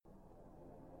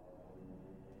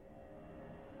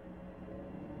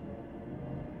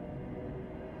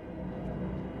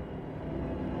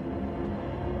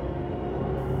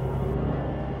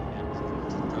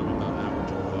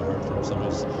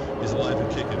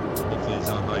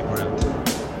on high ground.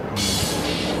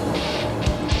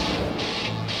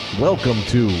 Welcome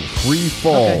to Free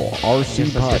Fall RC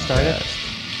Yes, let's get Podcast.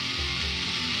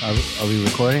 Are we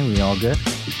recording? We all good?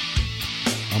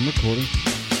 I'm recording.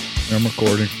 I'm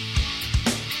recording.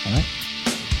 All right.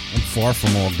 I'm far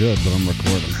from all good, but I'm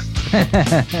recording.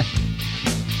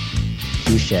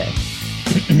 Touche.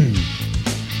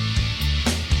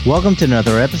 Welcome to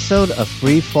another episode of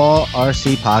Free Fall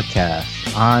RC Podcast.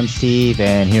 I'm Steve,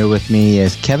 and here with me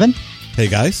is Kevin. Hey,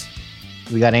 guys.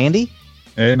 We got Andy.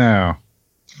 Hey now.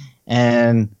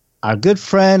 And our good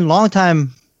friend, long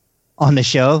time on the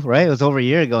show, right? It was over a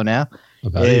year ago now.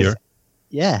 About a year.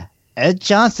 Yeah. Ed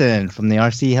Johnson from the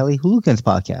RC Heli Hooligans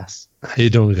podcast. How you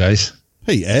doing, guys?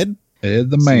 Hey, Ed. Ed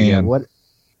the So, man. yeah, what?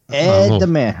 Ed know. the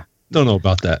man. Don't know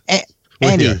about that. We're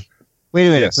Andy. here. Wait a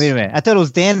minute. Yes. Wait a minute. I thought it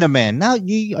was Dan the man. Now, are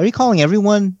you calling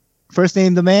everyone first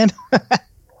name the man?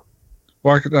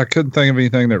 Well, I couldn't think of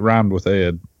anything that rhymed with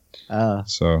Ed.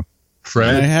 So I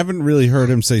Fred. haven't really heard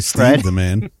him say Steve Fred? the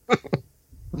man.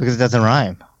 Because it doesn't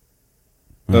rhyme.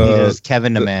 Uh, Neither is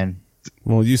Kevin the man.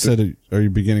 Well, you said, are you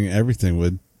beginning everything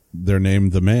with their name,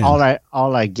 the man?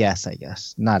 All I guess,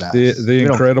 not us. the We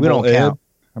don't incredible Ed. count.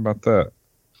 How about that?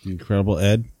 The Incredible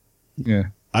Ed. Yeah.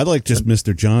 I like just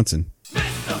Mr. Johnson.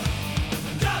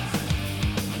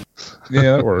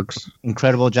 Yeah, that works.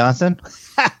 Incredible Johnson.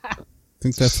 I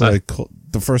think that's what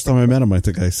the first time I met him, I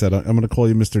think I said, I'm going to call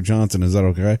you Mr. Johnson. Is that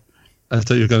okay? I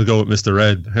thought you were going to go with Mr.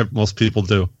 Ed. Most people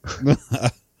do.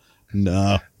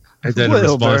 No. And then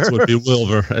Wilbur. the response would be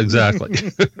Wilbur.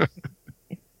 Exactly.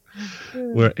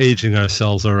 We're aging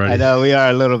ourselves already. I know we are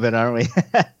a little bit, aren't we?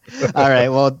 All right.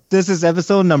 Well, this is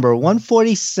episode number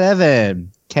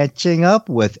 147. Catching up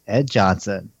with Ed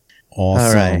Johnson. Awesome.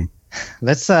 All right.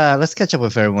 Let's catch up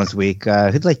with everyone's week.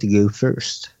 Who'd like to go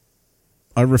first?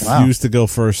 I refuse to go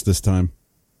first this time.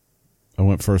 I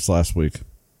went first last week.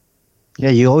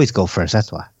 Yeah, you always go first.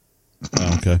 That's why.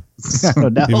 Oh, okay. I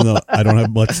don't know. Even though I don't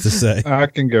have much to say. I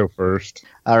can go first.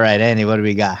 All right, Andy, what do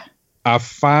we got? I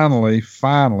finally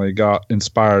got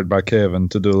inspired by Kevin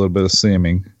to do a little bit of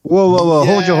simming. Whoa.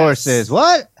 Hold your Yes. horses.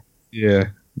 What? Yeah,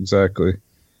 exactly.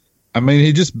 I mean,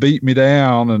 he just beat me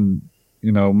down and,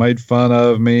 made fun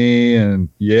of me and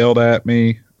yelled at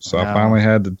me. So I Wow. finally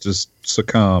had to just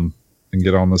succumb and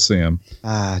get on the sim.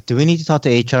 Do we need to talk to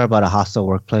HR about a hostile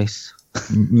workplace?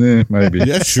 Maybe.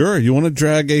 Yeah, sure. You want to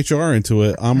drag HR into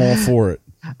it? I'm all for it.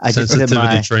 I just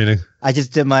Sensitivity training.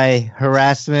 did my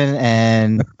harassment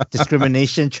and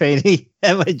discrimination training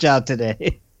at my job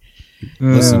today.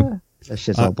 Listen, That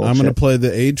shit's all I'm bullshit. going to play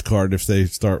the age card if they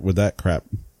start with that crap.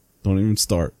 Don't even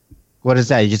start. What is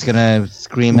that? You're just gonna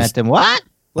scream at them? What?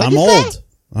 What'd I'm you say? old.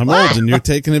 I'm What? old, and you're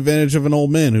taking advantage of an old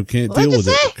man who can't What'd deal you with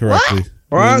say? it correctly.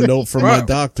 What? I need a note from my What?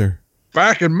 doctor.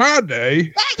 Back in my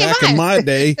day. Back in my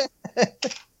day,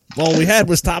 all we had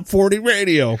was Top 40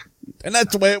 radio, and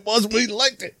that's the way it was. We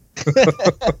liked it.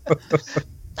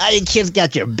 Now you kids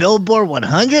got your Billboard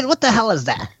 100? What the hell is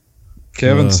that?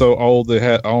 Kevin's so old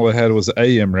all they had was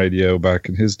AM radio back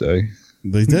in his day.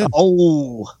 They did.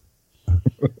 Oh,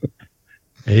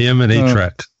 AM and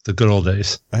 8-track. The good old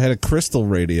days. I had a crystal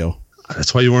radio.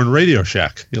 That's why you were in Radio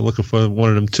Shack. You're looking for one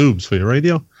of them tubes for your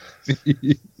radio?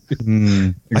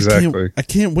 Exactly. I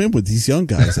can't win with these young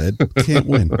guys, Ed. Can't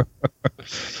win.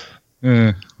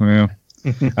 Well,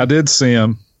 I did see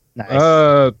him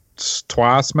nice.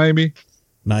 twice, maybe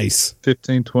Nice.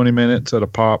 15, 20 minutes at a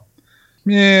pop.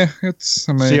 Yeah,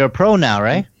 So you're a pro now,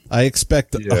 right? I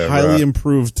expect Yeah, a highly right.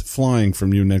 improved flying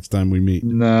from you next time we meet.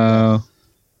 no.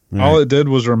 All All right. it did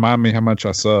was remind me how much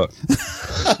I suck.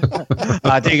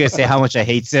 I think you're gonna say how much I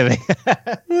hate Civic.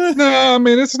 No, I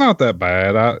mean, it's not that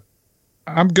bad.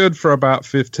 I'm good for about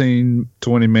 15,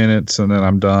 20 minutes, and then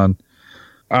I'm done.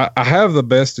 I have the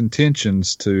best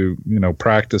intentions to,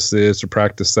 practice this or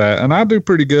practice that, and I do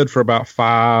pretty good for about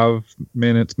 5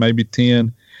 minutes, maybe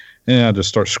 10, and I just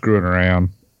start screwing around.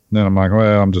 Then I'm like,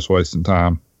 well, I'm just wasting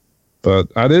time. But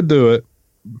I did do it.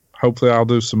 Hopefully I'll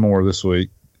do some more this week.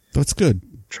 That's good.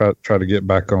 Try to get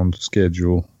back on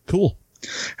schedule. Cool.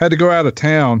 Had to go out of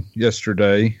town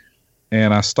yesterday,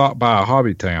 and I stopped by a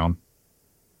hobby town.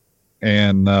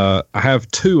 And I have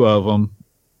two of them,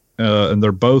 and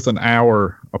they're both an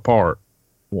hour apart.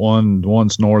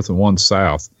 One's north and one's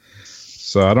south.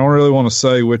 So I don't really want to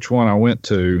say which one I went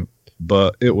to,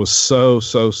 but it was so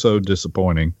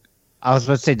disappointing. I was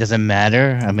about to say, does it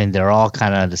matter? I mean, they're all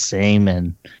kind of the same,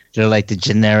 and they're like the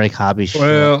generic hobby shop.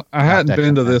 Well, I hadn't that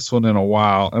been to kind of- this one in a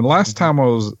while, and last time I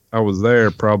was there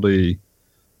probably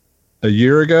a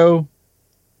year ago.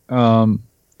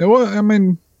 It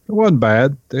wasn't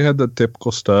bad. They had the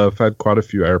typical stuff. Had quite a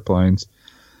few airplanes,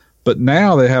 But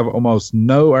now they have almost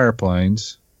no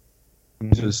airplanes,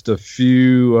 just a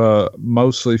few,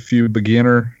 mostly few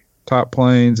beginner type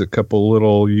planes, a couple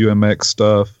little UMX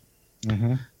stuff.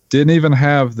 Mm-hmm. Didn't even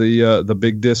have the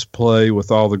big display with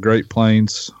all the Great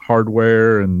Plains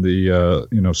hardware and the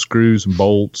screws and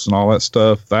bolts and all that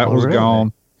stuff. That was really?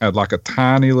 gone. Had like a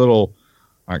tiny little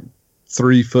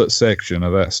 3-foot section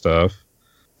of that stuff.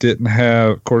 Didn't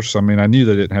have, of course, I mean, I knew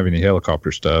they didn't have any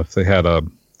helicopter stuff. They had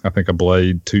I think a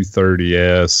Blade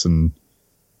 230S, and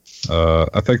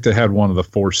I think they had one of the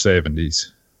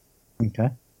 470s. Okay.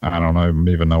 I don't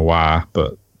even know why,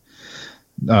 but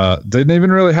didn't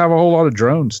even really have a whole lot of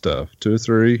drone stuff, 2 or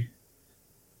 3.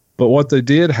 But what they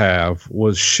did have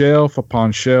was shelf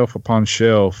upon shelf upon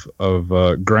shelf of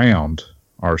ground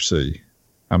RC.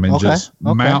 I mean, just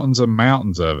mountains and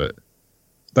mountains of it.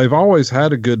 They've always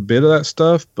had a good bit of that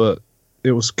stuff, but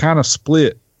it was kind of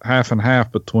split half and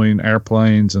half between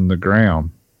airplanes and the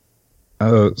ground.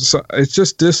 So it's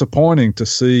just disappointing to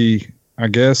see. I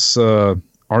guess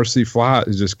RC Flight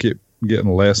is just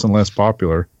getting less and less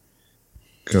popular.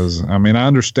 Because I mean, I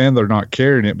understand they're not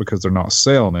carrying it because they're not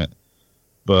selling it,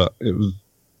 but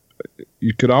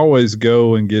you could always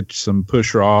go and get some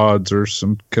push rods or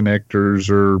some connectors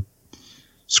or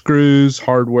screws,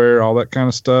 hardware, all that kind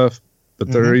of stuff.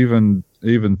 But they're even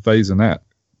phasing that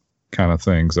kind of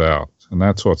things out, and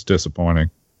that's what's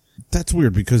disappointing. That's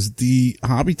weird because the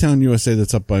Hobbytown USA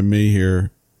that's up by me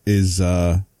here is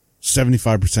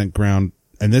 75% ground,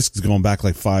 and this is going back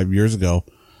like 5 years ago.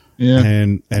 Yeah,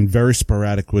 and very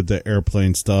sporadic with the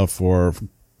airplane stuff or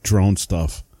drone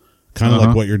stuff, kind of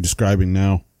like what you're describing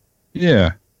now.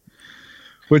 Yeah,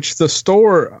 which the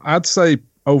store, I'd say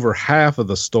over half of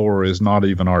the store is not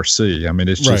even RC. I mean,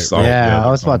 it's just all I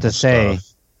was about to say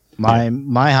stuff. my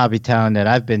Hobbytown that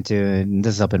I've been to, and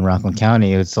this is up in Rockland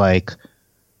County. It's like,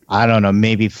 I don't know,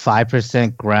 maybe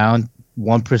 5% ground,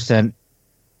 1%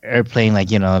 airplane, like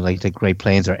the Great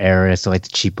Plains or Aris, so like the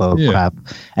cheapo crap,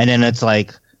 and then it's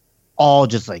like all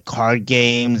just like card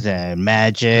games and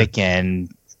Magic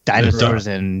and dinosaurs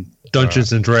and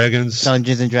Dungeons and Dragons,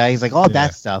 like all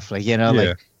that stuff, like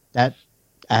like that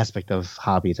aspect of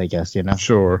hobbies, I guess,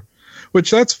 Sure.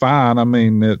 Which that's fine. I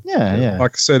mean, like I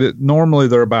said, normally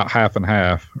they're about half and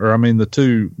half, or I mean, the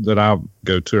two that I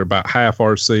go to are about half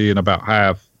RC and about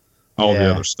half all the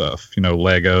other stuff,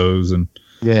 Legos and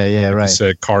right. Like I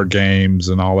said, card games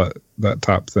and all that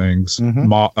type of things,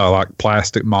 like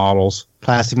plastic models,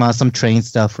 some train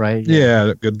stuff, right? Yeah,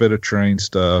 a good bit of train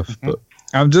stuff. But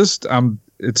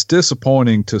it's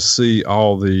disappointing to see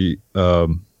all the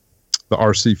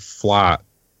RC Flight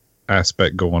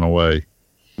aspect going away.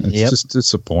 It's just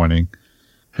disappointing.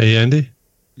 Hey, Andy?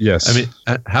 Yes. I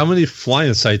mean, how many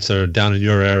flying sites are down in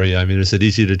your area? I mean, is it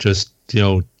easy to just,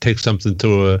 take something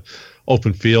to a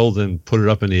open field and put it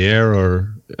up in the air,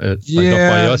 or up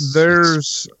by us?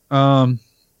 There's, I'd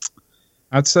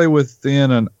say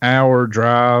within an hour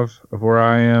drive of where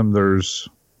I am, there's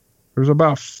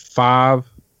about 5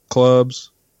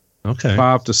 clubs. Okay.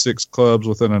 5 to 6 clubs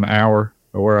within an hour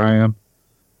of where I am.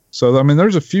 So, I mean,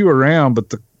 there's a few around, but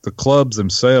the clubs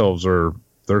themselves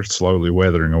they're slowly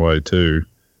weathering away too.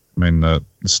 I mean,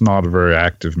 it's not a very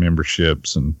active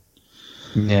memberships, and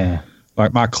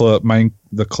like my club,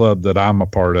 the club that I'm a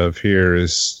part of here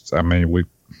is, I mean, we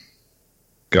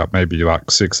got maybe like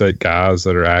 6-8 guys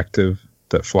that are active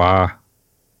that fly,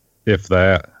 if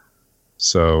that.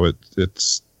 So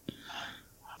it's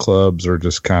clubs are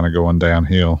just kind of going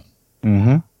downhill.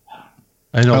 Mm-hmm.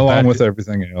 I know. Along with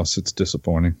everything else, it's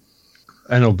disappointing.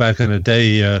 I know back in the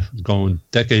day, going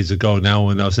decades ago now,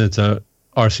 when I was into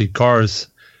RC cars,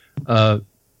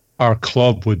 our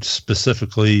club would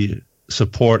specifically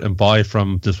support and buy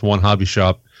from this one hobby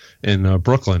shop in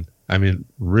Brooklyn. I mean,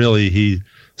 really, he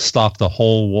stocked the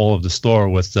whole wall of the store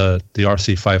with the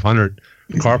RC 500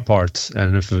 car parts.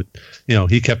 And if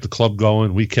he kept the club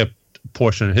going, we kept a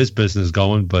portion of his business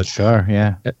going. But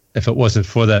if it wasn't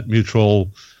for that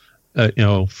mutual,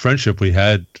 friendship we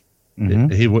had,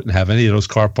 he wouldn't have any of those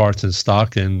car parts in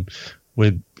stock. And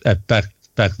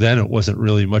back then, it wasn't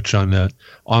really much on the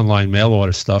online mail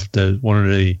order stuff. One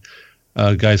of the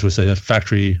guys was a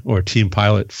factory or team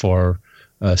pilot for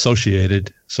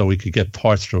Associated, so we could get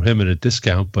parts through him at a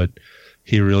discount, but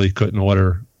he really couldn't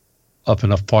order up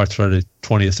enough parts for the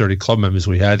 20 or 30 club members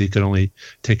we had. He could only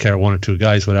take care of 1 or 2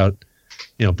 guys without,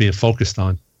 being focused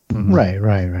on. Mm-hmm.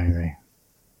 Right.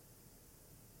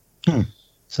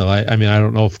 So, I mean, I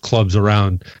don't know if clubs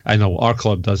around, I know our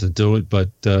club doesn't do it, but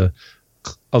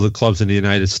other clubs in the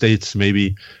United States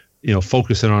maybe,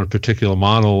 focusing on a particular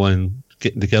model and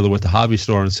getting together with the hobby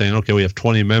store and saying, okay, we have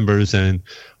 20 members and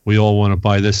we all want to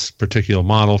buy this particular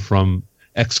model from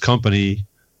X company,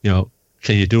 can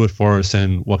you do it for us,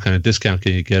 and what kind of discount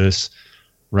can you get us,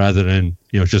 rather than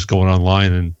just going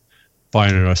online and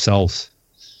buying it ourselves.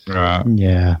 Right.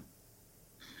 Yeah.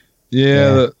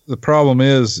 Yeah. The problem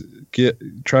is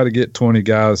try to get 20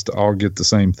 guys to all get the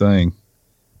same thing.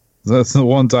 That's the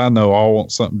ones I know all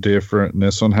want something different, and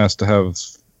this one has to have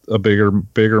a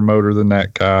bigger motor than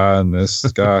that guy, and this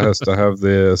guy has to have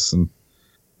this, and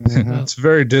it's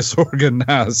very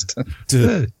disorganized.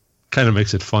 Kind of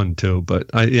makes it fun too, but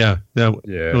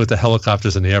with the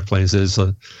helicopters and the airplanes, there's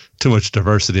too much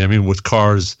diversity. I mean, with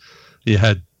cars, you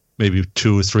had maybe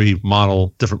 2 or 3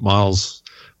 different models,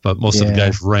 but most of the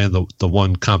guys ran the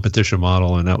one competition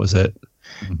model, and that was it.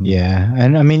 Mm-hmm. Yeah,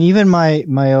 and I mean, even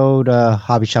my old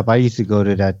hobby shop I used to go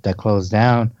to that closed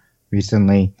down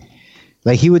recently.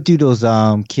 Like, he would do those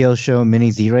Kyosho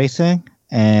Mini Z racing,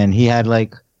 and he had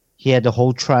the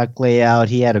whole track layout.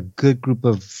 He had a good group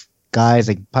of guys,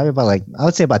 probably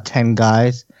about 10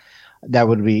 guys that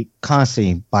would be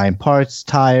constantly buying parts,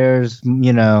 tires,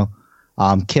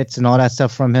 kits and all that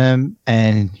stuff from him.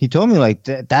 And he told me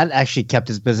that actually kept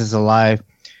his business alive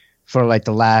for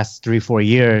the last 3-4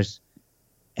 years.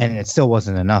 And it still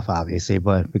wasn't enough, obviously,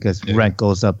 but because rent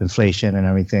goes up, inflation and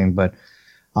everything. But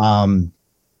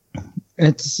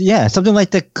it's something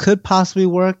like that could possibly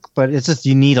work, but it's just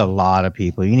you need a lot of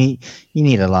people. You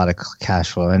need a lot of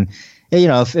cash flow. And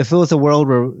if it was a world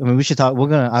where, I mean, we should talk.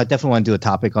 I definitely want to do a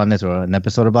topic on this or an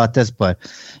episode about this. But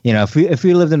if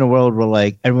we lived in a world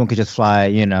where everyone could just fly,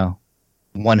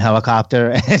 one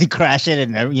helicopter and crash it,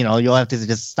 and you'll have to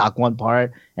just stock one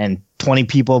part, and 20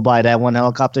 people buy that one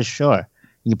helicopter, sure.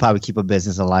 You can probably keep a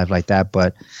business alive like that,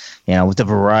 but with the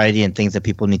variety and things that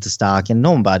people need to stock, and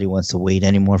nobody wants to wait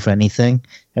anymore for anything.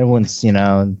 Everyone's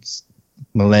it's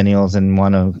millennials and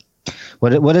want to.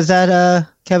 What is that,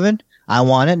 Kevin? I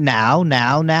want it now,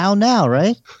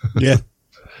 right? Yeah.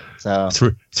 So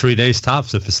 3 days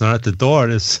tops. If it's not at the door,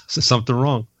 there's something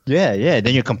wrong. Yeah.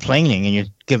 Then you're complaining and you're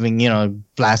giving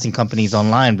blasting companies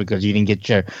online because you didn't get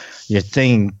your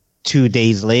thing 2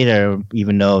 days later,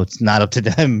 even though it's not up to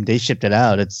them. They shipped it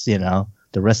out. It's, the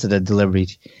rest of the delivery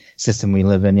system we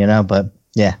live in, but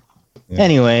yeah.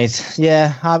 Anyways,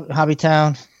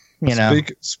 Hobbytown,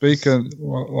 Speaking,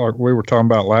 like we were talking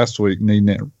about last week, needing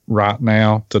it right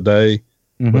now, today,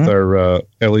 with our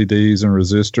LEDs and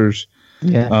resistors.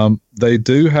 Yeah. They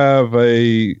do have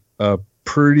a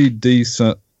pretty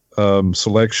decent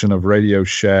selection of Radio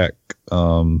Shack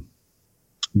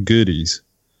goodies.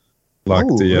 Like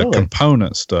really?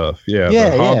 Component stuff.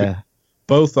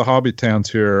 Both the Hobby Towns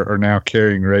here are now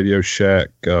carrying Radio Shack.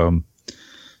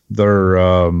 They're,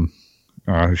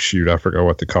 I forgot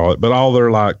what they call it, but all their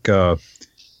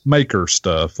maker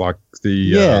stuff, like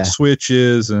the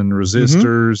switches and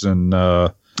resistors and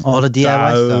all the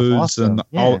DIY stuff. And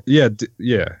all.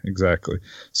 Yeah, exactly.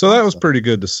 So that was pretty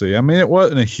good to see. I mean, it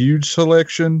wasn't a huge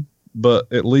selection,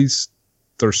 but at least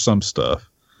there's some stuff.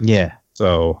 Yeah.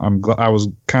 So I was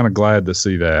kind of glad to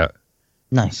see that.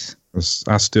 Nice.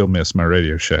 I still miss my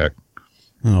Radio Shack.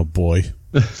 Oh boy.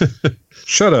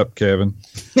 Shut up, Kevin.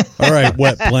 All right,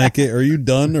 Wet Blanket. Are you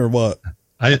done or what?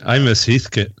 I miss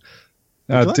Heathkit.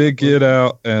 I did get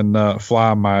out and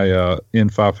fly my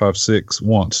N556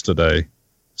 once today,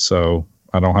 so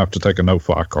I don't have to take a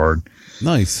no-fly card.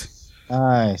 Nice.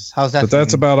 How's that? But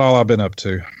that's about all I've been up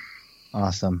to.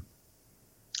 Awesome.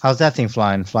 How's that thing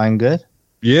flying? Flying good?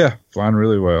 Yeah, flying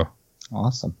really well.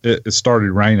 Awesome. It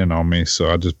started raining on me,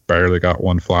 so I just barely got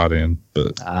one flight in,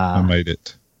 but I made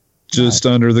it just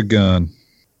under the gun.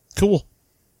 Cool.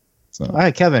 So. All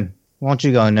right, Kevin, why don't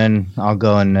you go, and then I'll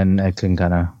go, and then I can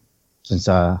kind of, since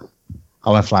I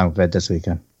went flying with Ed this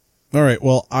weekend. All right.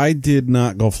 Well, I did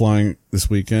not go flying this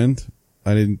weekend.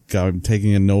 I'm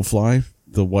taking a no-fly.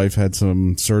 The wife had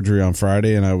some surgery on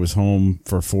Friday, and I was home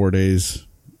for 4 days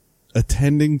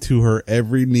attending to her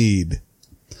every need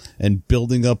and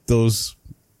building up those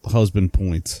husband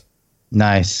points.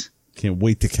 Nice. Can't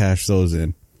wait to cash those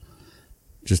in.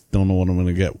 Just don't know what I'm going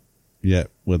to get yet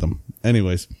with them.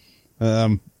 Anyways.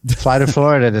 Fly to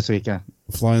Florida this weekend.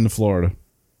 Flying to Florida.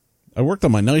 I worked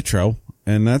on my nitro,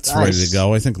 and that's ready to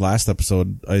go. I think last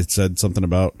episode I said something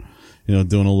about, doing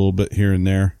a little bit here and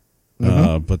there.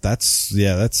 But that's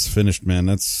finished, man.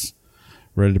 That's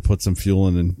ready to put some fuel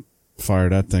in and fire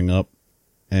that thing up.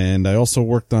 And I also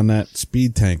worked on that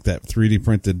speed tank, that 3D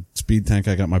printed speed tank.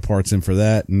 I got my parts in for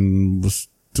that and was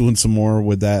doing some more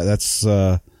with that. That's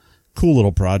a cool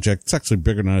little project. It's actually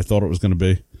bigger than I thought it was going to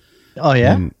be. Oh,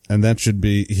 yeah? And that should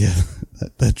be,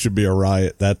 that should be a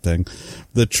riot, that thing.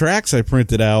 The tracks I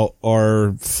printed out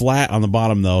are flat on the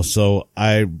bottom, though. So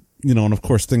and of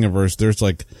course, Thingiverse, there's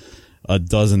a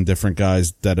dozen different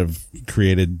guys that have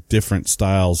created different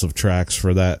styles of tracks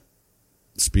for that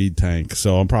speed tank.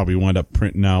 So I'll probably wind up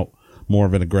printing out more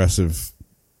of an aggressive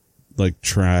like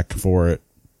track for it.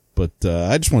 But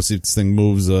I just want to see if this thing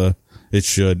moves. It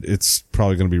should. It's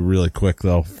probably going to be really quick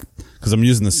though, because I'm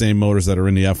using the same motors that are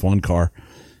in the F1 car,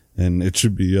 and it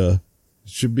should be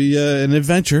an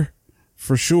adventure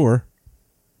for sure.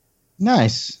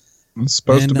 Nice. It's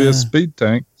supposed to be a speed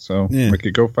tank, so make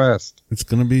it go fast. It's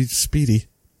going to be speedy.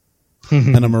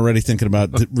 And I'm already thinking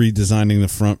about redesigning the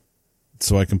front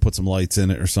so I can put some lights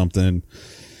in it or something.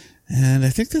 And I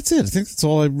think that's it. I think that's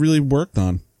all I really worked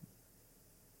on.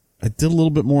 I did a little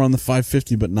bit more on the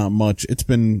 550, but not much. It's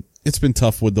been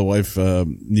tough with the wife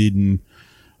needing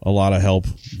a lot of help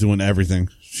doing everything.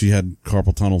 She had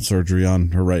carpal tunnel surgery on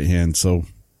her right hand, so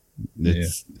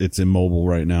it's immobile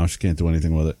right now. She can't do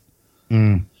anything with it.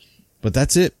 But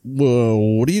that's it. Whoa,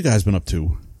 what have you guys been up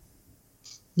to?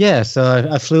 Yeah, so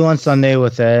I flew on Sunday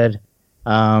with Ed,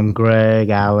 Greg,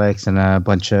 Alex, and a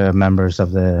bunch of members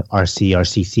of the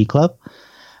RCC club.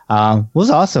 It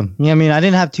was awesome. Yeah, I mean, I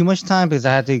didn't have too much time because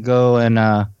I had to go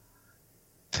and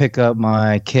pick up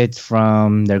my kids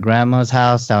from their grandma's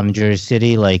house down in Jersey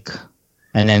City,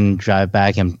 and then drive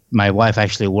back. And my wife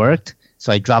actually worked,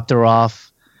 so I dropped her off.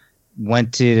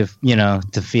 Went to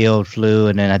the field, flew,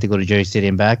 and then I had to go to Jersey City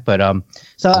and back. But I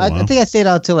think I stayed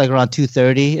out till around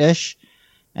 2:30 ish,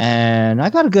 and I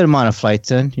got a good amount of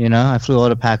flights in. I flew all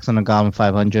the packs on the Goblin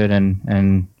 500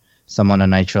 and some on the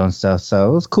Nitro and stuff.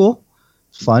 So it was cool,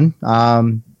 it's fun.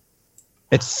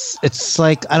 It's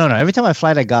like, I don't know. Every time I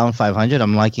fly that Goblin 500,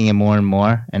 I'm liking it more and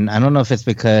more, and I don't know if it's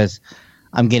because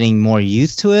I'm getting more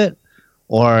used to it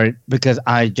or because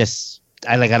I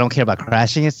don't care about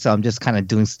crashing it, so I'm just kind of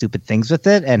doing stupid things with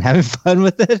it and having fun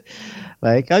with it.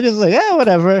 I'm just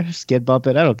whatever, skid bump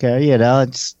it, I don't care,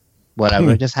 it's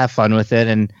whatever, just have fun with it.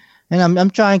 And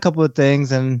I'm trying a couple of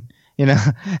things, and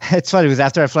it's funny because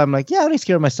after I fly, I'm like, I only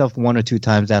scared myself 1 or 2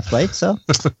 times that flight, so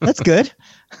that's good.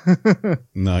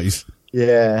 Nice.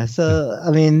 Yeah, so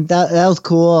I mean that was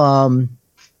cool.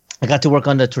 I got to work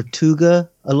on the Tortuga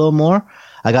a little more.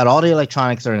 I got all the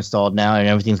electronics are installed now and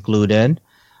everything's glued in.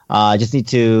 I just need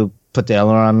to put the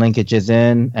aileron linkages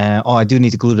in. I do need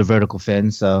to glue the vertical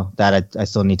fin, so that I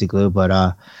still need to glue. But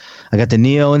I got the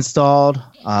Neo installed,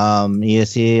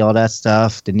 ESC, all that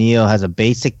stuff. The Neo has a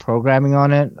basic programming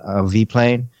on it,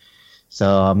 V-plane.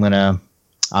 So I'm going to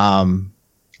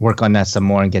work on that some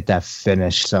more and get that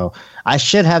finished. So I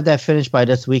should have that finished by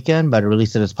this weekend, by the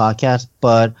release of this podcast.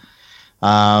 But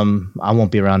I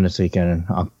won't be around this weekend. And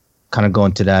I'll kind of go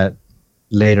into that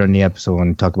later in the episode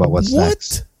and talk about what's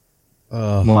next.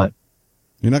 What?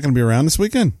 You're not going to be around this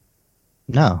weekend?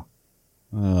 No.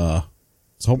 I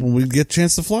was hoping we'd get a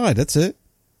chance to fly. That's it.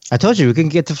 I told you we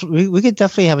could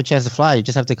definitely have a chance to fly. You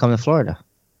just have to come to Florida.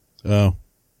 Oh.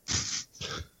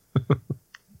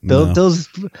 Those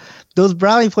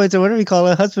brownie points or whatever you call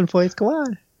it, husband points. Come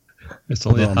on. It's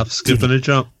only a hop, skip, and a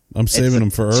jump. I'm saving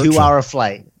them for Urcha. 2-hour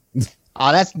flight.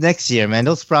 Oh, that's next year, man.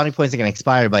 Those brownie points are going to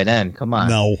expire by then. Come on.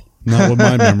 No. Not with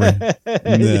my memory.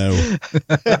 No.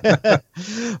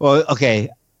 Well, okay.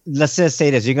 Let's just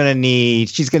say this. She's going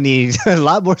to need a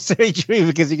lot more surgery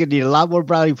because you're going to need a lot more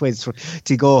brownie points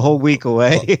to go a whole week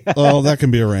away. Oh, that can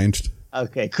be arranged.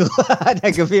 Okay, cool.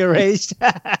 That can be arranged.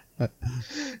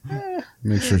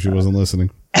 Make sure she wasn't listening.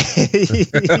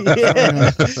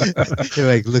 You're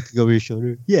like looking over your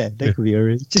shoulder. Yeah, that could be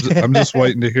arranged. I'm just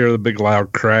waiting to hear the big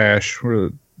loud crash where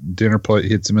the dinner plate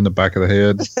hits him in the back of the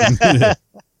head.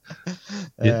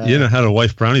 You know how the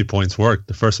wife brownie points work.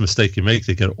 The first mistake you make,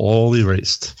 they get all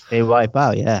erased. They wipe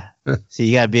out, yeah. So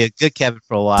you got to be a good Kevin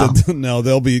for a while. No,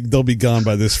 they'll be gone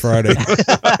by this Friday.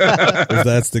 If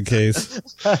that's the case.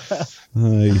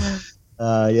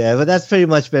 Yeah, but that's pretty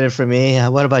much been it for me.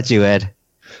 What about you, Ed?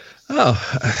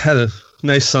 Oh, I had a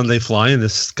nice Sunday flying.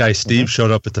 This guy Steve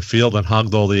showed up at the field and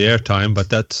hogged all the airtime, but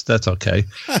that's okay.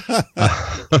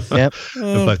 Yep.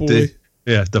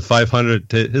 But the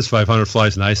 500, his 500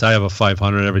 flies nice. I have a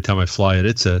 500 every time I fly it.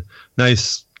 It's a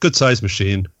nice, good sized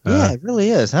machine. Yeah, it really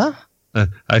is, huh?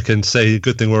 I can say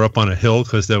good thing we're up on a hill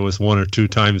because there was 1 or 2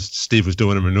 times Steve was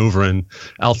doing a maneuver and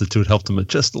altitude helped him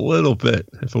just a little bit.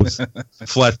 If it was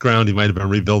flat ground, he might have been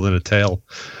rebuilding a tail.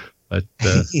 But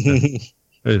he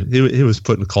was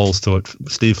putting coals to it.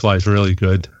 Steve flies really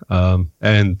good.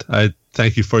 And I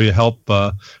thank you for your help.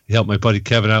 You helped my buddy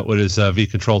Kevin out with his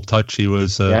V-Control Touch. He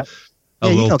was a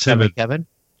little timid. Kevin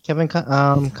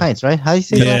Kynes, right? How do you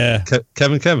say that? Yeah.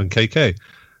 Kevin, KK.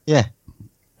 Yeah.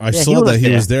 I saw that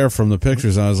he was there from the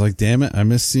pictures. And I was like, damn it, I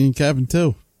miss seeing Kevin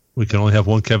too. We can only have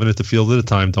one Kevin at the field at a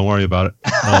time. Don't worry about it.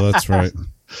 Oh, that's right.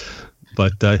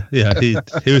 But yeah, he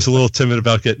was a little timid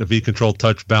about getting a V control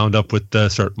touch bound up with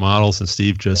certain models, and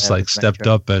Steve just stepped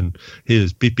up and he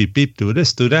was beep beep beep, do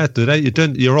this, do that, do that.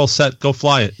 You're all set, go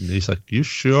fly it. And he's like, you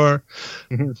sure?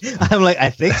 I'm like, I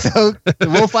think so.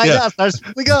 We'll find out. First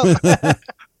we go.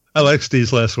 I like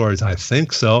Steve's last words. I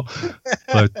think so,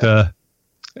 but.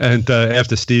 And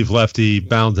after Steve left, he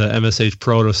bound the MSH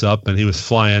Protos up, and he was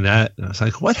flying that. And I was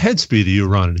like, "What head speed are you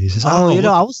running?" He says, I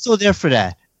was still there for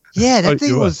that. Yeah, that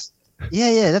thing was.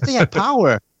 Yeah, that thing had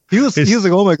power. He was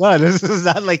like, "Oh my god, this is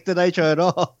not like the Nitro at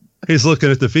all." He's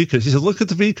looking at the V. He said, "Look at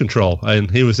the V control,"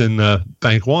 and he was in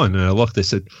Bank 1. And I looked. I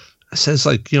said, "It says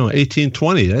like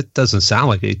 1820. That doesn't sound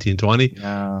like 1820."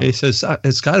 No. He says,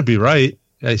 "It's got to be right."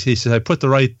 He said, "I put the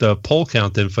right pole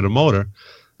count in for the motor."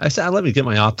 I said, "Let me get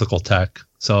my optical tech."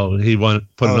 So he put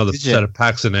another set of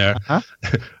packs in there. Uh-huh.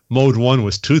 Mode 1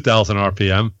 was 2,000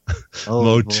 RPM.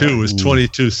 Mode 2 was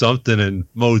 22 something, and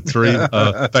mode 3,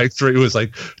 Bank 3 was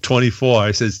like 24.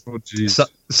 I said,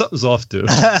 something's off, dude.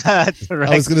 I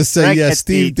was going to say,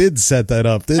 Steve did set that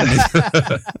up, didn't he?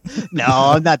 No,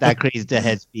 I'm not that crazy to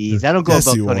head speeds. I don't go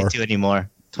above 22 anymore.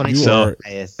 22 are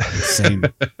insane.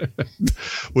 I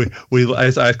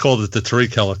called it the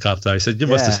Tariq helicopter. I said, you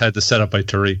must have had this set up by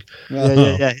Tariq.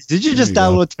 Yeah. Did you just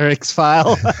download Tariq's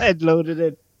file and loaded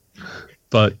it?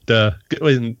 But lo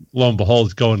and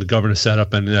behold, going to governor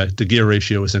setup, and the gear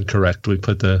ratio was incorrect. We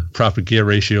put the proper gear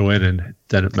ratio in, and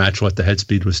then it matched what the head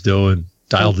speed was doing,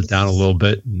 dialed it down a little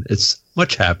bit, and it's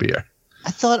much happier. I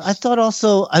thought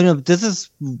also, I know this is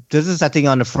I think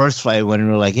on the first flight when we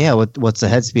were like, yeah, what's the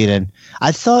head speed? And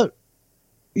I thought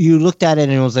you looked at it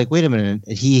and it was like, wait a minute,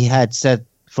 he had set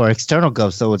for external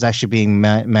gov, so it was actually being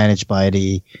managed by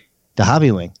the Hobby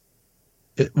Wing.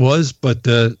 It was, but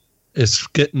it's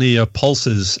getting the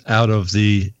pulses out of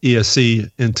the ESC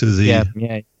into the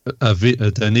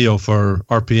the Neo for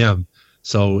RPM.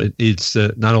 So it needs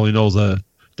to not only know the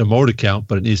motor count,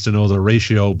 but it needs to know the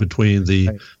ratio between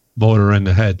the motor and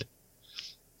the head.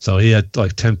 So he had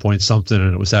like 10 point something,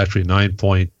 and it was actually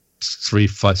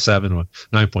 9.37 or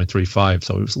 9.35.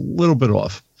 So it was a little bit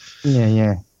off.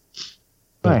 Yeah.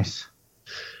 Nice.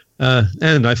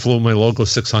 And I flew my Logo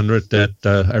 600 that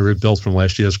I rebuilt from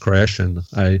last year's crash, and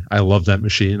I love that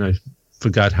machine. I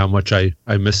forgot how much I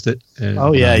missed it. And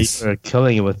you were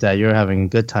killing it with that. You were having a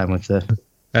good time with it.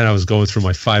 And I was going through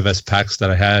my 5S packs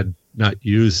that I had not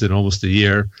used in almost a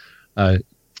year.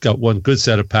 Got one good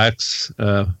set of packs.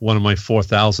 One of my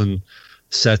 4,000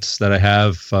 sets that I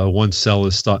have, one cell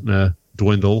is starting to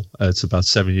dwindle. It's about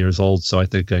 7 years old, so I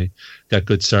think I got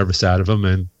good service out of them.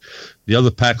 And the other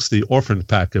pack's the orphan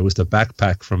pack. It was the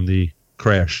backpack from the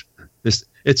crash.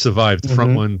 It survived. The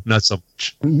front one, not so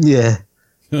much. Yeah.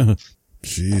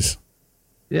 Jeez.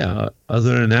 Yeah.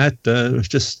 Other than that, it was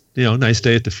just nice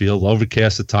day at the field.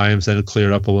 Overcast at times, then it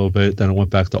cleared up a little bit. Then it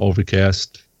went back to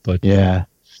overcast. But yeah.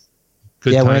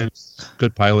 Good times,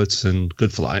 good pilots, and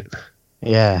good flying.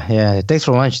 Yeah. Thanks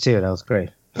for lunch, too. That was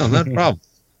great. Oh, not a problem.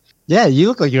 Yeah, you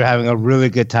look like you're having a really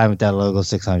good time with that Logo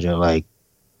 600. Like,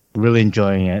 really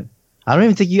enjoying it. I don't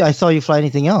even think I saw you fly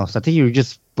anything else. I think you were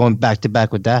just going back to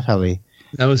back with that heli.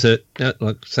 That was it. Yeah,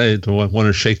 like say, I want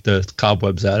to shake the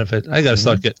cobwebs out of it. I got to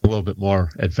start getting a little bit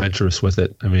more adventurous with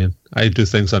it. I mean, I do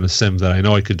things on a sim that I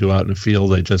know I could do out in the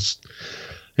field. I just,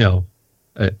 I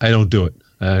don't do it.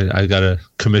 I got to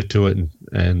commit to it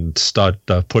and start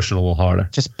pushing a little harder.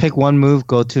 Just pick one move,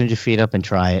 go 200 feet up, and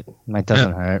try it. It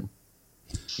doesn't hurt.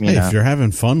 If you're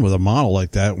having fun with a model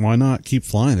like that, why not keep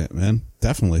flying it, man?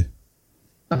 Definitely.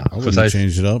 I wouldn't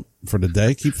change it up for the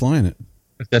day. Keep flying it.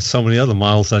 I've got so many other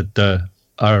models that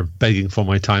are begging for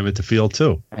my time at the field,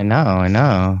 too. I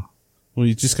know. Well,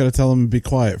 you just got to tell them to be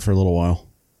quiet for a little while.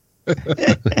 They've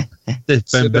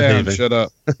been behaving. Shut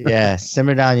up. Yeah,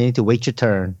 simmer down. You need to wait your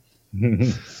turn.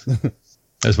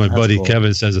 As my buddy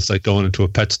Kevin says, it's like going into a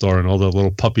pet store and all the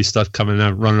little puppy stuff coming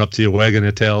out, running up to you, wagging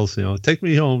their tails. Take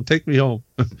me home.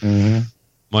 Mm-hmm.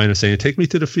 Mine are saying, take me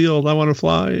to the field. I want to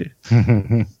fly.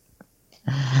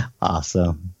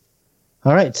 Awesome.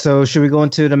 All right. So should we go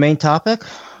into the main topic?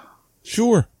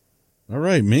 Sure. All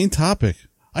right. Main topic.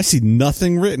 I see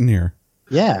nothing written here.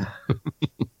 Yeah.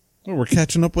 Well, we're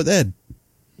catching up with Ed.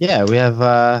 Yeah. We have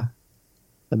the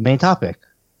main topic.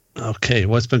 Okay,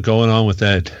 what's been going on with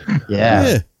Ed?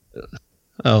 Yeah.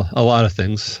 A lot of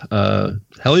things.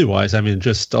 Heli-wise, I mean,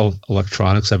 just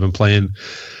electronics. I've been playing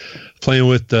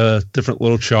with different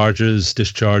little chargers,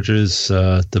 discharges,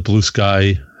 the Blue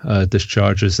Sky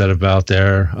discharges that are out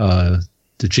there,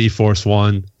 the G-Force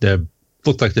one. They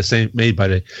look like the same, made by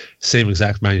the same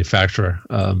exact manufacturer.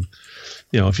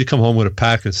 If you come home with a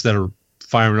pack, instead of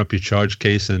firing up your charge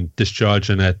case and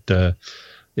discharging at,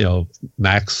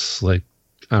 max, like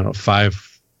I don't know,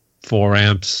 4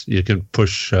 amps. You can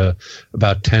push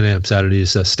about 10 amps out of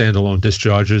these standalone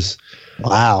dischargers.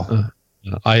 Wow.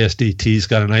 ISDT's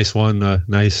got a nice one, a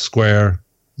nice square,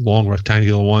 long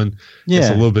rectangular one. Yeah. It's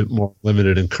a little bit more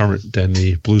limited in current than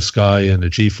the Blue Sky and the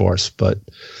G-Force, but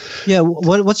yeah.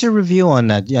 What's your review on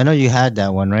that? I know you had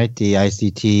that one, right? The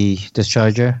ICT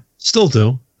discharger. still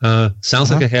do.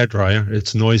 Sounds like a hairdryer.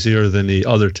 It's noisier than the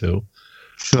other two.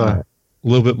 Sure. A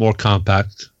little bit more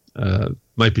compact.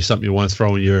 Might be something you want to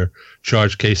throw in your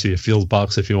charge case or your field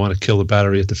box if you want to kill the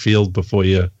battery at the field before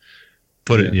you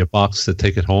put it in your box to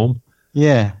take it home.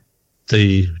 Yeah.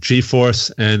 The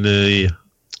G-Force and the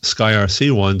Sky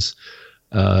RC ones,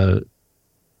 Joe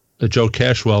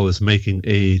Cashwell is making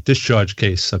a discharge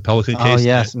case, a Pelican case. Oh,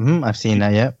 yes. I've seen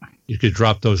that, yep. You could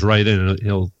drop those right in and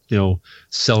he'll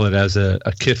sell it as a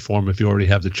kit form if you already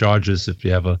have the charges. If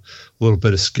you have a little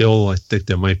bit of skill, I think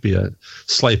there might be a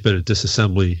slight bit of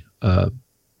disassembly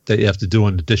that you have to do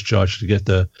on the discharge to get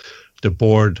the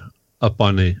board up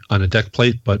on a deck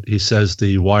plate. But he says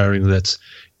the wiring that's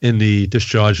in the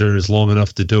discharger is long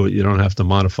enough to do it. You don't have to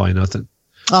modify nothing.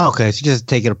 Oh, okay. So you just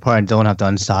take it apart and don't have to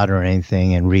unsolder or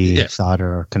anything and re-solder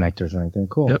or connectors or anything.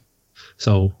 Cool. Yep.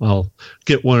 So I'll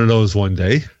get one of those one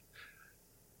day.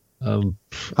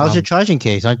 How's your charging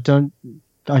case? Aren't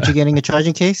you getting a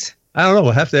charging case? I don't know.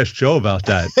 We'll have to ask Joe about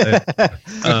that.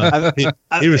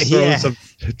 He was throwing some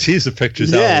teaser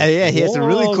pictures out. Yeah, he has some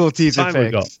really cool teaser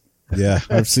pics. Yeah,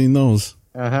 I've seen those.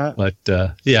 Uh-huh. But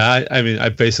I mean, I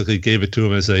basically gave it to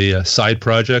him as a side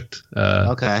project.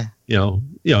 Okay.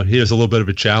 Here's a little bit of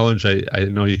a challenge. I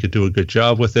know you could do a good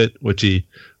job with it, which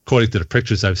according to the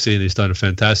pictures I've seen, he's done a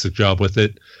fantastic job with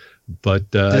it.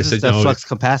 But this is the flux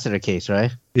capacitor case,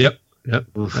 right? Yep.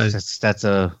 Oof, it's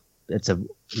a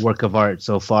work of art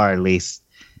so far, at least.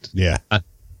 Yeah.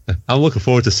 I'm looking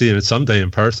forward to seeing it someday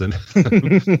in person.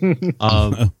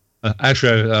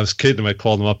 Actually, I was kidding him. I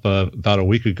called him up about a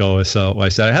week ago or so. I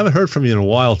said, I haven't heard from you in a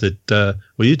while.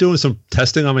 Were you doing some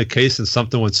testing on my case and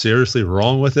something went seriously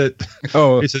wrong with it?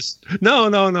 Oh. He says,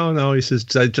 no. He says,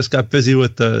 I just got busy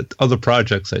with the other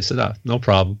projects. I said, no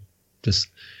problem. Just,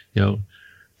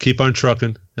 keep on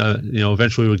trucking.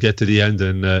 Eventually we'll get to the end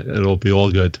and it'll be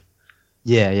all good.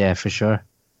 Yeah, for sure.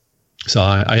 So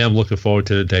I am looking forward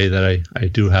to the day that I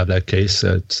do have that case.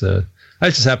 I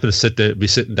just happened to be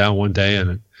sitting down one day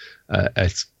and I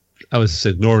was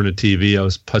ignoring the TV. I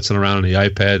was putzing around on the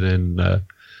iPad and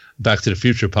Back to the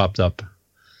Future popped up.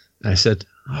 And I said,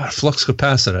 flux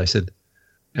capacitor. I said,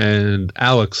 and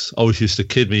Alex always used to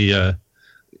kid me,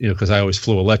 because I always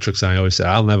flew electrics, and I always said,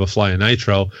 I'll never fly a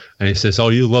nitro. And he says,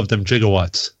 you love them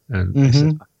gigawatts. And I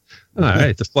said, all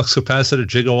right, the flux capacitor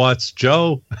gigawatts.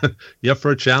 Joe, you up for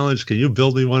a challenge? Can you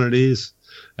build me one of these?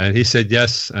 And he said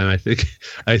yes. And I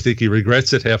think he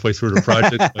regrets it halfway through the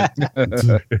project.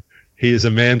 But he is a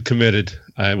man committed.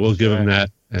 I will give him that.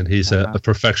 And he's a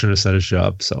perfectionist at his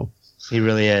job. So he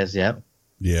really is. Yep.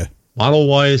 Yeah. Model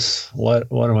wise, what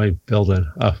am I building?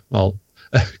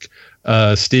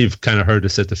 Steve kind of heard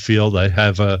this at the field. I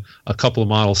have a couple of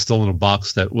models still in a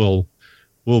box that will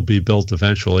be built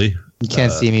eventually. You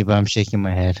can't see me, but I'm shaking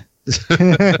my head.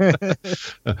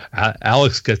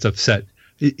 Alex gets upset.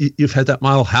 You've had that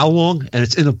model how long? And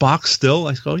it's in a box still?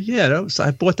 I go, yeah,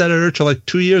 I bought that at IRCHA like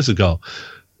 2 years ago.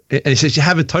 And he says, you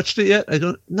haven't touched it yet? I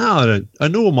go, no, a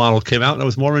newer model came out and I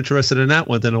was more interested in that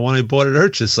one than the one I bought at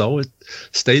IRCHA, so it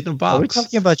stayed in the box. Are we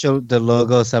talking about the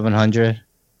Logo 700?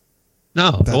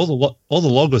 No, all the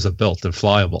logos are built and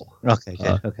flyable. Okay,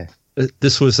 okay.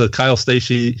 This was a Kyle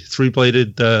Stacey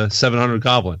 3-bladed 700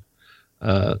 Goblin.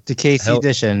 The KC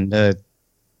edition.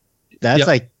 That's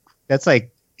like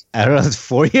I don't know, it's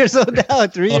 4 years old now,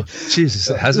 3 years. Oh, Jesus,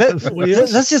 it hasn't been 4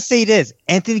 years. Let's just say this: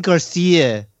 Anthony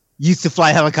Garcia used to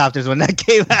fly helicopters when that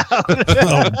came out.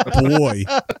 Oh boy!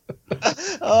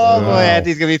 Boy,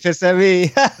 Anthony's gonna be pissed at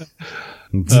me.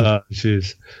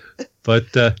 Jeez.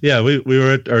 But we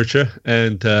were at IRCHA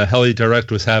and Heli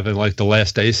Direct was having like the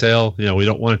last day sale. We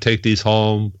don't want to take these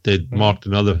home. They'd marked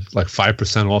another like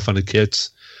 5% off on the kits.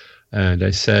 And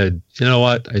I said, you know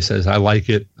what? I says, I like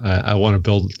it. I want to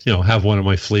build, have one in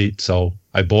my fleet. So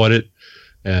I bought it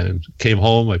and came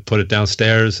home. I put it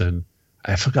downstairs and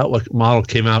I forgot what model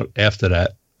came out after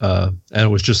that. And it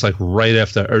was just like right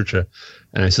after IRCHA.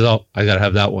 And I said, I got to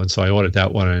have that one. So I ordered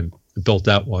that one and built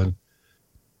that one.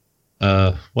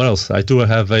 What else? I do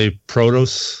have a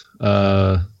Protos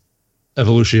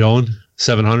Evolution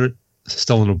 700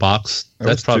 still in a box.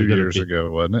 That's probably 2 years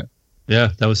ago, wasn't it? Yeah,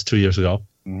 that was 2 years ago.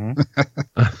 Mm-hmm.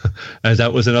 And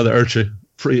that was another IRCHA.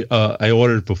 I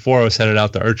ordered before I was headed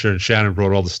out to IRCHA, and Shannon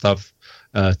brought all the stuff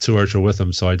to IRCHA with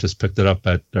him. So I just picked it up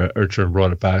at IRCHA and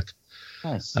brought it back.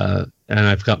 Nice. And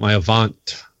I've got my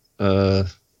Avant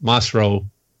Mastro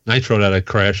Nitro that I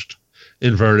crashed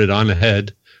inverted on the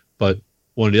head, but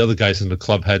one of the other guys in the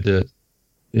club had the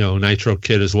Nitro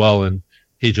kit as well, and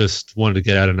he just wanted to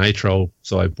get out of Nitro,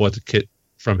 so I bought the kit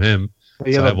from him. So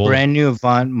you have a brand new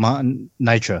Avant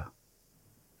Nitro.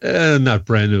 Not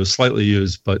brand new, slightly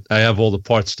used, but I have all the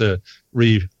parts to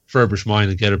refurbish mine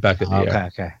and get it back in the air.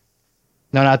 Okay.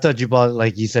 No, I thought you bought,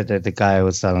 like you said, that the guy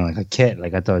was selling like a kit.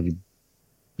 Like I thought you.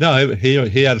 No, he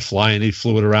had it flying. He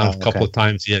flew it around a couple of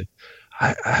times.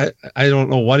 I don't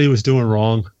know what he was doing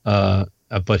wrong,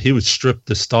 but he would strip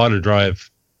the starter drive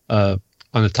on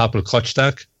the top of the clutch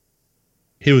stack.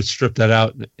 He would strip that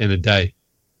out in a day.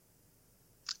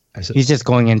 I said, he's just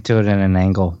going into it in an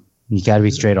angle. You got to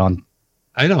be straight on.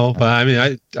 I know, but I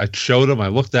mean, I showed him. I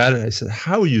looked at it. I said,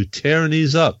 "How are you tearing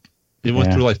these up?" He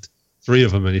went through like 3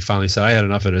 of them, and he finally said, "I had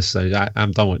enough of this.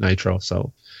 I'm done with Nitro."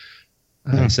 So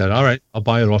I said, "All right, I'll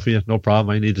buy it off of you. No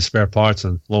problem. I need the spare parts."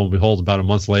 And lo and behold, about a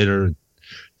month later,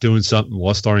 doing something,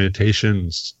 lost orientation,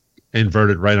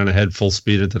 inverted right on the head, full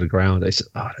speed into the ground. I said,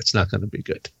 "Oh, that's not going to be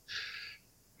good."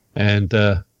 And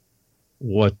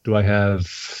what do I have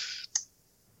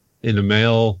in the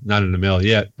mail? Not in the mail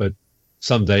yet, but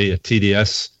someday at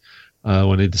TDS,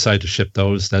 when they decide to ship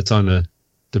those, that's on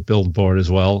the build board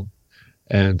as well.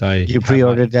 And you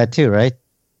pre-ordered that too, right?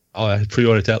 Oh, I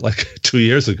pre-ordered that like 2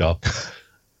 years ago.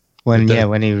 when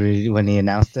he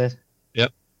announced it.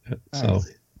 Yep. Nice. So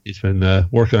he's been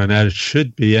working on that. It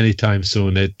should be anytime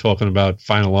soon. They're talking about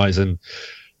finalizing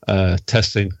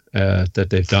testing that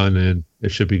they've done, and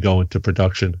it should be going to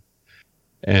production.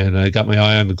 And I got my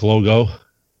eye on the Glogo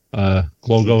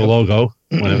logo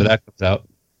whenever that comes out.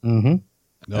 Mm-hmm.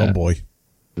 Oh boy.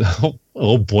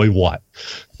 Oh boy, what?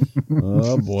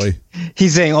 Oh boy.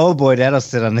 He's saying, "Oh boy, that'll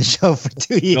sit on the shelf for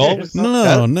 2 years."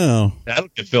 No. That'll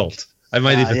get built. I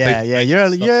might even.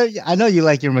 You're. I know you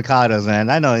like your Mikados, man.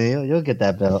 I know you'll get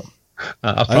that built.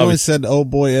 I only said, "Oh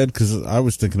boy, Ed," because I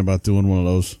was thinking about doing one of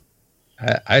those.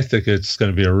 I think it's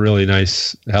going to be a really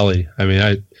nice heli. I mean,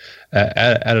 out of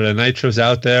the Nitros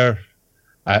out there,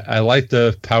 I like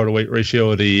the power to weight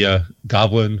ratio of the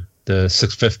Goblin, the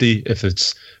 650. If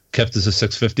it's kept as a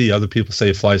 650, other people say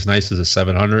it flies nice as a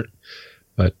 700,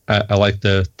 but I like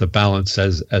the balance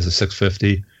as a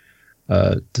 650.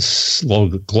 The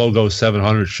Glogo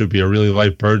 700 should be a really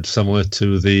light bird, similar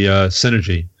to the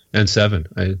Synergy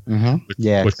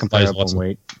N7. Which comparable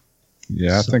weight.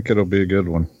 Yeah, I think it'll be a good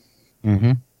one.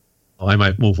 Mm-hmm. I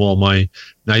might move all my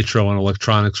Nitro and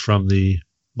electronics from the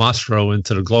Mastro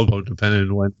into the Glogo, depending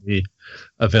on when the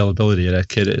availability of that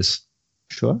kit is.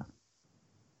 Sure.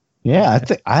 Yeah,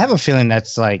 I have a feeling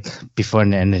that's like before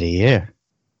the end of the year.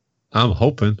 I'm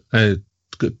hoping it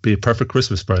could be a perfect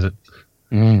Christmas present.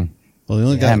 Well, they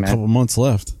only got a couple months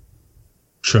left.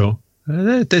 True.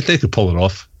 They could pull it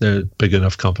off. They're a big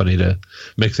enough company to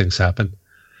make things happen.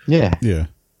 Yeah. Yeah.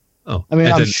 Oh, I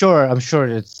mean, I'm sure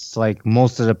it's like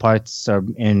most of the parts are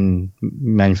in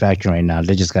manufacturing right now.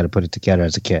 They just got to put it together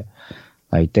as a kit.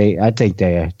 Like I think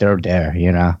they're there,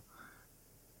 you know.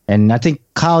 And I think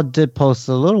Kyle did post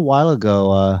a little while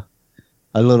ago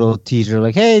a little teaser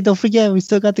like, "Hey, don't forget, we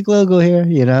still got the Glogo here,"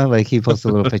 you know. Like he posted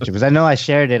a little picture because I know I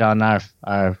shared it on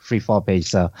our free fall page,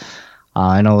 so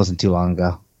I know it wasn't too long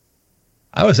ago.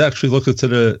 I was actually looking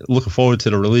forward to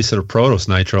the release of the Protos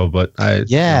Nitro, but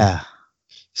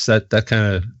that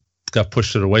kind of got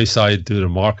pushed to the wayside due to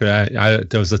market.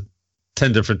 There was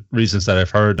 10 different reasons that I've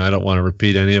heard, and I don't want to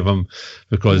repeat any of them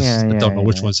because I don't know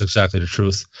which one's exactly the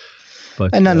truth.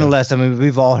 But nonetheless, I mean,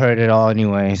 we've all heard it all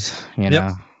anyways, you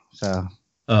know. So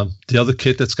the other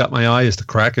kit that's got my eye is the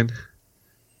Kraken.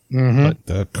 Mm-hmm.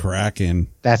 The Kraken.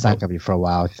 That's not going to be for a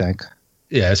while, I think.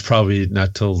 Yeah, it's probably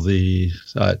not till the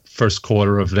first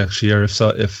quarter of next year,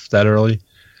 if that early.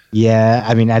 Yeah,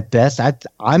 I mean, at best,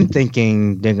 I'm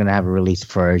thinking they're going to have a release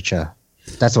for IRCHA.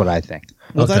 That's what I think.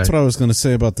 Well, that's what I was going to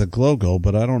say about the Glogo,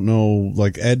 but I don't know.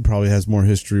 Like, Ed probably has more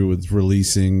history with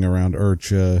releasing around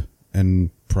IRCHA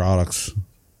and products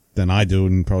than I do,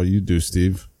 and probably you do,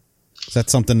 Steve. Is that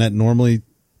something that normally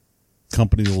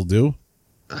companies will do?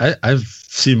 I've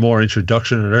seen more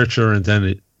introduction at IRCHA, and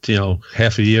then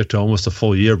half a year to almost a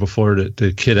full year before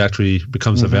the kit actually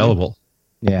becomes available.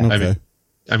 Yeah. Okay.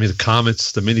 I mean, the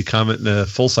Comets, the mini Comet and the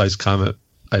full-size Comet,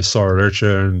 I saw at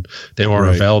IRCHA, and they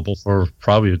weren't available for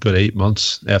probably a good 8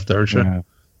 months after IRCHA. Yeah.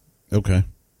 Okay.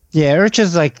 Yeah,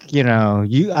 IRCHA's like,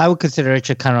 I would consider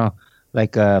IRCHA kind of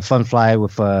like a fun fly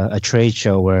with a trade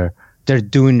show where they're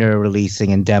doing their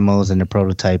releasing and demos and the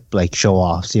prototype like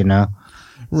show-offs,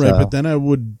 Right, so. But then I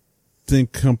would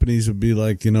think companies would be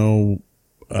like,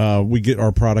 we get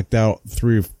our product out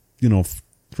 3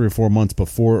 3 or 4 months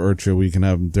before IRCHA, we can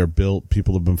have them. They're built.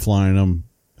 People have been flying them,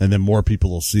 and then more people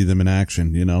will see them in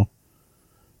action.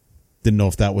 Didn't know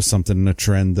if that was something, a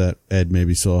trend that Ed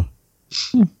maybe saw.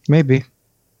 Maybe.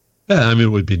 Yeah, I mean, it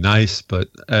would be nice, but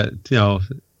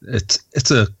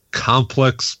it's a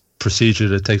complex procedure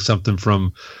to take something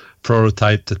from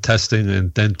prototype to testing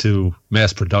and then to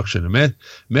mass production. And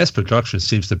mass production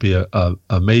seems to be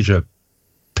a major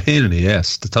pain in the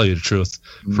ass, to tell you the truth.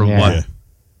 From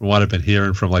what I've been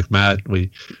hearing from like Matt,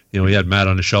 we had Matt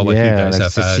on the show, like you guys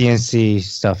have the had CNC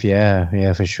stuff.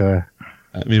 Yeah, for sure.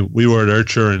 I mean, we were at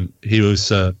IRCHA, and he was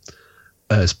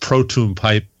his ProTune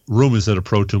pipe. Rumors that a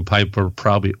ProTune pipe were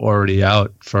probably already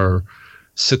out for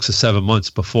 6 or 7 months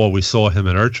before we saw him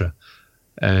at IRCHA.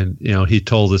 And, he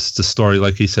told us the story,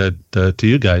 like he said to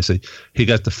you guys. He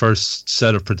got the first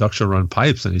set of production run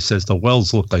pipes, and he says the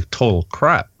welds look like total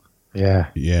crap. Yeah.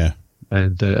 Yeah.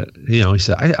 And, he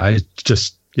said, I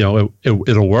just,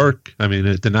 it'll work. I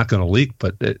mean, they're not going to leak,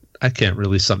 but I can't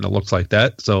release something that looks like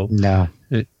that. So no.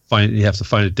 You have to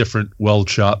find a different weld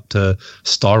shop to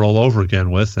start all over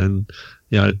again with. And,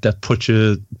 that puts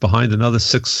you behind another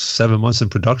 6-7 months in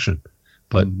production.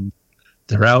 But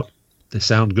they're out. They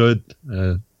sound good.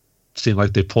 Seem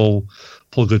like they pull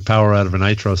good power out of a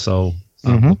nitro. So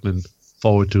I'm looking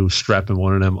forward to strapping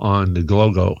one of them on the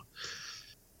Glogo.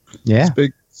 Yeah.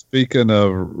 Speaking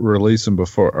of releasing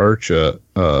before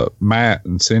IRCHA, Matt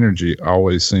and Synergy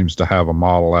always seems to have a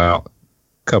model out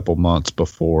a couple months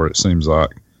before, it seems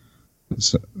like.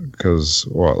 Because,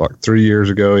 like 3 years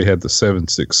ago, he had the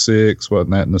 766,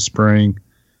 wasn't that in the spring?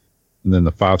 And then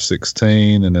the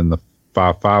 516, and then the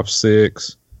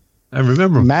 556. I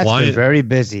remember Matt's flying. been very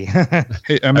busy.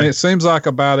 It seems like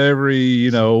about every,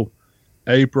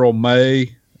 April,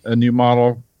 May, a new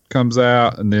model comes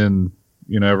out, and then,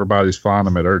 everybody's flying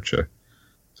them at IRCHA.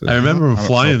 So, I remember him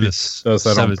flying this. Does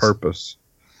that on purpose?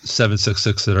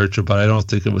 766 at IRCHA, but I don't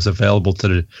think it was available to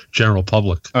the general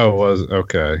public. Oh, it was?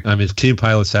 Okay. I mean, Team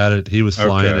Pilots had it. He was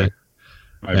flying it.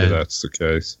 Maybe that's the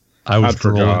case. I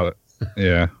forgot it.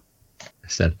 Yeah. I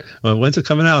said, well, when's it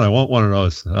coming out? I want one of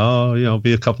those. Oh,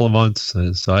 be a couple of months.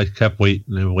 And so I kept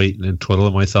waiting and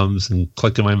twiddling my thumbs and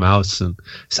clicking my mouse. And I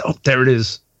said, oh, there it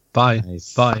is. Bye.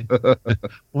 Nice. Bye.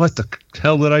 What the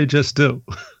hell did I just do?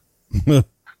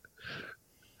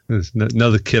 There's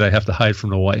another kid I have to hide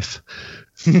from the wife.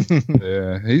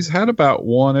 Yeah, he's had about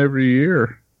one every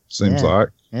year, seems like.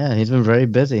 Yeah, he's been very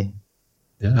busy.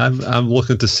 Yeah, I'm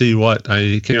looking to see what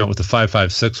I came out with the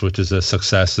 556, which is a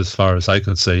success as far as I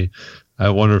can see. I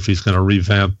wonder if he's going to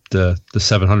revamp the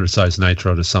 700 size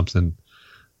nitro to something.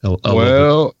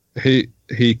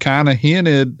 He kind of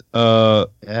hinted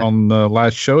on the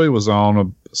last show he was on,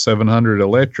 a 700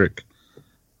 electric.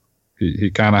 He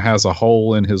kind of has a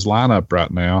hole in his lineup right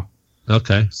now.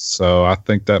 Okay. So I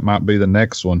think that might be the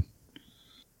next one.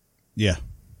 Yeah.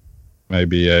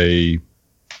 Maybe a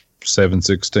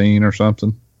 716 or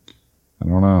something. I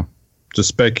don't know. Just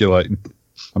speculating.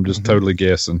 I'm just totally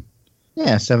guessing.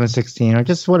 Yeah, 716 or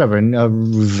just whatever. A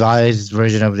revised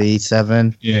version of the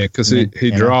E7. Yeah, because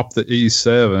he dropped the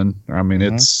E7. I mean,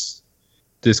 it's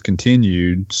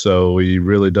discontinued, so he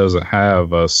really doesn't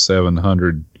have a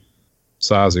 700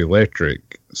 size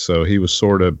electric. So he was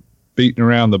sort of beating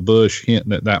around the bush,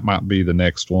 hinting that might be the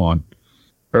next one.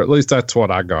 Or at least that's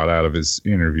what I got out of his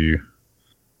interview.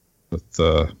 With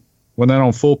wasn't that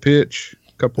on Full Pitch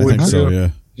a couple weeks ago? Yeah.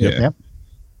 Yep.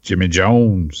 Jimmy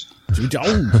Jones.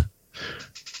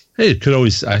 Hey,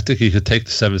 I think he could take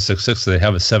the 766. They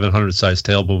have a 700 size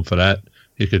tail boom for that.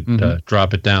 He could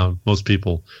drop it down. Most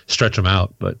people stretch them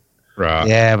out, but right.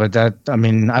 Yeah, but I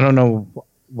don't know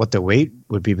what the weight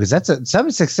would be, because that's a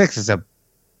 766 is a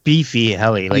beefy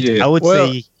heli. Like I would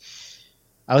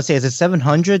say as a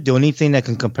 700, the only thing that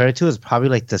can compare it to is probably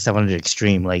like the 700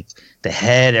 Extreme. Like the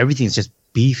head, everything's just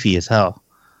beefy as hell.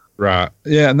 Right.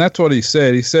 Yeah, and that's what he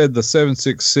said. He said the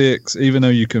 766, even though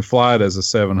you can fly it as a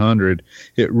 700,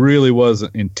 it really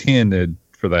wasn't intended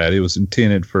for that. It was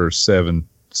intended for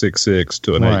 766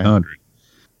 to an 800.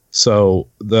 So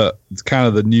it's kind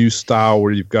of the new style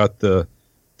where you've got the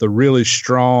really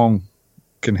strong,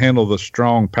 can handle the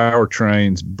strong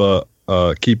powertrains, but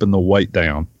keeping the weight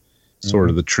down. Sort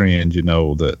of the trend,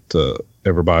 that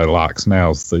everybody likes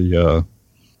now is the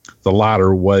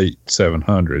lighter weight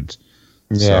 700s.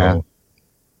 Yeah. So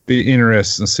be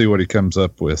interesting to see what he comes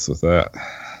up with that.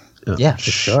 Yeah, for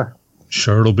sure.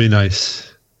 Sure, it'll be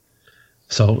nice.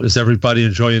 So is everybody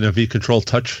enjoying the V-Control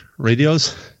Touch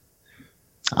radios?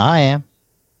 I am.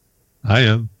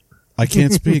 I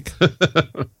can't speak.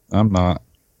 I'm not.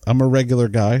 I'm a regular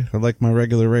guy. I like my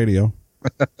regular radio.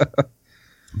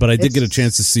 But I did get a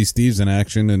chance to see Steve's in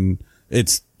action, and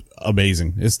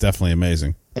amazing. It's definitely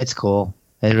amazing. It's cool.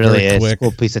 It really is. Quick.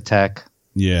 Cool piece of tech.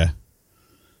 Yeah.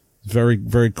 Very,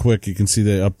 very quick. You can see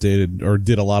they updated or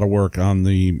did a lot of work on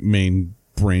the main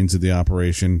brains of the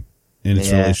operation in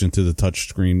its relation to the touch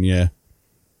screen. Yeah.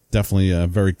 Definitely a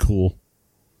very cool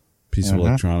piece of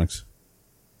electronics.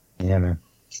 Yeah, man.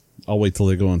 I'll wait till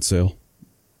they go on sale.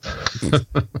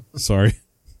 Sorry.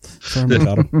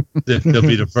 There'll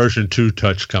be the version 2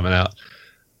 touch coming out.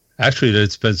 Actually,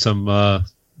 there's been some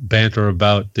banter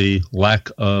about the lack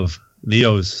of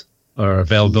Neos or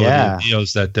availability of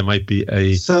Neos, that there might be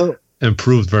a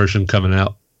improved version coming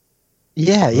out.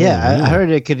 Yeah. I heard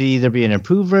it could either be an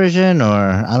improved version or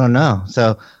I don't know.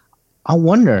 So I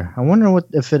wonder what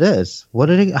if it is.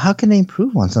 How can they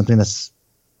improve on something that's,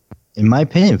 in my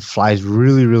opinion, flies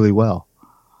really, really well?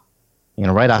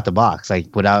 Right out the box,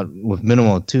 with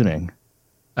minimal tuning.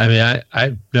 I mean,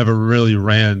 I never really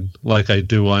ran like I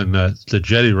do on the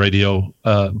Jeti radio,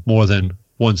 more than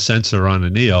one sensor on a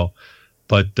Neo.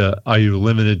 But are you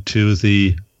limited to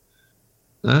the?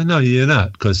 No, you're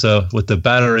not, because with the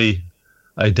battery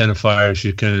identifiers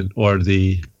you can, or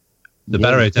the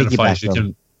battery identifiers you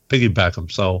can piggyback them.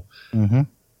 So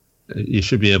you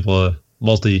should be able to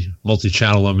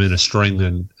multi-channel them in a string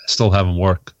and still have them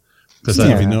work. Because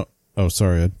oh,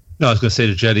 sorry, Ed. No, I was going to say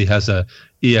the Jeti has a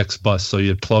EX bus, so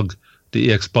you'd plug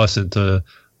the EX bus into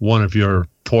one of your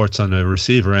ports on the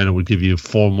receiver, and it would give you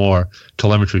 4 more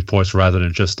telemetry ports rather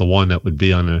than just the one that would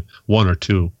be on the 1 or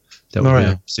 2 that would be on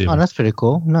the receiver. Oh, that's pretty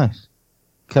cool. Nice.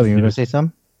 Kevin, you were going to say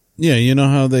something? Yeah, you know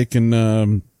how they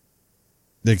can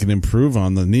improve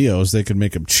on the Neos? They could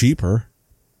make them cheaper.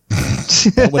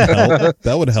 That would help.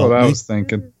 That would help. That's what I was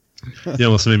thinking. You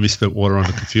almost made me spit water on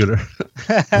the computer.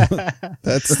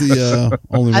 That's the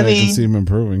only way I can see him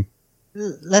improving.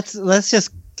 Let's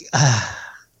just.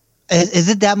 Is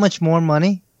it that much more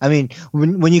money? I mean,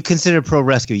 when you consider Pro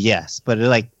Rescue, yes, but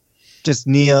just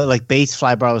Neo, base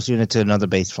flybarless unit to another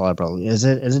base flybarless, is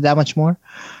it that much more?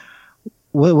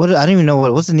 What I don't even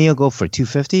know what's the Neo go for?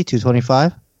 250,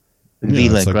 225?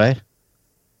 V-Link, right?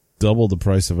 Double the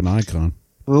price of an Icon.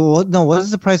 Well, no, what does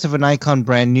the price of an Icon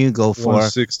brand new go for?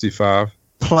 $165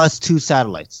 plus 2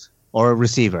 satellites or a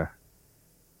receiver.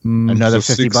 Another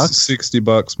 $50.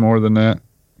 $60 more than that.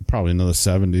 Probably another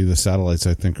 70. The satellites,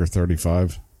 I think, are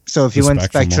 35. So if you went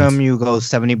Spectrum, you go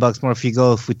 $70 more. If you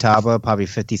go Futaba, probably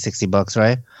 $50-$60,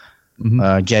 right?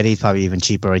 Jeti's probably even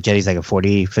cheaper. Right? Jeti's like a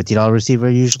 $40-$50 receiver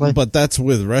usually. But that's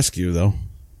with Rescue, though.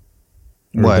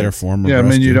 What? Their form of Rescue. I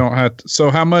mean, you don't have to. So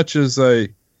how much is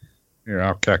here,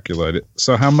 I'll calculate it.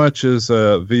 So how much is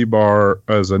a V-Bar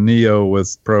as a Neo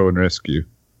with Pro and Rescue?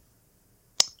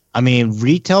 I mean,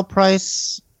 retail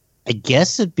price, I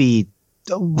guess it'd be,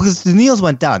 because the Neos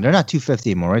went down. They're not $250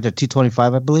 anymore, right? They're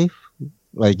 $225, I believe.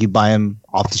 You buy them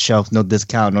off the shelf, no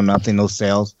discount, no nothing, no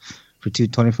sales for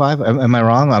 $225. Am I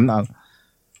wrong? I'm not.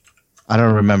 I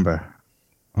don't remember.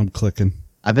 I'm clicking.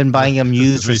 I've been buying them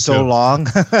used for so long.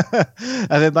 I've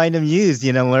been buying them used,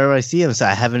 wherever I see them. So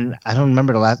I don't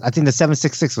remember the last. I think the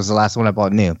 766 was the last one I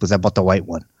bought new, because I bought the white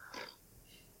one.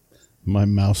 My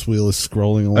mouse wheel is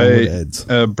scrolling along with Ed's.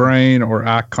 A Brain or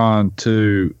Icon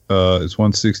 2 is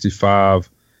 $165,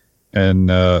 and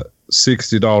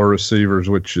 $60 receivers,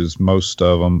 which is most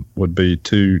of them, would be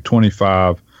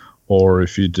 $225. Or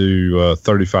if you do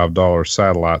 $35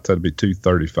 satellites, that'd be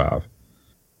 $235.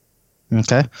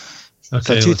 Okay. So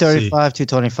 $235,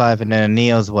 $225, and then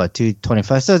Neo's what,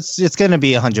 $225. So it's going to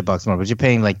be $100 more, but you're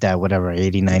paying like that, whatever,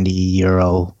 80, 90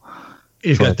 euro.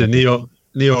 You got the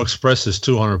Neo Express is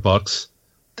 $200.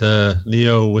 The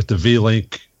Neo with the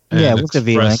V-Link and with the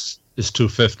V-Link is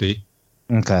 $250.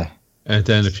 Okay. And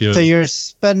then so you're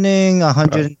spending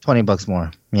 $120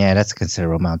 more. Yeah, that's a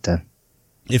considerable amount then.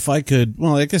 If I could,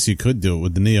 well, I guess you could do it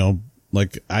with the Neo.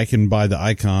 I can buy the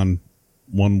Icon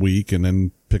 1 week and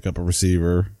then pick up a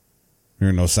receiver.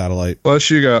 No satellite.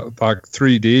 Plus, you got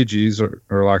 3 Digis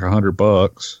or like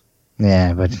 $100.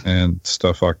 Yeah, and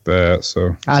stuff like that.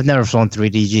 So I've never flown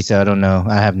 3DG, so I don't know.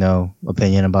 I have no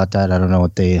opinion about that. I don't know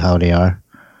how they are.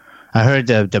 I heard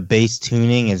the bass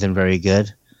tuning isn't very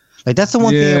good. That's the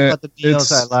one thing about the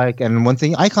Neos I like, and one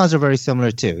thing Icons are very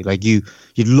similar too. You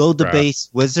load the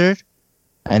bass wizard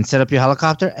and set up your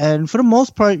helicopter, and for the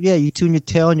most part, you tune your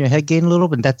tail and your head gain a little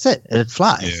bit, and that's it. And it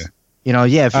flies.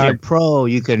 Yeah. If you're a pro,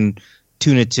 you can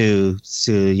tune it to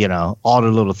all the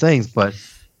little things, but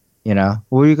what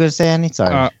were you going to say, Andy?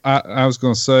 Sorry. I was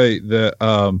going to say that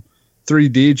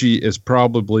 3DG is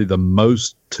probably the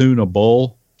most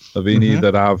tunable of any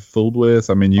that I've fooled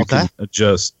with. I mean, you can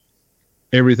adjust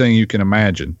everything you can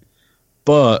imagine,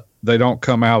 but they don't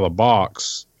come out of the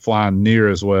box flying near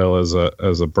as well as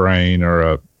a Brain or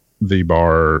a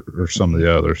V-Bar or some of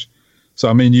the others. So,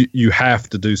 I mean, you have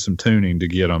to do some tuning to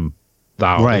get them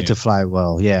dialed right in. to fly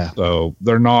well. Yeah. So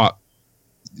they're not.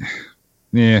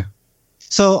 Yeah.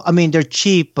 So I mean, they're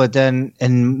cheap, but then,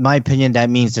 in my opinion, that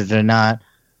means that they're not.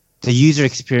 The user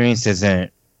experience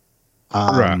isn't.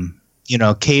 Right. You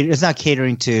know, it's not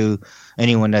catering to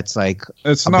anyone that's like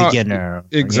it's a not, beginner.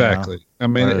 Exactly. You know, I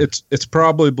mean, it's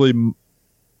probably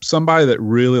somebody that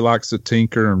really likes to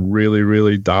tinker and really,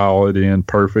 really dial it in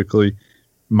perfectly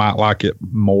might like it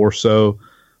more so.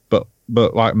 But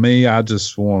like me, I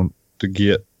just want to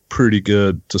get pretty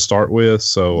good to start with.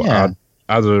 So I'd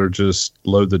either just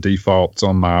load the defaults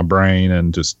on my brain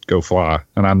and just go fly.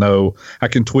 And I know I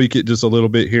can tweak it just a little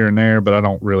bit here and there, but I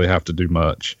don't really have to do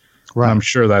much. Right. I'm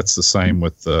sure that's the same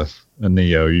with a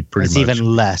Neo. You pretty much even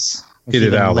less. Get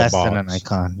it out of the box. Than an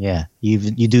Icon. Yeah, you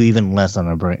do even less on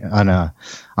a brain on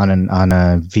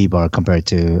a V-Bar compared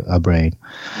to a brain.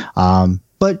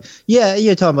 But yeah,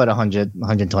 you're talking about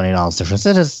 $120 difference.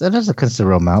 That is a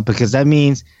considerable amount, because that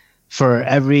means for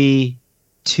every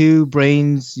 2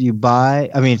 brains you buy,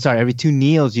 every 2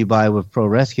 Neos you buy with Pro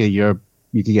Rescue, you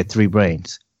can get 3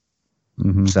 brains.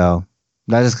 Mm-hmm. So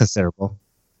that is considerable.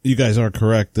 You guys are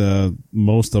correct.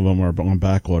 Most of them are on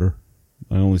back order.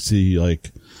 I only see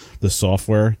like the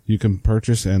software you can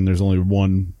purchase, and there's only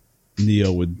one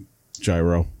Neo with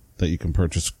gyro that you can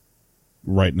purchase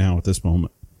right now at this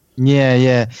moment.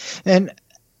 Yeah. And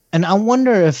I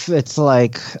wonder if it's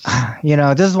like,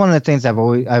 this is one of the things I've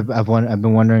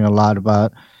been wondering a lot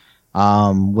about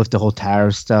with the whole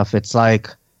tariff stuff. It's like,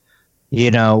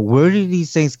 where do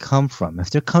these things come from?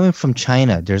 If they're coming from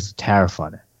China, there's a tariff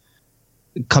on it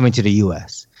coming to the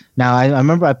U.S. Now, I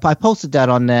remember I posted that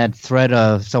on that thread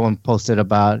of someone posted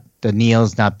about the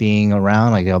Neos not being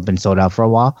around, like they've been sold out for a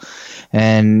while.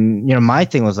 And, my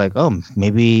thing was like, oh,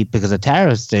 maybe because of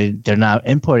tariffs, they're not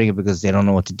importing it because they don't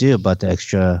know what to do about the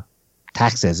extra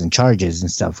taxes and charges and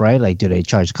stuff, right? Like, do they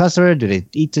charge the customer? Do they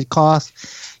eat the cost?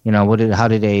 How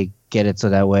do they get it so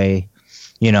that way,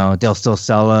 they'll still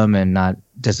sell them and not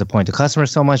disappoint the customer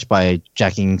so much by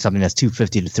jacking something that's $250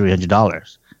 to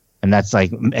 $300. And that's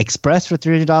like express for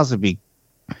 $300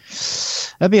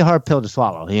 that'd be a hard pill to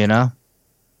swallow,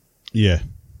 Yeah.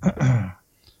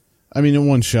 I mean, in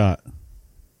one shot,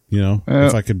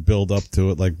 if I could build up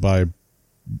to it, like buy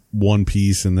one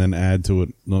piece and then add to it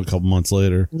a couple months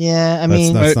later. Yeah,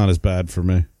 that's not as bad for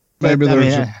me. Maybe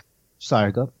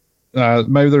sorry, go.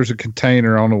 Maybe there's a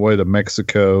container on the way to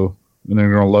Mexico, and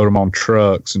they're going to load them on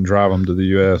trucks and drive them to the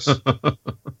U.S.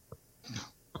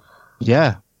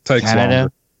 Yeah, takes Canada,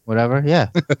 longer. Whatever. Yeah.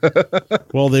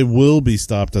 Well, they will be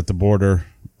stopped at the border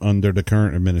under the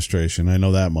current administration. I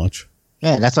know that much.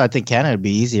 Yeah, that's why I think Canada would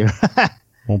be easier.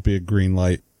 Won't be a green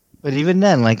light. But even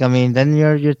then, then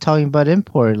you're talking about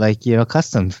import,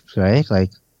 customs, right?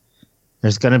 Like,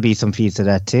 there's going to be some fees to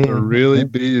that too. They're really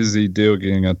busy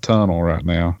digging a tunnel right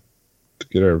now to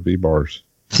get our V-bars.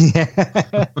 Yeah.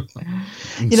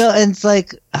 And it's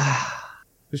like,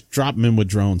 just drop them in with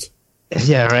drones.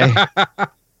 Yeah, right.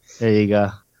 There you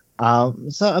go.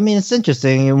 So it's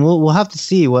interesting, and we'll have to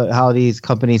see how these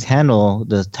companies handle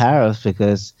the tariffs,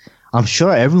 because I'm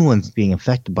sure everyone's being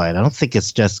affected by it. I don't think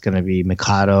it's just going to be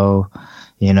Mikado,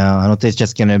 I don't think it's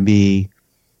just going to be,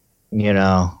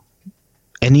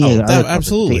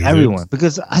 absolutely everyone,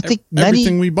 because I think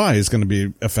everything we buy is going to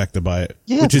be affected by it,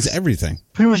 which is everything.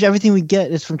 Pretty much everything we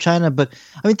get is from China, but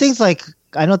things like,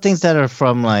 I know things that are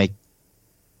from like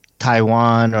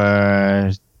Taiwan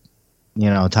or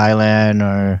Thailand,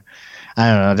 or I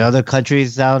don't know, the other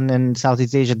countries down in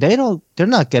Southeast Asia, they're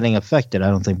not getting affected, I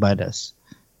don't think, by this.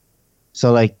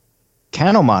 So like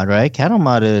CanoMod, right?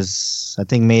 CanoMod is, I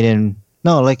think, made in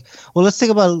let's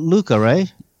think about Luca,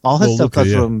 right? All his stuff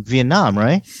comes from Vietnam,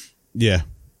 right? Yeah.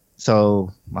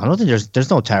 So I don't think there's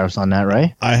no tariffs on that,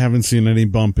 right? I haven't seen any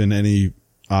bump in any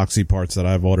Oxy parts that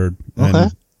I've ordered. Okay.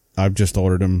 And I've just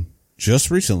ordered them just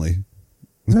recently.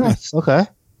 Nice. Okay.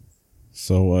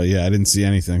 So, I didn't see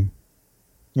anything.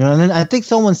 And then I think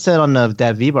someone said on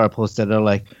that V-Bar post that they're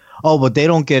like, oh, but they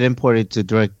don't get imported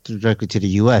directly to the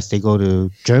U.S. They go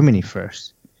to Germany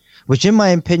first. Which, in my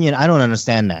opinion, I don't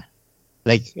understand that.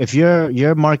 Like, if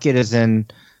your market is in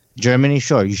Germany,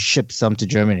 sure, you ship some to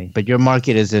Germany. But your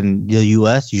market is in the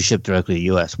U.S., you ship directly to the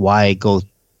U.S. Why go?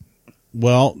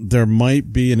 Well, there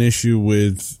might be an issue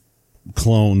with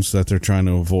clones that they're trying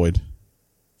to avoid.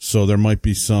 So there might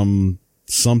be something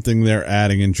they're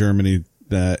adding in Germany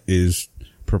that is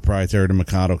proprietary to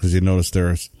Mikado, because you notice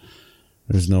there's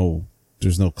no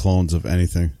clones of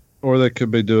anything. Or they could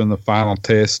be doing the final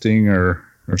testing or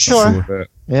sure. Something like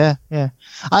that. Yeah.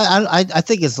 I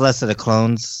think it's less of the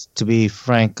clones, to be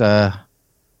frank.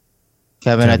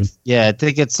 Kevin. I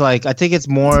think it's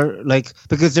more like,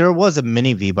 because there was a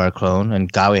mini V-Bar clone,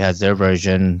 and Gaui has their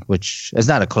version, which is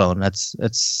not a clone. It's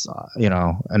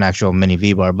an actual mini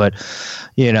V-Bar, but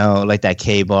like that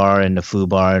K-Bar and the Foo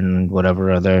Bar and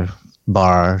whatever other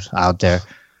bars out there.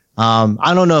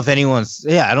 I don't know if anyone's.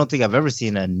 I don't think I've ever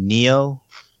seen a Neo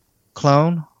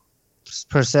clone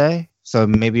per se. So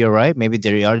maybe you're right. Maybe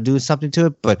they are doing something to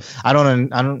it, but I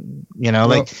don't, I don't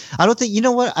think, I don't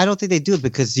think they do it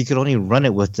because you could only run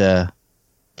it with the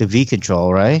V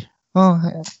control, right?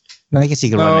 Well, I guess you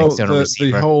can run an external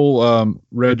receiver. The whole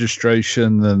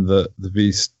registration and the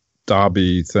V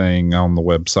Stabi thing on the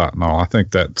website and all, I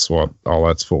think that's what all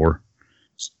that's for.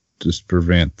 Just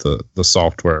prevent the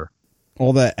software.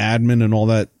 All that admin and all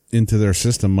that into their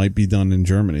system might be done in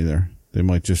Germany there. They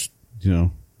might just,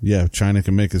 China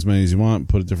can make as many as you want,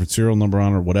 put a different serial number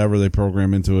on or whatever they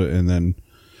program into it, and then,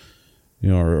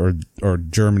 or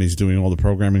Germany's doing all the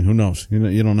programming. Who knows?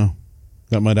 You don't know.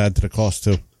 That might add to the cost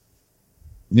too.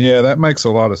 Yeah, that makes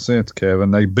a lot of sense, Kevin.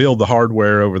 They build the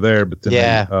hardware over there, but then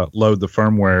they load the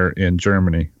firmware in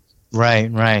Germany.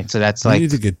 Right. So that's we need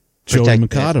to get Joey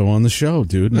Mikado on the show,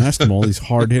 dude, and ask him all these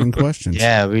hard-hitting questions.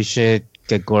 Yeah, we should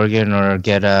get Gorgon or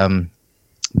get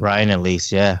Brian at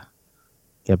least,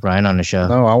 Get Brian on the show.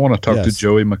 No, I want to talk to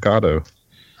Joey Mikado.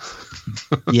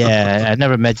 Yeah, I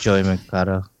never met Joey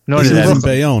Mikado. Nor did I.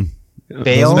 Bayonne.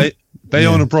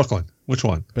 Bayonne or Brooklyn? Which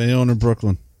one? Bayonne or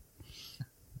Brooklyn?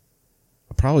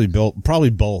 Probably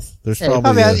both. There's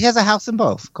probably he has a house in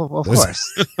both. Of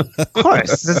course. Of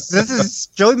course. This is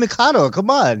Joey Mikado.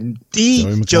 Come on.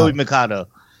 Joey Mikado.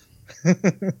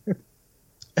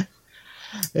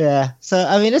 Yeah. So,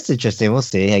 I mean, it's interesting. We'll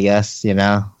see, I guess,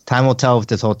 Time will tell with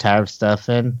this whole tariff stuff.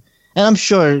 And I'm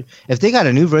sure if they got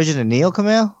a new version of Neo come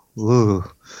out,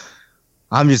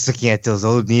 I'm just looking at those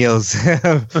old Neos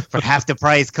for half the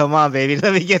price. Come on, baby.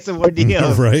 Let me get some more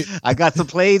Neos. Right. I got some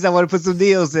plays. I want to put some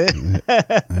Neos in.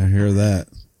 I hear that.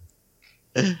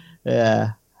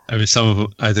 Yeah. I mean,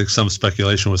 I think some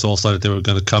speculation was also that they were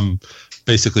going to come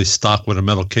basically stock with a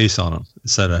metal case on them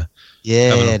instead of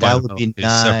that would be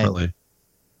nice. Separately.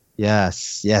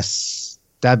 Yes.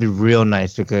 That'd be real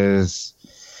nice because,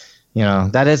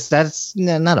 that's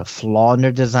not a flaw in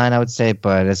their design, I would say,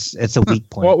 but it's a weak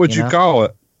point. What would you call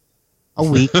it? A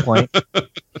weak point.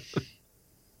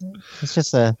 It's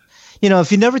just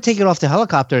if you never take it off the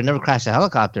helicopter and never crash the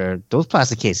helicopter, those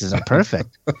plastic cases are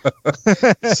perfect.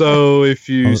 So if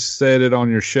you set it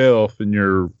on your shelf in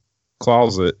your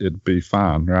closet, it'd be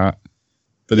fine, right?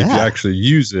 But if you actually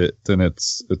use it, then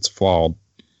it's flawed.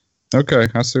 Okay,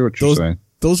 I see what you're saying.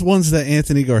 Those ones that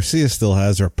Anthony Garcia still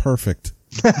has are perfect.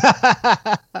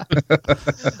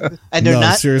 And they're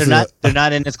not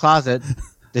in his closet.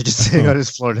 They're just sitting on his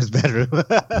floor in his bedroom.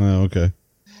 Oh, okay.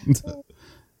 I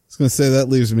was going to say that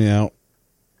leaves me out.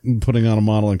 Putting on a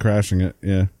model and crashing it,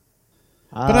 yeah.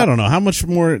 But I don't know. How much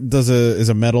more is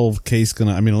a metal case going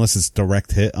to... I mean, unless it's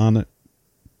direct hit on it,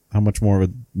 how much more of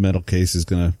a metal case is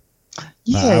going to...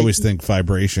 I always think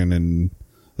vibration and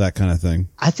that kind of thing.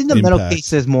 I think the metal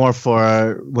case is more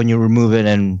for when you remove it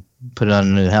and put it on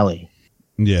a new heli.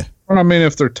 Yeah. Well, I mean,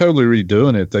 if they're totally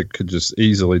redoing it, they could just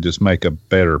easily just make a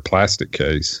better plastic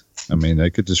case. I mean, they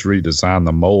could just redesign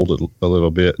the mold a little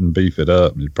bit and beef it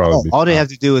up. It'd probably all they have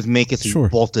to do is make it so you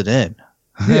bolt it in.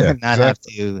 Yeah, not have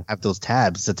to have those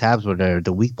tabs. The tabs were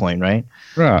the weak point, right?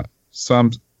 Right.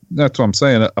 So that's what I'm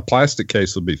saying. A plastic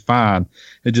case would be fine.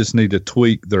 It just need to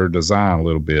tweak their design a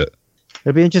little bit.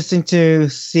 It'll be interesting to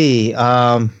see.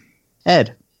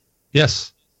 Ed.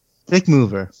 Yes. Stick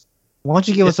mover. Why don't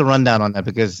you give us a rundown on that?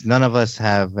 Because none of us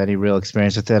have any real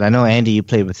experience with it. I know, Andy, you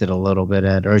played with it a little bit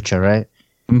at IRCHA, right?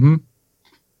 Mm-hmm.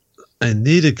 I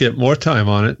need to get more time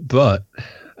on it, but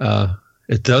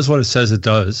it does what it says it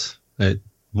does. It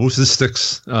moves the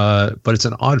sticks, but it's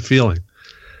an odd feeling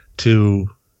to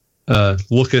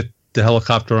look at the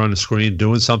helicopter on the screen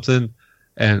doing something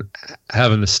and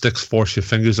having the sticks force your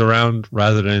fingers around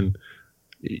rather than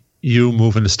you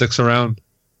moving the sticks around.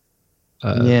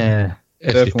 Yeah.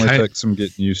 Definitely takes some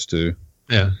getting used to.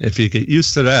 Yeah. If you get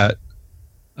used to that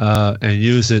and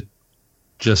use it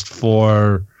just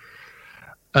for,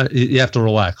 you have to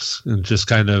relax and just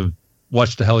kind of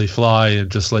watch the heli fly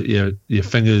and just let your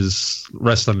fingers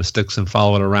rest on the sticks and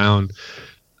follow it around.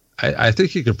 I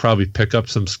think you could probably pick up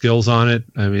some skills on it.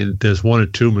 I mean, there's one or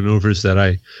two maneuvers that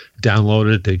I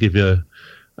downloaded. They give you,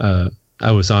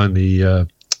 I was on the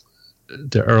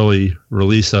early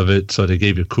release of it, so they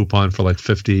gave you a coupon for like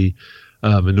 50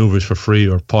 maneuvers for free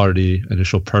or part of the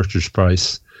initial purchase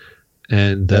price.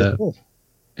 And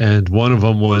and one of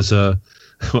them was, I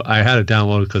had it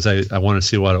downloaded because I want to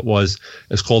see what it was.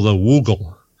 It's called a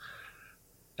Woogle.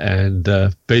 And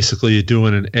basically, you're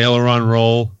doing an aileron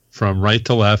roll from right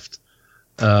to left.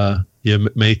 You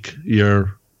make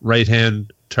your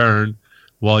right-hand turn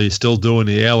while you're still doing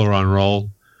the aileron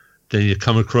roll. Then you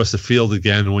come across the field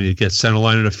again. And when you get center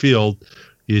line of the field,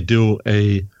 you do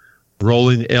a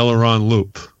rolling aileron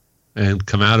loop and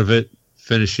come out of it,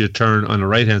 finish your turn on the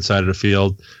right-hand side of the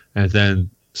field, and then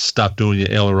stop doing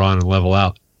your aileron and level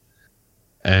out.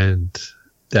 And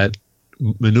that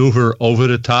maneuver over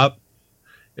the top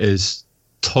is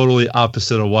totally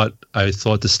opposite of what I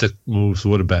thought the stick moves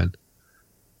would have been.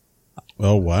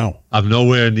 Oh, wow. I'm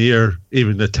nowhere near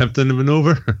even attempting the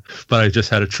maneuver, but I just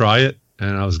had to try it.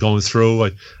 And I was going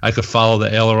through, I could follow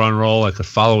the aileron roll. I could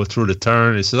follow it through the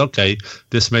turn. He said, okay,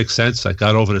 this makes sense. I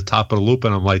got over the top of the loop,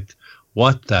 and I'm like,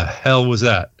 what the hell was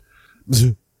that?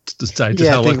 I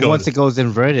think once it goes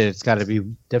inverted, it's got to be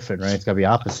different, right? It's got to be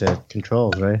opposite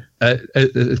controls, right?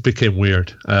 It became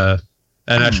weird. And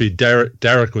actually,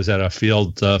 Derek was at our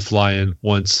field fly-in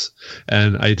once,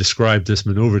 and I described this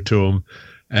maneuver to him,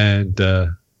 and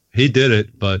he did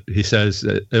it, but he says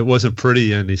it wasn't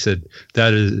pretty, and he said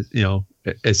that is,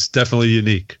 it's definitely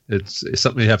unique. It's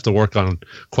something you have to work on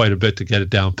quite a bit to get it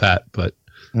down pat, but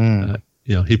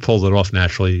he pulled it off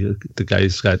naturally. The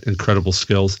guy's got incredible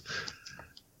skills.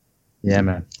 Yeah,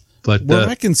 man. But where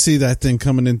I can see that thing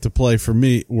coming into play for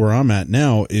me, where I'm at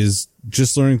now, is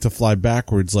just learning to fly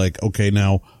backwards. Like, okay,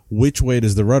 now which way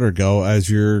does the rudder go as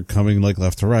you're coming like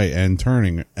left to right and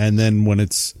turning? And then when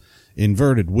it's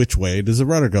inverted, which way does the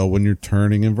rudder go when you're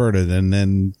turning inverted? And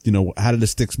then, how do the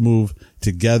sticks move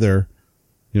together,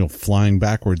 flying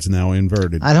backwards now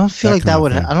inverted? I don't feel like that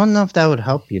would, I don't know if that would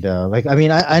help you though. Like, I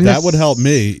mean, I that would help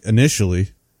me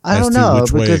initially. I don't know,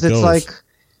 because it's like,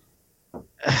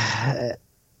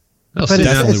 but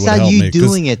it's not you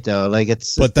doing it though. Like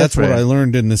that's what I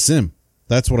learned in the sim.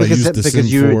 That's what I used the sim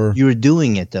for. You're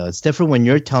doing it though. It's different when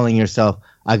you're telling yourself,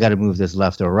 "I got to move this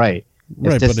left or right."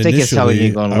 If the stick is telling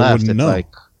you going left, it's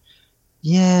like,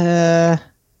 yeah.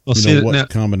 Well, see what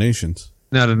combinations.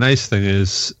 Now the nice thing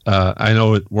is, I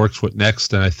know it works with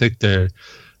Next, and I think they're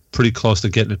pretty close to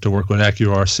getting it to work with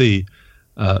AccuRC.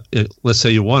 Let's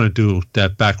say you want to do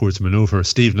that backwards maneuver.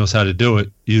 Steve knows how to do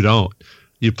it. You don't.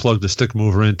 You plug the stick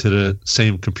mover into the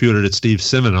same computer that Steve's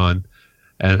simming on,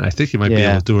 and I think you might be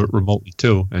able to do it remotely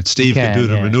too. And Steve can do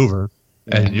the maneuver,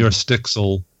 and your sticks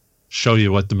will show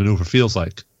you what the maneuver feels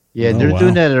like. Yeah, they're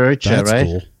doing that at IRCHA, right?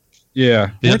 Cool.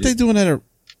 Yeah. Weren't they doing that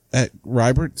at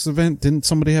Rybert's event? Didn't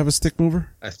somebody have a stick mover?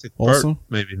 I think also? Bert,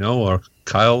 maybe no, or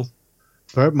Kyle.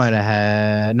 Bert might have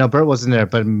had. No, Bert wasn't there,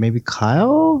 but maybe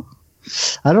Kyle.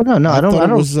 I don't know. No, I don't. I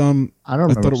don't remember.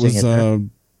 I thought it was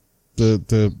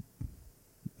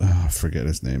I forget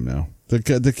his name now.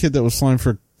 The kid that was flying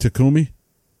for Takumi.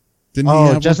 Didn't he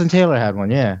have Justin Taylor had one.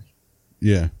 Yeah.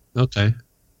 Yeah. Okay.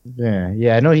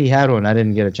 Yeah. I know he had one. I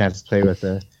didn't get a chance to play with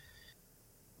it.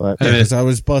 But because I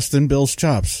was busting Bill's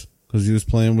chops because he was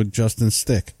playing with Justin's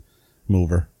stick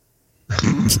mover. I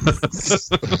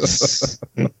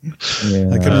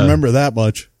can remember that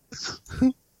much.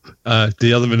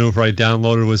 The other maneuver I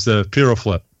downloaded was the Pyro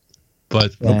Flip.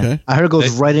 But okay, I heard it goes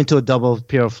right into a double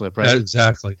Pyro Flip, right?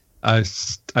 Exactly. I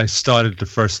started the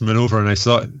first maneuver, and I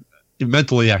saw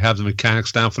mentally I have the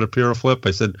mechanics down for the Pyro Flip.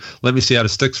 I said, let me see how the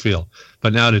sticks feel.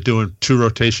 But now they're doing 2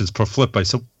 rotations per flip. I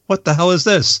said, what the hell is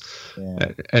this?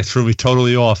 Yeah. It threw me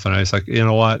totally off, and I was like, you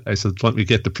know what? I said, let me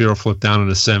get the Pyro Flip down in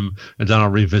the sim, and then I'll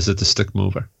revisit the stick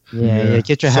mover. Yeah.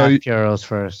 Get your half Pyros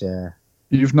first, yeah.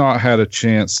 You've not had a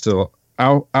chance to...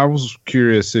 I was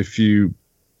curious if you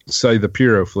say the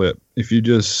Pyro Flip, if you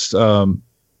just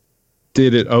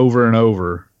did it over and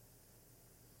over,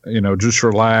 just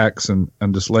relax and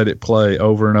just let it play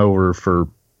over and over for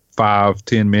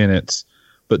 5-10 minutes,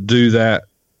 but do that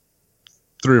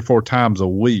 3 or 4 times a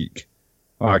week.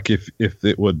 Like if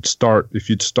you'd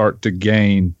start to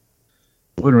gain,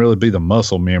 it wouldn't really be the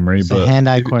muscle memory, but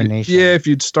hand-eye coordination. Yeah, if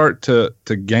you'd start to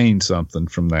gain something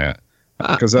from that,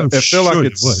 because I feel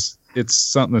like it's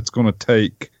something that's going to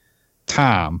take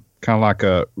time, kind of like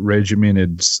a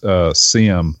regimented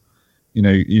sim.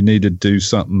 You need to do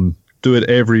something, do it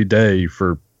every day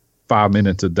for 5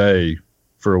 minutes a day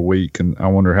for a week, and I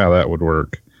wonder how that would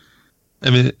work. I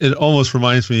mean, it almost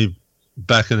reminds me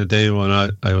back in the day when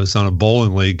I was on a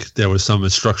bowling league. There was some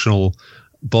instructional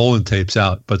bowling tapes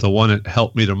out, but the one that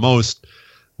helped me the most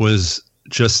was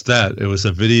just that. It was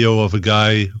a video of a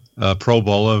guy, pro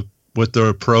bowler, with the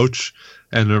approach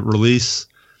and the release,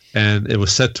 and it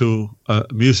was set to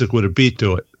music with a beat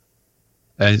to it.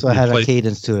 And so it had a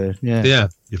cadence to it. Yeah. Yeah.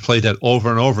 You played that over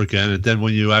and over again. And then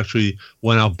when you actually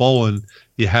went out bowling,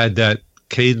 you had that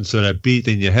cadence or that beat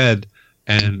in your head,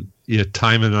 and your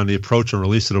timing on the approach and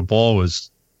release of the ball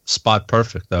was spot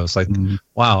perfect. I was like,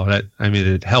 wow,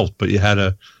 it helped, but you had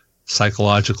to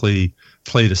psychologically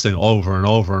play this thing over and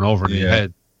over and over in your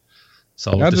head.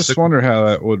 So I just wonder how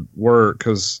that would work,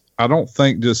 because I don't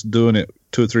think just doing it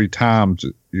 2 or 3 times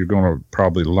you're going to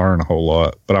probably learn a whole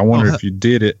lot. But I wonder if you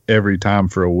did it every time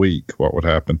for a week, what would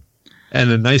happen?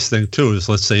 And the nice thing too is,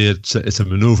 let's say it's a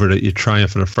maneuver that you're trying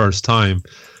for the first time,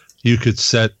 you could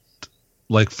set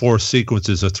like 4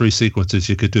 sequences or 3 sequences.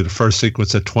 You could do the first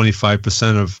sequence at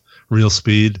 25% of real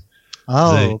speed.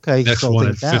 Oh, okay. Next one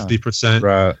at 50%.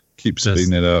 Right. Keep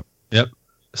speeding it up. Yep.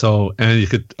 So, and you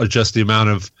could adjust the amount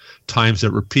of times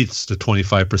it repeats the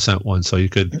 25% one. So you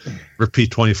could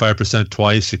repeat 25%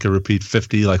 twice. You could repeat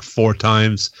 50 like 4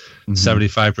 times,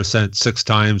 75% 6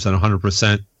 times, and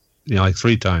 100%, like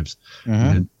 3 times,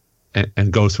 and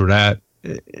go through that.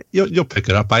 You'll pick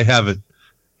it up. I haven't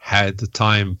had the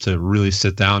time to really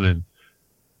sit down and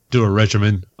do a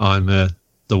regimen on the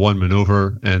one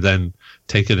maneuver and then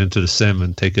take it into the sim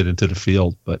and take it into the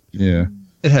field. But yeah,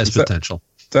 it has potential.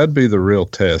 That'd be the real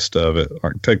test of it.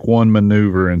 Like, take one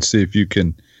maneuver and see if you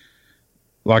can,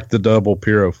 like the double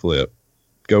Piro flip,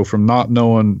 go from not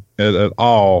knowing it at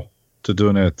all to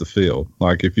doing it at the field.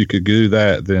 Like, if you could do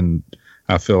that, then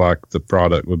I feel like the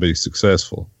product would be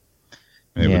successful.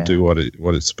 And it would do what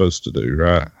it's supposed to do,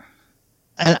 right?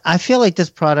 And I feel like this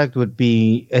product would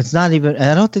be, it's not even,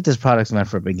 I don't think this product's meant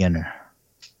for a beginner.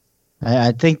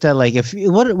 I think that, like, if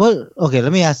okay,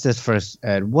 let me ask this first,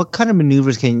 Ed. What kind of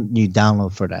maneuvers can you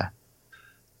download for that?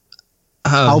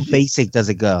 How basic does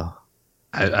it go?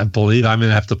 I believe, I'm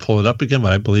going to have to pull it up again,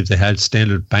 but I believe they had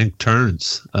standard bank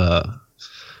turns, and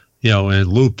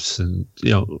loops and,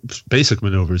 basic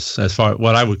maneuvers, as far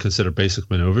what I would consider basic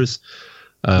maneuvers.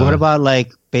 What about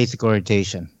like basic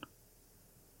orientation?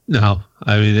 No,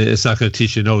 I mean, it's not going to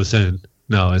teach you nose in.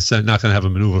 No, it's not going to have a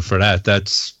maneuver for that.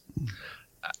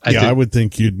 I would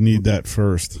think you'd need that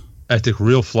first. I think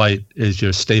Real Flight is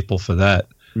your staple for that.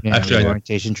 Yeah, actually,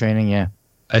 orientation training, yeah.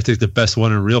 I think the best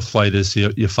one in Real Flight is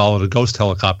you follow the Ghost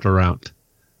helicopter around.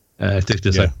 I think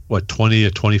there's 20 or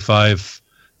 25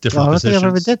 different positions. I don't think I've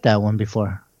ever did that one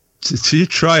before. So you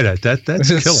try that. That's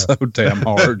killer. So damn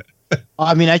hard.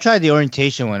 I mean, I tried the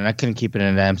orientation one, and I couldn't keep it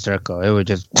in a damn circle. It would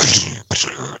just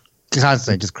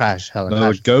constantly just crash.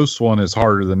 The Ghost one is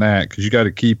harder than that, because you got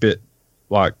to keep it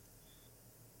like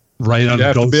right on. You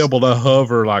have to be able to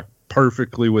hover like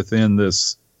perfectly within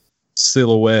this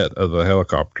silhouette of the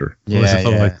helicopter. Yeah,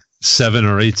 like 7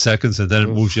 or 8 seconds, and then it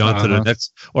moves you on to the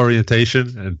next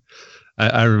orientation. And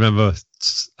I remember,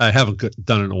 I haven't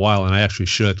done it in a while, and I actually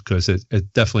should, because it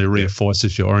definitely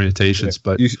reinforces your orientations.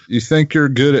 But you think you're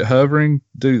good at hovering?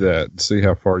 Do that and see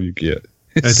how far you get.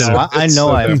 I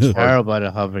know I'm terrible at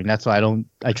hovering. That's why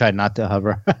I try not to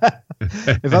hover.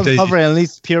 If I'm hovering, at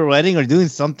least pirouetting or doing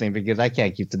something, because I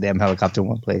can't keep the damn helicopter in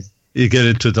one place. You get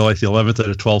into the 11th or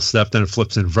the 12th step, then it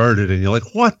flips inverted, and you're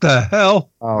like, what the hell?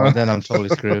 Oh, then I'm totally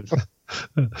screwed.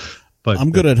 But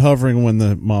I'm good at hovering when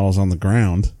the model's on the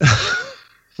ground.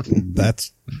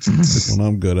 That's when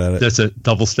I'm good at it. That's a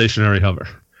double stationary hover.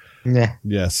 Yeah.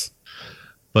 Yes.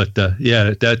 But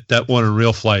that one in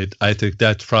Real Flight, I think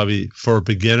that's probably, for a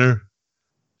beginner,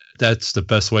 that's the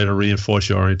best way to reinforce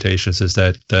your orientations. Is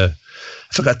that I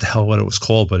forgot the hell what it was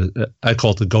called, but I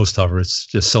call it the Ghost hover. It's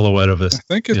just silhouette of it. I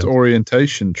think it's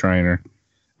Orientation Trainer.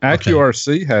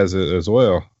 AccuRC has it as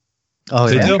well. Oh,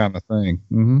 yeah, that kind of thing.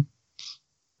 Mm-hmm.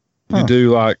 You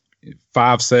do like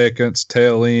 5 seconds,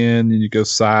 tail in, and you go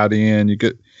side in. You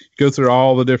go through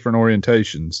all the different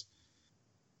orientations.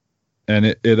 And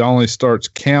it only starts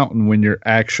counting when you're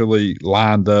actually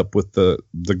lined up with the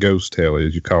ghost heli,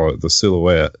 as you call it, the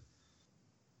silhouette.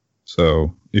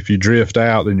 So if you drift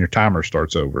out, then your timer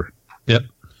starts over. Yep.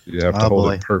 You have to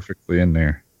hold it perfectly in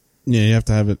there. Yeah, you have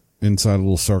to have it inside a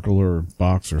little circle or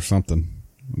box or something.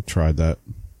 I tried that.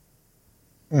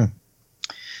 Yeah,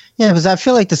 because I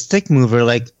feel like the stick mover,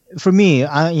 like, for me,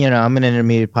 I'm an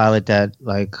intermediate pilot that,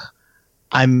 like,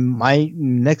 my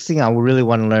next thing I would really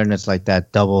want to learn is like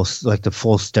that double, like the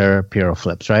full stir Piro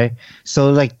flips, right?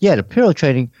 So like, the Piro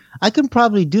training, I can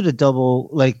probably do the double,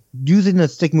 like using the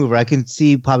stick mover. I can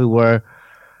see probably where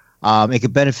it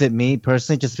could benefit me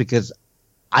personally, just because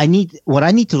what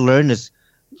I need to learn is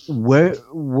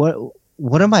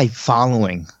what am I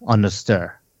following on the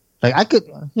stir? Like, I could,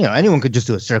 anyone could just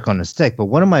do a circle on the stick, but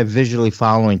what am I visually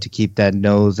following to keep that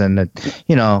nose and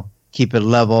keep it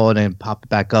level and then pop it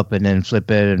back up and then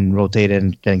flip it and rotate it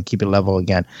and then keep it level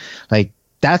again? Like,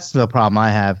 that's the problem I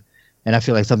have. And I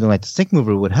feel like something like the stick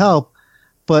mover would help,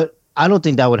 but I don't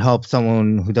think that would help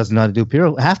someone who doesn't know how to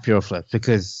do half Piro flips,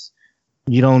 because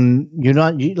even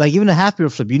a half Piro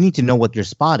flip, you need to know what you're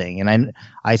spotting. And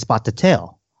I spot the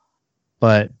tail.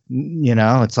 But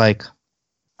it's like,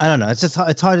 I don't know.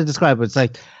 It's hard to describe. But it's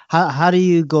like, how do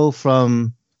you go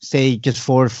from, say, just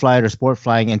forward flight or sport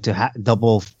flying into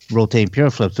double rotating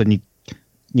piro flips when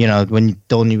when you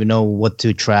don't even know what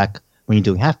to track when you're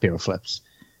doing half piro flips?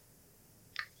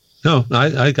 No,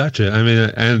 I got you. I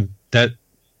mean, and that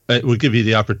it would give you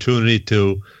the opportunity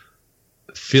to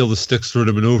feel the sticks through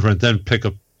the maneuver and then pick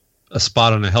a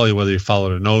spot on the heli, whether you follow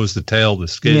the nose, the tail, the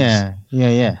skids.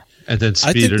 Yeah. And then speed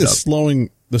I think it up.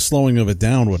 The slowing of it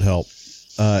down would help,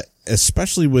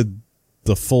 especially with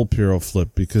the full piro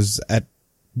flip, because at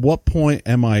what point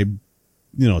am I,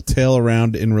 tail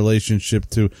around in relationship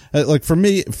to, like for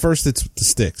me, first it's the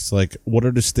sticks. Like, what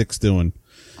are the sticks doing?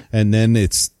 And then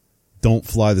it's don't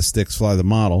fly the sticks, fly the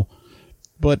model.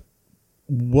 But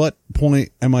what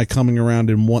point am I coming around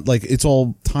in one, like it's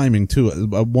all timing too.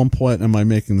 At one point am I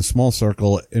making the small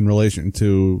circle in relation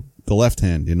to the left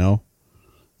hand,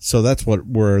 So that's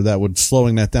where that would,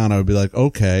 slowing that down, I would be like,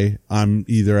 okay, I'm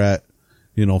either at,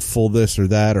 full this or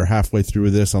that, or halfway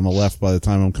through this on the left by the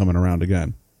time I'm coming around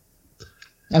again.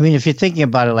 I mean, if you're thinking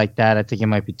about it like that, I think it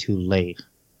might be too late.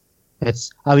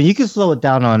 You can slow it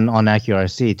down on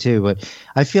AccuRC too, but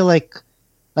I feel like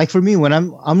for me, when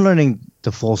I'm learning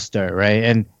the full stir, right?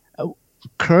 And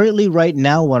currently right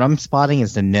now, what I'm spotting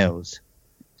is the nose.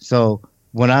 So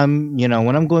when I'm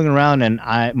going around and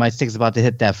my stick's about to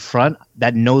hit that front,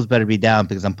 that nose better be down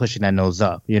because I'm pushing that nose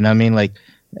up. You know what I mean? Like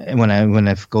when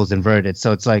it goes inverted.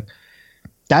 So it's like,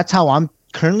 that's how I'm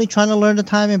currently trying to learn the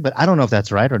timing, but I don't know if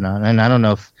that's right or not. And I don't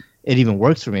know if it even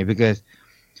works for me, because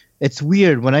it's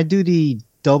weird when I do the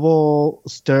double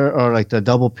stir or like the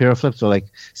double piro flips, or like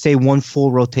say one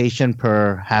full rotation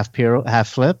per half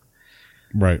flip.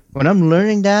 Right. When I'm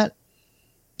learning that,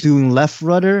 doing left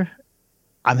rudder,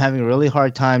 I'm having a really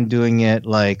hard time doing it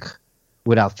like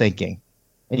without thinking.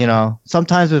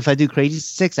 Sometimes if I do crazy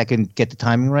sticks, I can get the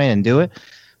timing right and do it.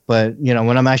 But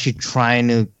when I'm actually trying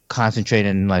to concentrate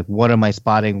and like, what am I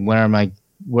spotting?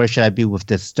 Where should I be with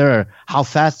this stir? How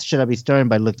fast should I be stirring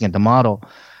by looking at the model?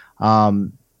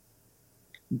 But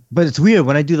it's weird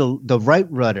when I do the right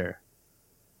rudder.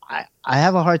 I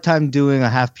have a hard time doing a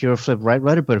half piro flip right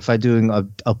rudder, but if I'm doing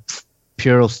a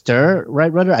piro stir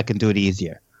right rudder, I can do it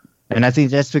easier. And I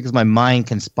think that's because my mind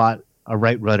can spot a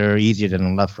right rudder easier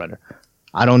than a left rudder.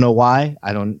 I don't know why.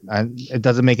 It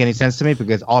doesn't make any sense to me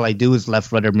because all I do is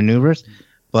left rudder maneuvers.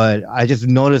 But I just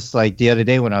noticed like the other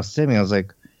day when I was simming, I was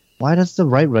like, why does the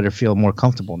right rudder feel more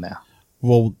comfortable now?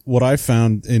 Well, what I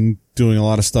found in doing a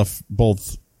lot of stuff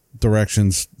both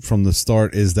directions from the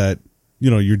start is that,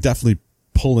 you're definitely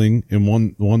pulling in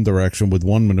one direction with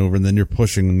one maneuver, and then you're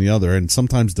pushing in the other. And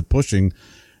sometimes the pushing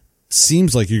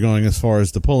seems like you're going as far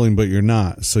as the pulling, but you're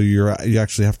not. So you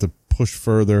actually have to push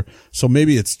further. So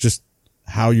maybe it's just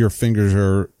how your fingers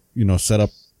are, set up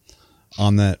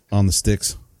on the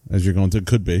sticks as you're going to. It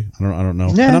could be. I don't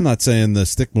know. Yeah. And I'm not saying the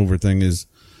stick mover thing is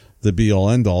the be all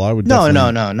end all. I would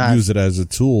definitely use it as a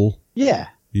tool. Yeah.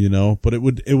 But it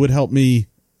would help me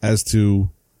as to,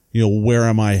 where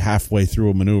am I halfway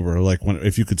through a maneuver? Like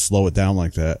if you could slow it down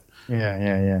like that.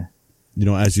 Yeah.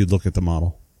 As you look at the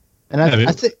model. And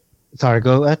I think, sorry,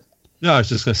 go ahead. No, I was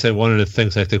just going to say one of the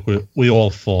things I think we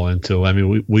all fall into. I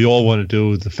mean, we all want to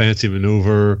do the fancy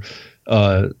maneuver,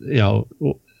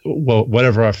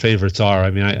 whatever our favorites are. I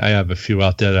mean, I have a few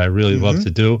out there that I really love to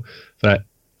do, but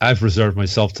I've reserved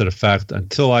myself to the fact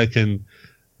until I can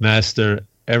master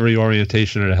every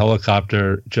orientation of the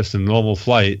helicopter just in normal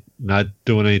flight, not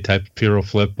doing any type of piro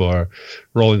flip or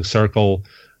rolling circle,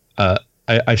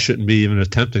 I shouldn't be even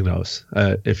attempting those.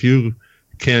 If you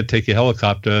can't take your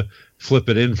helicopter, flip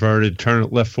it inverted, turn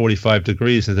it left 45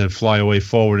 degrees, and then fly away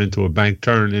forward into a bank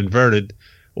turn inverted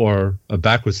or a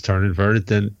backwards turn inverted,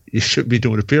 then you shouldn't be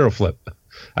doing a piro flip.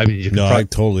 I mean, I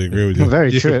totally agree with you.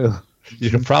 Very true.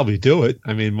 You can probably do it.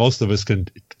 I mean, most of us can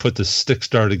put the stick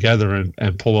star together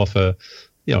and pull off a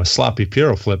sloppy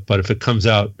piro flip. But if it comes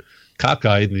out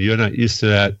cockeyed and you're not used to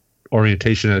that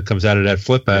orientation that comes out of that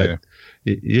flip at,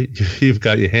 you've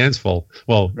got your hands full.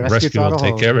 Well, rescue will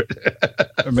take care of it.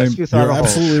 I mean, you're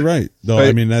absolutely right. Though,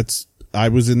 I mean, I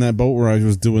was in that boat where I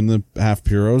was doing the half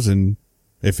piros, and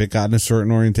if it got in a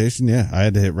certain orientation, I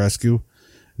had to hit rescue.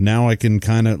 Now I can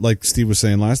kind of, like Steve was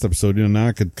saying last episode, now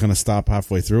I could kind of stop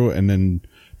halfway through it and then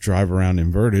drive around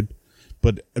inverted.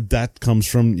 But that comes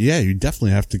from, you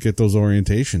definitely have to get those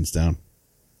orientations down.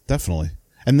 Definitely.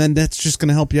 And then that's just going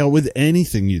to help you out with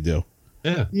anything you do.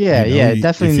 Yeah.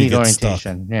 Definitely need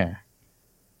orientation. Stuck.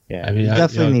 Yeah. I mean, you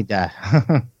definitely need that.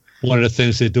 One of the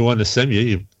things they do on the sim,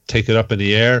 you take it up in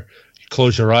the air, you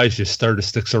close your eyes, you stir the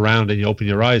sticks around, and you open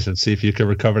your eyes and see if you can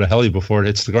recover the heli before it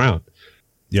hits the ground.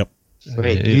 Yep.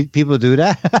 Wait, people do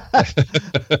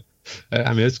that?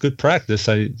 I mean, it's good practice.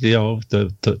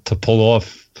 To pull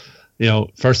off.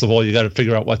 First of all, you got to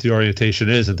figure out what the orientation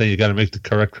is, and then you got to make the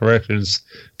correct corrections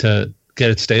to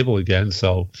get it stable again.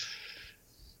 So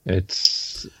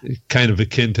it's kind of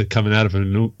akin to coming out of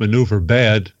a maneuver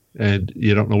bad, and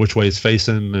you don't know which way it's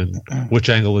facing and which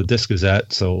angle the disc is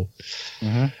at. So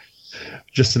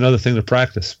just another thing to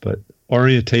practice. But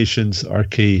orientations are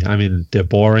key. I mean, they're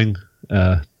boring.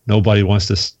 Nobody wants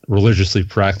to religiously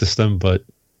practice them, but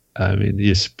I mean,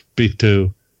 you speak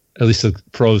to at least the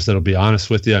pros that'll be honest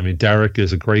with you. I mean, Derek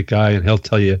is a great guy, and he'll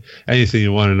tell you anything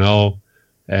you want to know.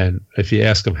 And if you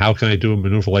ask him, how can I do a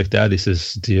maneuver like that? He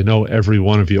says, do you know every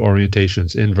one of your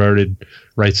orientations? Inverted,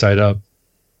 right side up,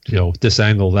 this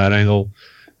angle, that angle.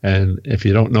 And if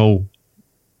you don't know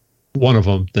one of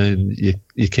them, then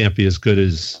you can't be as good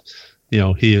as,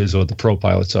 he is or the pro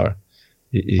pilots are.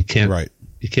 You can't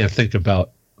You can't think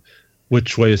about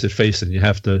which way is it facing. You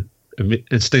have to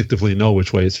instinctively know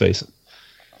which way it's facing.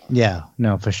 Yeah,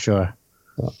 no, for sure.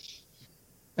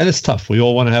 And it's tough. We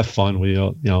all want to have fun. We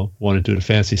all, want to do the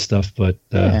fancy stuff, but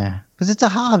because it's a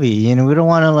hobby. We don't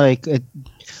want to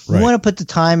we want to put the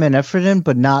time and effort in,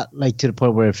 but not to the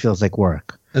point where it feels like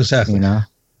work. Exactly.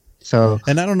 So,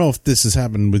 and I don't know if this has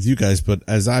happened with you guys, but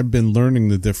as I've been learning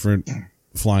the different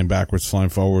flying backwards, flying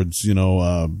forwards,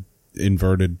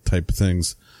 inverted type of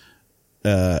things,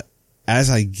 as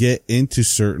I get into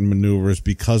certain maneuvers,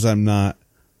 because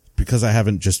I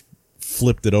haven't just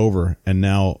flipped it over, and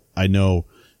now I know,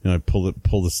 I pull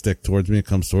the stick towards me, it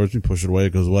comes towards me, push it away,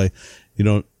 it goes away.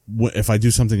 If I do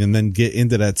something and then get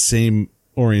into that same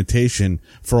orientation,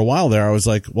 for a while there, I was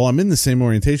like, well, I'm in the same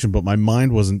orientation, but my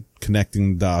mind wasn't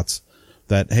connecting the dots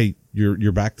that, hey,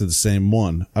 you're back to the same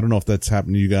one. I don't know if that's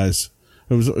happened to you guys.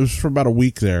 It was for about a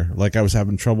week there. I was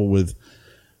having trouble with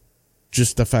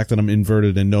just the fact that I'm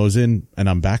inverted and nose in, and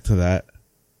I'm back to that.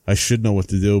 I should know what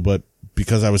to do, but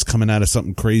because I was coming out of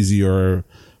something crazy or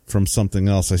from something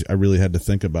else, I really had to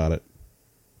think about it.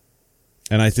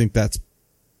 And I think that's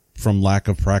from lack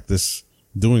of practice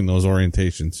doing those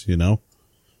orientations,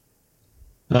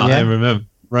 I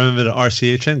remember the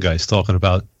RCHN guys talking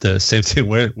about the same thing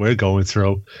we're going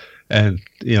through. And,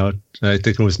 I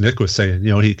think it was Nick was saying,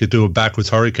 he could do a backwards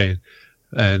hurricane,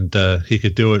 and he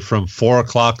could do it from 4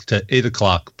 o'clock to 8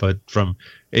 o'clock, but from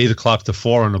 8 o'clock to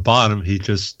 4 on the bottom, he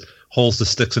just holds the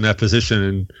sticks in that position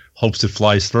and hopes it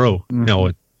flies through. Mm-hmm.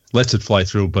 It lets it fly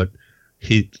through, but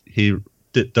he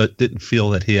didn't feel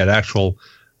that he had actual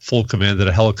full command of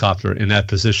the helicopter in that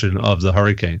position of the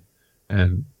hurricane.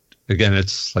 And again,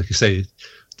 it's like you say,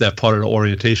 that part of the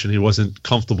orientation he wasn't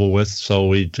comfortable with,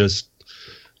 so he just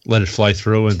let it fly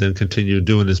through and then continued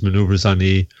doing his maneuvers on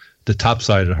the top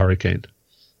side of the hurricane.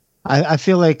 I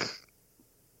feel like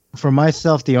for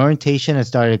myself, the orientation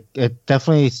it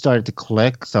definitely started to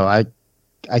click. So I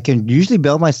can usually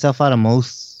bail myself out of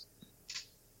most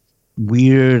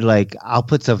weird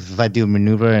outputs of if I do a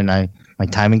maneuver and my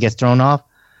timing gets thrown off.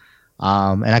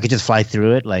 And I could just fly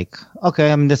through it.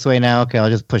 Okay, I'm this way now. Okay, I'll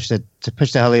just push the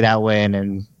heli that way and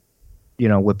then,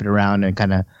 whip it around and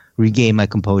kind of regain my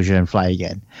composure and fly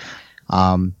again.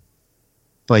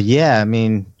 But yeah, I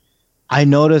mean, I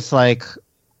noticed I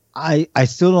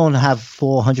still don't have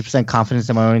full 100% confidence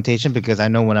in my orientation, because I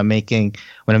know when I'm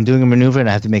doing a maneuver and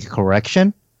I have to make a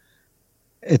correction,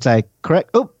 it's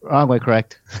correct. Oh, wrong way,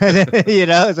 correct.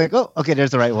 It's oh, okay,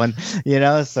 there's the right one.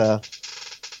 So.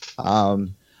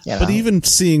 But even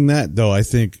seeing that, though, I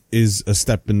think is a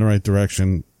step in the right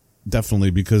direction, definitely,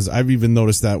 because I've even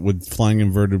noticed that with flying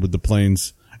inverted with the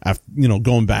planes, after,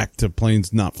 going back to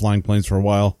planes, not flying planes for a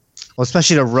while. Well,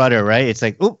 especially the rudder, right? It's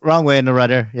wrong way in the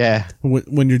rudder. Yeah.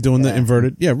 When you're doing the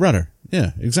inverted, rudder.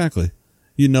 Yeah, exactly.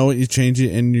 You change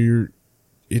it, and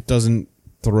it doesn't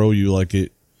throw you like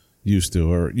it used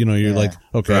to, or you're like,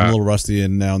 okay, I'm a little rusty,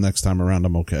 and now next time around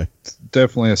I'm okay. It's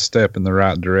definitely a step in the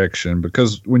right direction,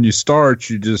 because when you start,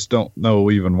 you just don't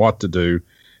know even what to do,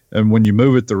 and when you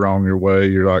move it the wrong way,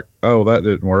 you're like, oh, that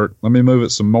didn't work, let me move it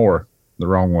some more the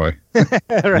wrong way.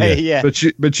 Right. Yeah.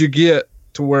 But you get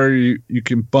to where you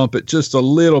can bump it just a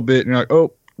little bit, and you're like,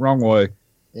 oh, wrong way.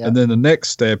 Yeah. And then the next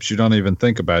steps, you don't even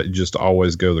think about it, you just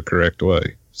always go the correct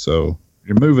way, so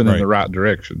you're moving in the right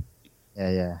direction.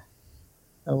 Yeah.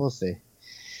 Oh, we'll see.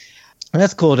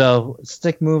 That's cool, though.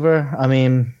 Stick mover. I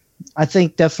mean, I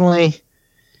think definitely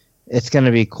it's going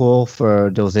to be cool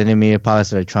for those intermediate pilots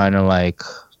that are trying to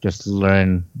just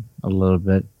learn a little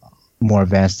bit more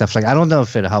advanced stuff. I don't know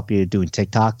if it'll help you doing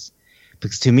TikToks,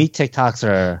 because to me,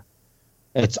 TikToks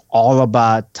it's all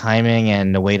about timing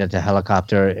and the way that the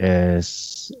helicopter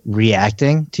is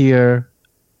reacting to your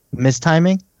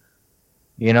mistiming.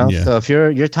 You know, Yeah. so if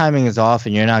your timing is off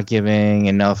and you're not giving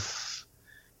enough,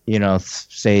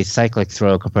 say cyclic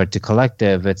throw compared to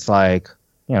collective, it's like,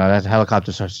 that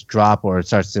helicopter starts to drop or it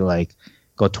starts to like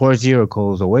go towards you or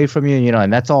goes away from you,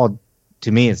 and that's all,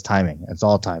 to me, it's timing. It's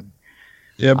all timing.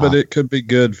 Yeah, but it could be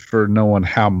good for knowing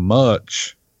how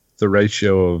much the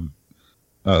ratio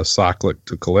of cyclic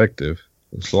to collective.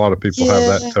 There's a lot of people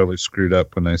have that totally screwed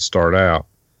up when they start out.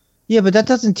 Yeah, but that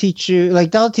doesn't teach you,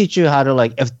 like, that'll teach you how to,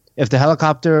 like, if the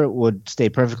helicopter would stay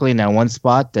perfectly in that one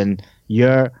spot, then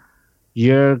your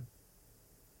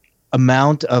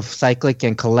amount of cyclic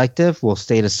and collective will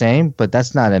stay the same, but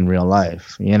that's not in real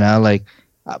life. Like,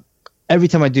 every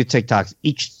time I do TikToks,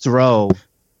 each throw,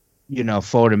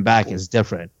 forward and back is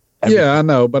different. Yeah, I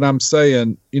know, but I'm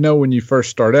saying, when you first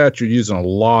start out, you're using a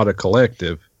lot of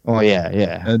collective. Oh,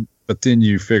 yeah. But then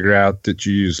you figure out that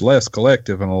you use less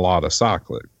collective and a lot of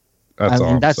cyclic. That's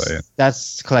all I'm saying.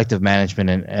 That's collective management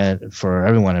and for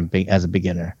everyone as a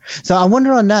beginner. So I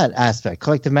wonder on that aspect,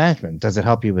 collective management, does it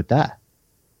help you with that?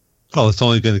 Well, it's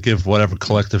only going to give whatever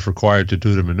collective required to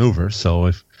do the maneuver. So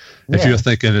if you're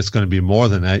thinking it's going to be more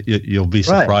than that, you'll be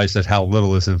surprised at how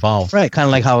little is involved. Right, kind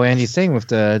of like how Andy's saying with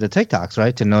the TikToks,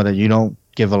 right? To know that you don't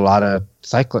give a lot of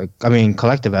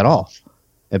collective at all.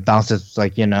 It bounces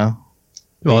like,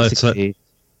 Well, it's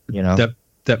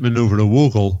that maneuver to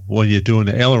Woogle when you're doing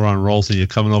the aileron rolls and you're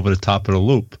coming over the top of the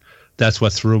loop. That's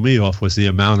what threw me off, was the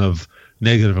amount of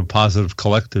negative and positive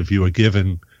collective you were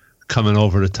given coming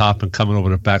over the top and coming over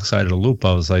the backside of the loop.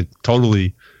 I was like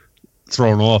totally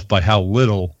thrown off by how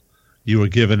little you were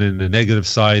given in the negative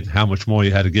side, how much more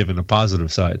you had to give in the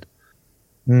positive side.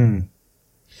 Well,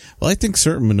 I think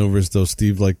certain maneuvers, though,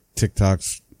 Steve, like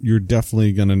TikToks, you're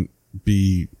definitely going to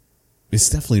be, it's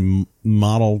definitely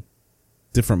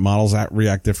different models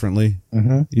react differently.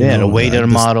 Mm-hmm. Yeah, the weight of the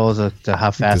models, to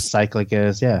how fast cyclic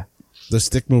is, yeah. The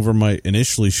stick mover might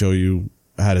initially show you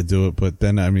how to do it, but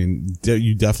then, I mean,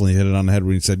 you definitely hit it on the head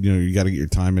when you said, you got to get your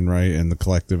timing right and the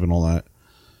collective and all that.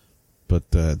 But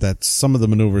that's some of the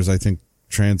maneuvers I think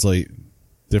translate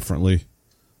differently,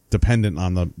 dependent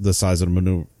on the size of the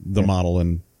maneuver, the model,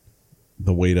 and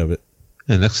the weight of it.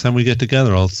 And next time we get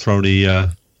together, I'll throw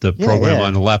the program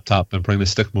on the laptop and bring the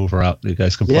stick mover out. You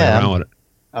guys can play around with it.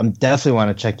 I definitely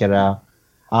want to check it out.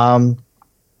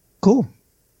 Cool.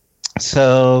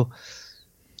 So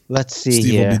let's see.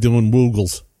 Steve here. will be doing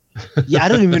Woogles. Yeah, I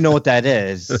don't even know what that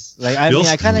is. Like,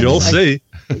 you'll see.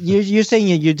 You're saying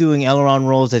you're doing aileron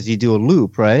rolls as you do a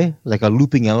loop, right? Like a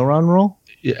looping aileron roll.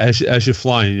 As you're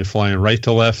flying right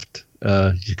to left.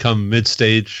 You come mid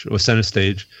stage or center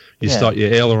stage. You start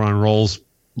your aileron rolls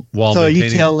while. So are you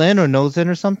tail in or nose in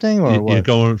or something, or what? You're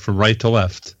going from right to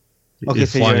left. Okay,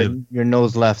 so your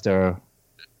nose left or.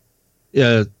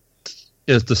 Yeah,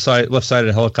 it's the left side of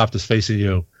the helicopter's facing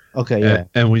you. Okay, yeah.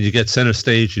 And when you get center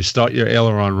stage, you start your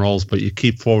aileron rolls, but you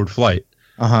keep forward flight.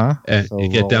 And so you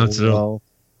get down to the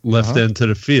left end to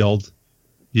the field.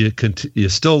 You're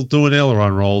still doing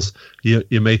aileron rolls. You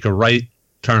make a right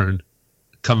turn,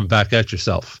 coming back at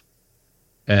yourself.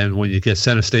 And when you get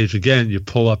center stage again, you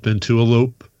pull up into a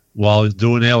loop while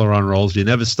doing aileron rolls. You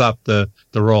never stop the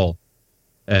roll.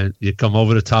 And you come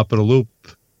over the top of the loop,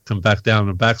 come back down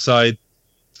the backside,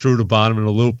 through the bottom of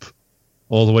the loop,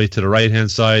 all the way to the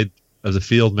right-hand side of the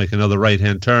field, make another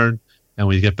right-hand turn, and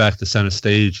when you get back to center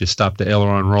stage, you stop the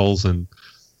aileron rolls, and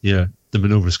the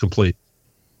maneuver's complete.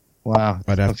 Wow.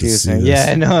 I'd have to see this. Yeah,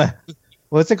 I know.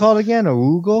 What's it called again? A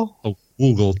Woogle? A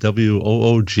Woogle,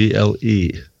 Woogle.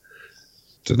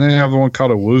 Didn't they have one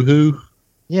called a Woohoo?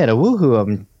 Yeah, the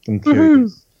Woohoo. I'm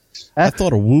curious. I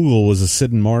thought a Woogle was a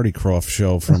Sid and Marty Krofft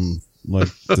show from like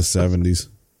the 70s.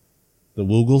 The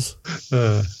Woogles?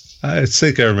 I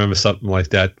think I remember something like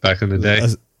that back in the day.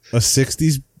 A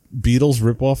 60s Beatles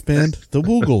ripoff band? The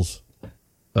Woogles.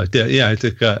 But yeah, I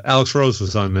think Alex Rose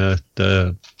was on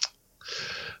the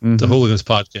Hooligans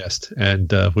podcast,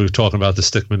 and we were talking about the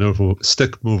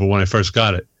stick mover when I first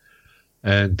got it.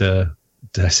 And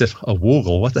I said, a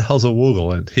Woogle? What the hell's a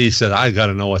Woogle? And he said, I got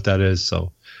to know what that is.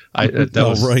 So that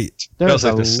was right. There's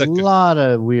a lot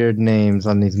of weird names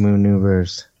on these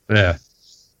maneuvers. Yeah.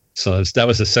 So that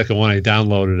was the second one I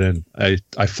downloaded, and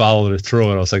I followed it through,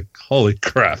 and I was like, holy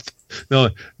crap. No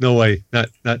way. Not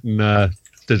in the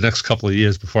next couple of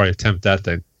years before I attempt that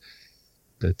thing.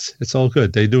 It's all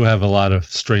good. They do have a lot of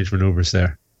strange maneuvers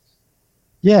there.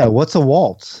 Yeah, what's a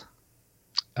waltz?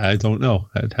 I don't know.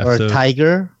 I'd have or a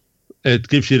tiger? It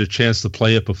gives you the chance to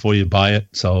play it before you buy it,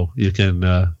 so you can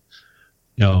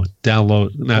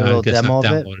download. No, I guess not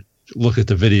download it. Look at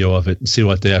the video of it and see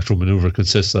what the actual maneuver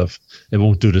consists of. It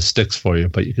won't do the sticks for you,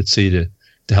 but you could see the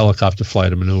helicopter fly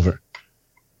the maneuver.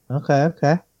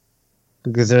 Okay.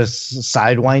 Because there's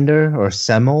Sidewinder or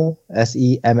Semmel,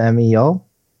 Semmeo.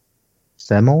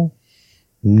 Semmel?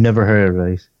 Never heard of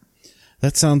these.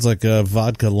 That sounds like a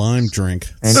vodka lime drink.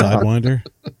 Sidewinder.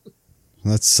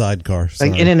 That's sidecar.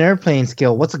 Like in an airplane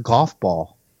scale, what's a golf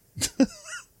ball?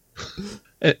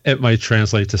 It might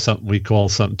translate to something we call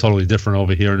something totally different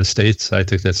over here in the States. I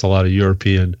think that's a lot of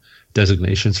European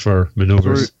designations for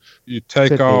maneuvers. You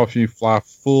take off, you fly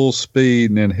full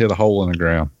speed, and then hit a hole in the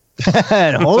ground.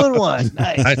 Hole in one.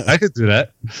 Nice. I could do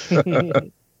that.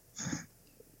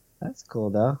 That's cool,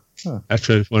 though. Huh.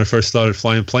 Actually, when I first started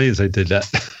flying planes, I did that.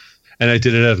 And I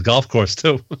did it at a golf course,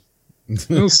 too.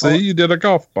 You'll see, you did a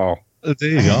golf ball. There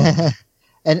you go.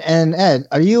 And Ed,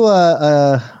 are you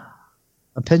a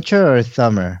pincher or a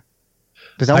thumber?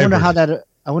 Because I wonder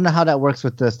how that works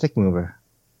with the stick mover.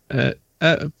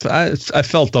 I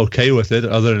felt okay with it,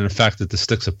 other than the fact that the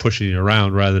sticks are pushing you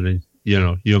around rather than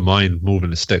your mind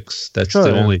moving the sticks. That's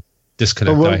the only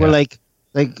disconnect. But we're like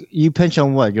you pinch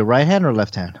on what? Your right hand or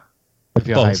left hand? If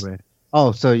you're Both. hybrid.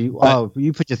 Oh, so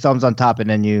you put your thumbs on top and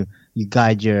then you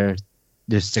guide your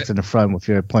sticks in the front with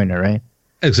your pointer, right?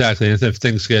 Exactly. And if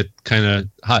things get kind of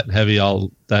hot and heavy,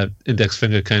 that index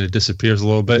finger kind of disappears a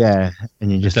little bit. Yeah,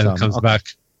 and you just then it comes back.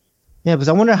 Yeah, because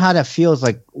I wonder how that feels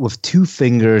like with two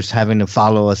fingers having to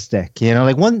follow a stick.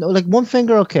 Like one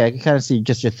finger, okay, I can kind of see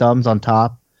just your thumbs on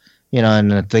top,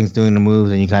 and the thing's doing the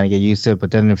moves, and you kind of get used to it.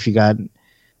 But then if you got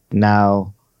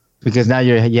because now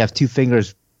you have two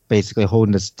fingers basically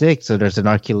holding the stick, so there's an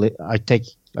articulating,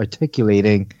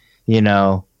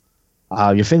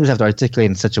 your fingers have to articulate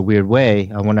in such a weird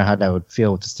way. I wonder how that would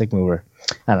feel with the stick mover.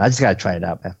 I just gotta try it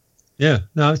out, man. Yeah,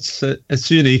 no, it's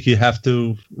unique. You have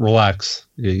to relax.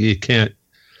 You can't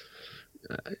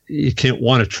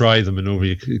want to try the maneuver.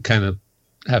 You kind of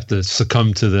have to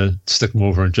succumb to the stick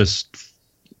mover and just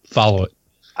follow it.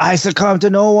 I succumb to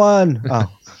no one.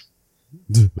 Oh,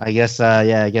 I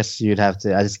guess you'd have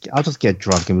to. I'll just get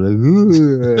drunk and be like,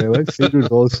 ooh, my fingers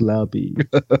all sloppy.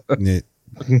 Yeah.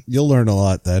 You'll learn a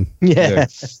lot then. Yeah.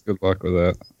 Good luck with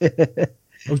that.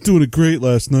 I was doing it great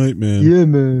last night, man. Yeah,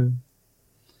 man.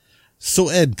 So,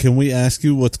 Ed, can we ask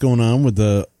you what's going on with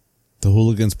the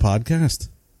Hooligans podcast?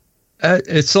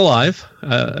 It's alive.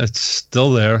 It's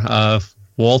still there.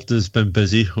 Walt has been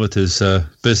busy with his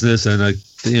business, and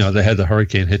they had the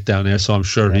hurricane hit down there, so I'm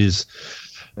sure he's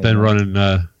been running,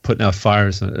 putting out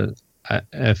fires.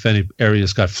 If any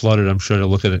areas got flooded, I'm sure they're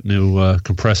looking at new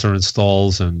compressor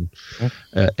installs and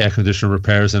air conditioner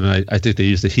repairs, and I think they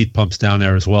use the heat pumps down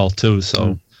there as well too.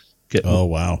 So,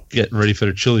 getting ready for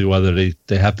the chilly weather,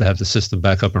 they have to have the system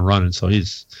back up and running. So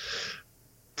he's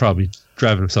probably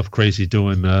driving himself crazy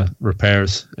doing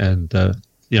repairs and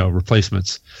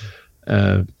replacements.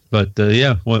 But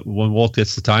when Walt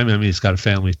gets the time, I mean, he's got a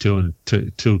family too, and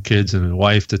two kids and a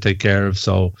wife to take care of.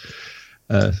 So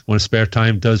when spare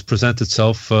time does present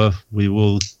itself, we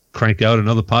will crank out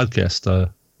another podcast.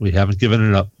 We haven't given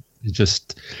it up. You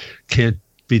just can't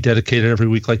be dedicated every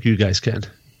week like you guys can.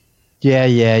 Yeah.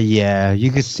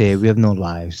 You could say we have no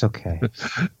lives. Okay.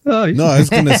 No, I was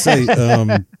going to say,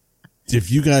 if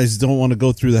you guys don't want to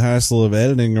go through the hassle of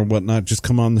editing or whatnot, just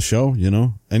come on the show,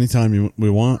 anytime we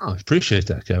want. I appreciate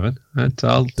that, Kevin.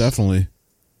 I'll definitely.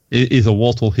 Either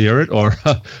Walt will hear it or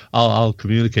I'll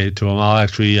communicate to him. I'll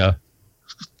actually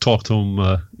talk to him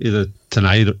either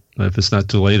tonight, if it's not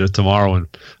too late, or tomorrow, and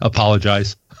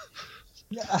apologize.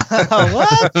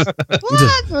 What?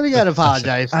 What do you got to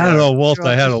apologize for? I don't know, Walt.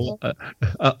 I had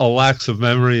a lax of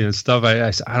memory and stuff.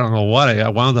 I don't know what. I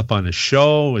wound up on the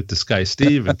show with this guy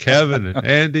Steve and Kevin and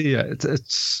Andy.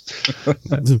 It's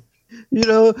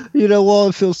Walt,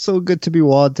 it feels so good to be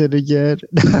wanted again.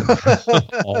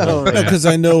 Because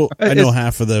I know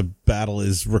half of the battle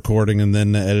is recording and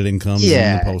then the editing comes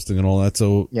and the posting and all that.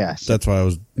 So that's why I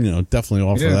was definitely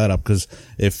offer that up, because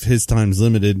if his time's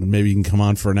limited, maybe you can come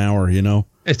on for an hour.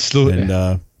 It's no,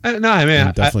 I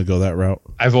mean, definitely go that route.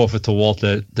 I've offered to Walt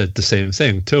that the same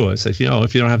thing too. I said, if you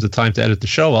don't have the time to edit the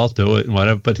show, I'll do it and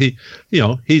whatever. But he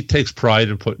takes pride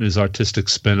in putting his artistic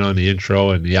spin on the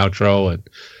intro and the outro and.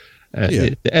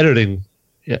 The editing,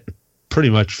 pretty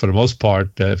much for the most part,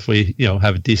 if we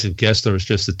have a decent guest or it's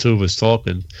just the two of us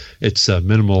talking, it's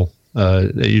minimal.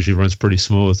 It usually runs pretty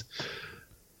smooth.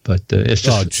 But it's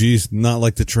just geez, not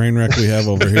like the train wreck we have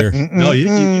over here. No,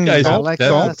 you guys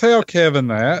don't tell Kevin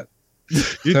that.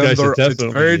 You guys are definitely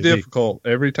it's very difficult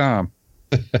every time.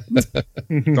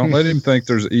 Don't let him think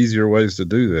there's easier ways to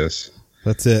do this.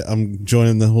 That's it. I'm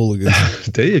joining the Hooligans.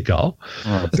 There you go.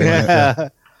 Oh, damn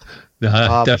it. No,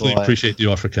 I definitely appreciate the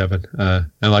offer, Kevin. And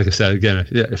like I said, again,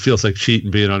 it feels like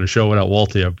cheating being on the show without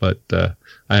Walt here, but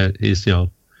he's got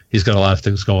a lot of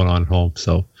things going on at home.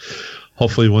 So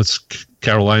hopefully once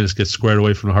Carolinas gets squared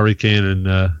away from the hurricane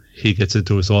and he gets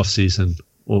into his off season,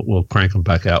 we'll crank him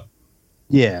back out.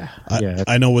 Yeah.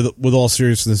 I know with all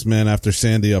seriousness, man, after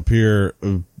Sandy up here,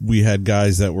 we had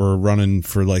guys that were running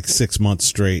for like 6 months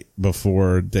straight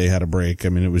before they had a break. I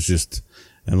mean, it was just,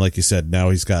 and like you said, now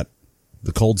he's got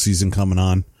the cold season coming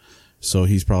on, so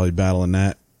he's probably battling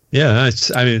that. Yeah,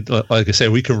 I mean, like I say,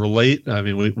 we can relate. I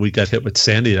mean, we got hit with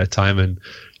Sandy that time, and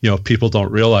people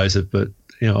don't realize it, but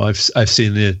I've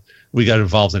seen it. We got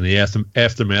involved in the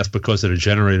aftermath because of the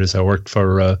generators. I worked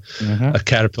for a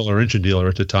Caterpillar engine dealer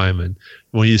at the time, and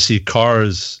when you see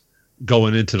cars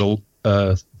going into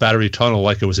the battery tunnel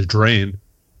like it was a drain,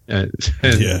 and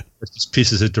just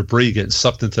pieces of debris getting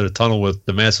sucked into the tunnel with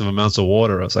the massive amounts of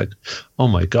water, I was like, oh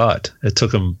my God. It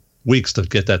took them weeks to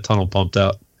get that tunnel pumped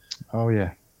out. Oh,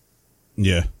 yeah.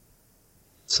 Yeah.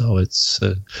 So it's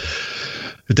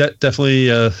definitely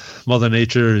Mother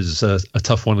Nature is a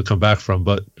tough one to come back from,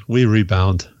 but we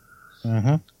rebound.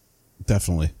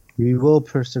 Definitely. We will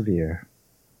persevere.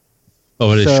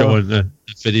 Oh, they're showing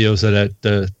videos of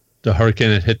that the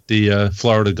hurricane that hit the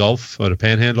Florida Gulf or the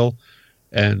Panhandle,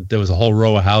 and there was a whole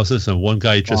row of houses, and one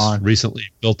guy just recently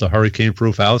built a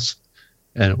hurricane-proof house,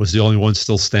 and it was the only one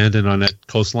still standing on that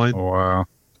coastline. Oh,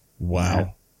 wow. Yeah.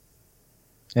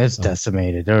 It's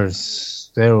decimated. There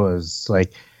was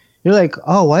like, you're like,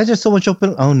 oh, why is there so much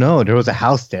open? Oh no, there was a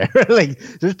house there. Like,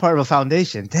 there's part of a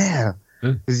foundation. Damn,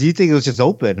 because you think it was just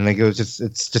open, like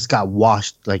it's just got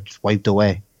washed, like wiped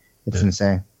away. It's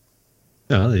insane.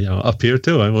 Up here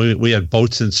too. I mean, we had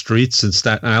boats in streets in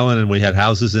Staten Island, and we had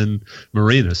houses in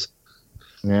marinas.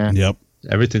 Yeah. Yep.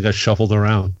 Everything got shuffled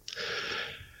around.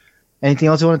 Anything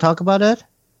else you want to talk about, Ed?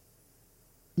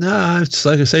 Nah, it's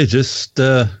like I say, just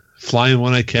flying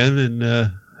when I can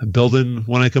and building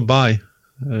when I can buy.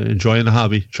 Enjoying the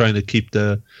hobby, trying to keep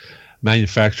the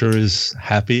manufacturers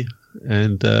happy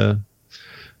and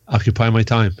occupy my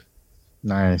time.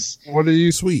 Nice. What do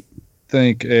you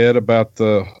think, Ed, about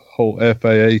the whole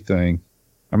FAA thing?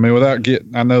 I mean,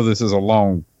 I know this is a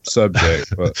long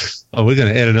subject, but we're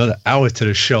going to add another hour to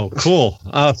the show. Cool.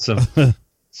 Awesome.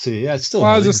 See, yeah, it's still.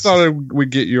 Well, I just thought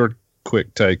we'd get your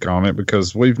quick take on it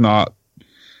because I've not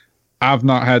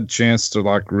had a chance to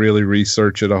like really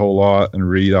research it a whole lot and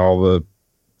read all the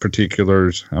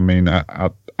particulars. I mean, I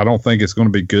don't think it's going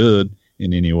to be good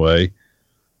in any way,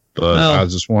 but I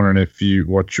was just wondering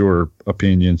what your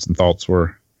opinions and thoughts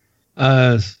were.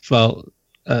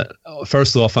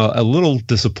 First off, I'm a little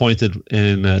disappointed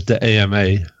in the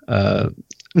AMA. I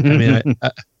mean,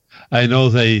 I know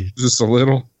they just a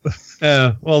little.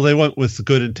 Well, they went with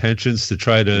good intentions to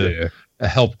try to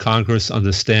help Congress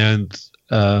understand.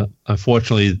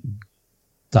 Unfortunately,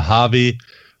 the hobby,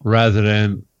 rather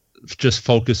than just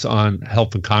focus on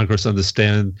helping Congress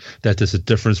understand that there's a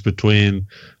difference between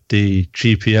the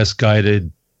GPS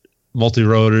guided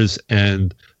multi-rotors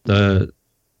and the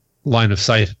line of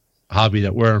sight hobby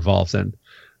that we're involved in.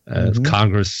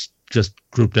 Congress just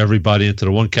grouped everybody into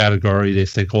the one category. They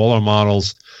think all our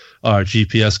models are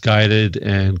GPS guided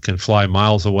and can fly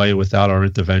miles away without our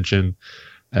intervention,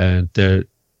 and they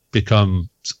become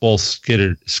all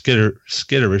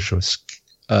skitterish or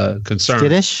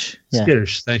concerned.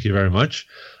 Skittish. Thank you very much.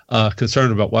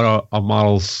 Concerned about what our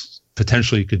models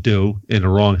potentially could do in the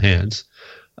wrong hands.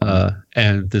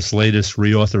 And this latest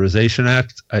reauthorization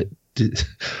act,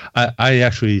 I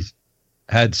actually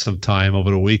had some time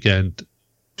over the weekend,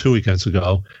 2 weekends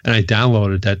ago, and I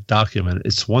downloaded that document.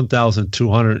 It's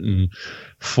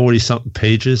 1,240 something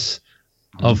pages,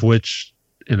 of which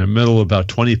in the middle about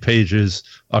 20 pages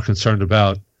are concerned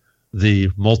about the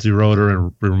multi-rotor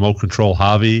and remote control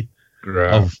hobby,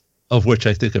 of which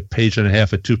I think a page and a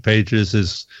half or 2 pages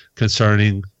is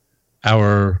concerning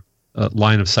our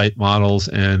line of sight models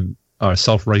and our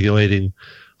self-regulating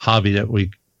hobby that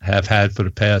we have had for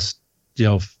the past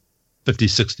 50,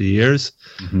 60 years.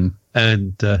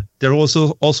 And there was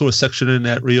also a section in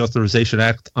that reauthorization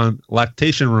act on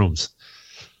lactation rooms.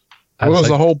 Well, there's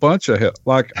a whole bunch of it.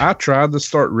 Like, I tried to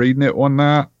start reading it one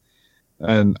night,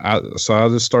 and I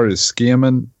just started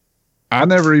skimming. I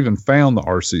never even found the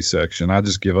RC section. I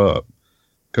just give up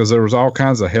because there was all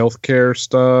kinds of healthcare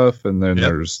stuff, and then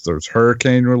there's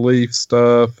hurricane relief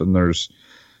stuff, and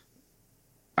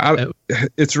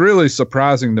it's really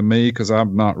surprising to me because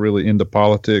I'm not really into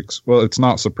politics. Well, it's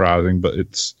not surprising, but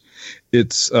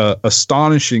it's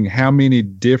astonishing how many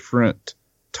different,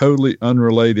 totally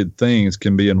unrelated things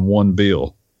can be in one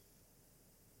bill.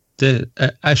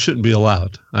 I shouldn't be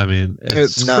allowed. I mean,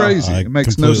 it's crazy. It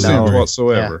makes no sense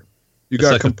whatsoever. You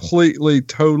got like completely,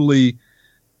 totally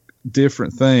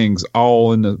different things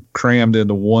all crammed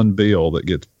into one bill that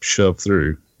gets shoved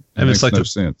through. It makes no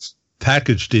sense.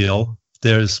 package deal,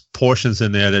 there's portions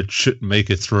in there that shouldn't make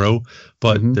it through,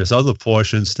 but there's other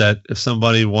portions that if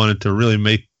somebody wanted to really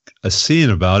make a scene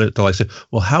about it, they'll like say,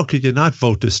 well, how could you not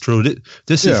vote this through?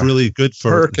 This is really good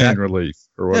for hurricane relief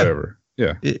or whatever.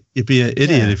 Yeah. You'd be an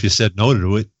idiot if you said no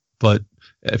to it, but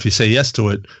if you say yes to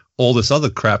it, all this other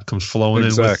crap comes flowing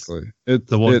in with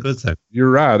the one good thing.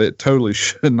 You're right. It totally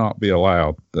should not be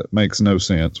allowed. That makes no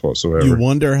sense whatsoever. You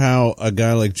wonder how a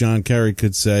guy like John Kerry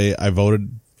could say, I voted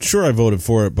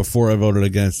for it before I voted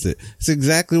against it. It's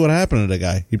exactly what happened to the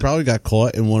guy. He probably got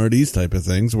caught in one of these type of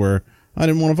things where I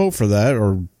didn't want to vote for that,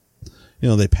 or,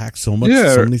 they pack so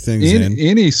many things in.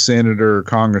 Any senator or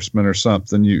congressman or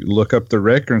something, you look up the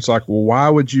record and it's like, well, why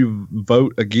would you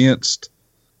vote against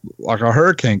like a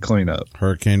hurricane cleanup?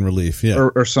 Hurricane relief, yeah.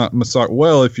 Or something. It's like,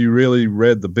 well, if you really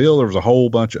read the bill, there was a whole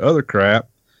bunch of other crap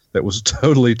that was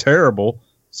totally terrible.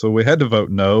 So we had to vote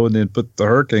no and then put the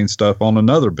hurricane stuff on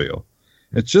another bill.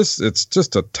 It's just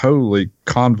a totally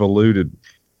convoluted,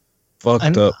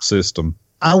 fucked up system.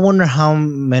 I wonder how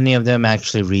many of them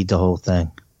actually read the whole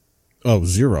thing. Oh,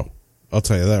 zero. I'll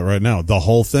tell you that right now. The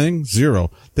whole thing, zero.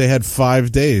 They had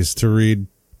 5 days to read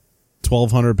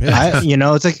 1,200 pages.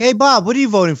 It's like, hey, Bob, what are you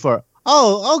voting for?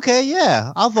 Oh, okay,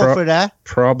 yeah, I'll vote for that.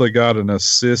 Probably got an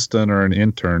assistant or an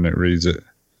intern that reads it.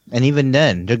 And even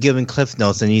then, they're giving Cliff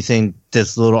Notes, and you think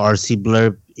this little RC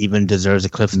blurb even deserves a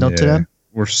Cliff Note to them?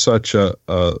 We're such a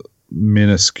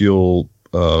minuscule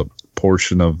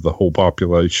portion of the whole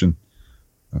population.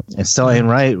 It still ain't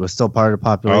right. We're still part of the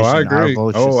population. Oh, I agree.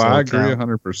 I agree count.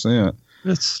 100%.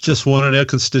 It's just one of their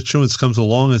constituents comes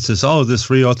along and says, this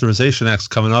reauthorization act's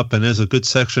coming up, and there's a good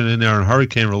section in there on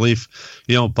hurricane relief.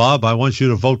 Bob, I want you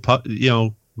to vote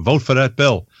for that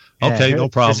bill. Okay, no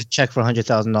problem. There's a check for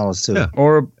 $100,000 too. Yeah.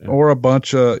 Or a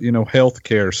bunch of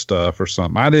healthcare stuff or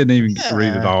something. I didn't even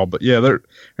read it all, but there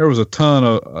was a ton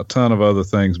of other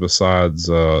things besides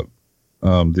the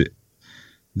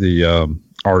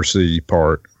RC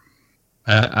part.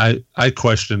 I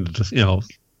questioned,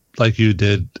 like you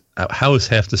did, how is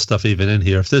half the stuff even in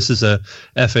here? If this is a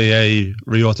FAA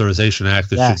reauthorization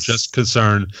act, it should just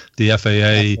concern the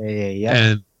FAA,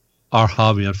 and our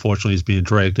hobby, unfortunately, is being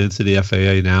dragged into the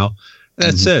FAA now.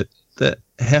 That's it. That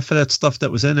half of that stuff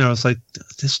that was in there, I was like,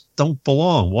 this don't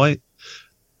belong. Why?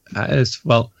 That's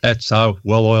our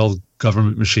well-oiled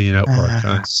government machine at work.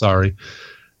 I'm sorry.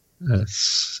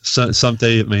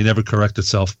 Someday it may never correct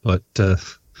itself, but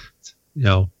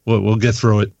we'll get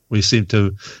through it. We seem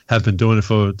to have been doing it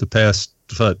for the past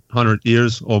 100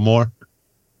 years or more.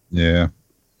 Yeah.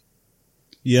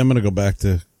 Yeah, I'm going to go back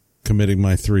to committing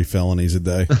my 3 felonies a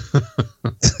day.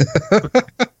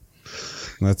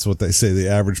 That's what they say the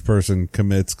average person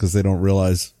commits because they don't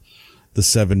realize the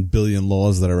 7 billion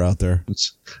laws that are out there.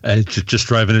 Just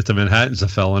driving into Manhattan's a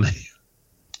felony.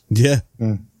 Yeah.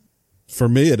 For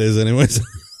me, it is anyways.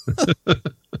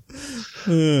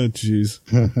 Oh, jeez.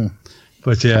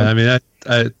 But yeah, I mean,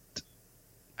 I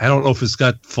don't know if it's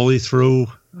got fully through.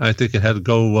 I think it had to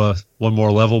go one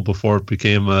more level before it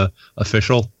became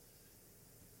official.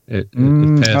 It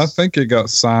passed. I think it got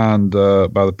signed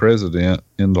by the president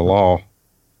into law.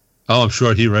 Oh, I'm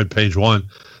sure he read page 1.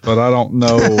 But I don't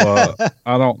know.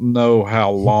 I don't know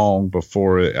how long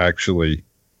before it actually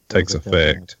takes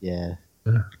effect. Yeah,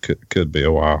 could be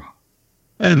a while.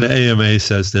 And the AMA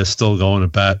says they're still going to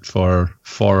bat for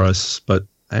us, but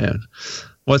man,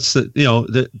 what's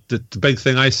the big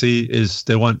thing I see is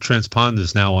they want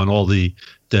transponders now on all the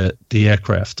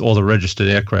aircraft, all the registered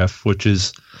aircraft, which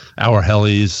is our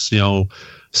helis,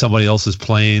 somebody else's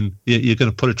plane. You're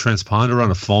going to put a transponder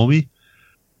on a foamy?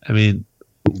 I mean,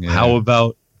 how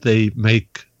about they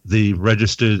make the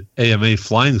registered AMA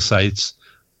flying sites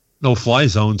no-fly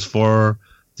zones for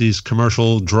these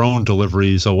commercial drone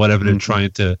deliveries or whatever they're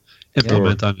trying to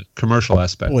implement on the commercial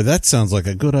aspect. Boy, that sounds like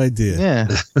a good idea. Yeah.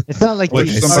 It's not like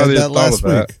somebody that last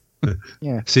week.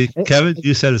 Yeah. See, Kevin,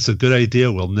 you said it's a good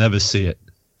idea. We'll never see it.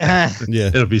 Yeah.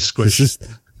 It'll be squished.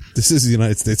 This is the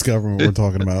United States government we're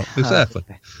talking about. Exactly.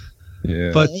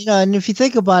 Yeah. But and if you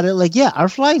think about it, our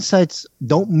flying sites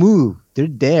don't move. They're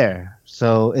there.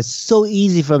 So it's so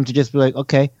easy for them to just be like,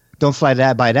 okay, don't fly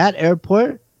that by that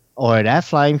airport or that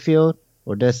flying field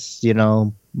or this,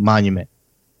 monument.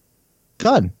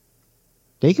 Done.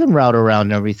 They can route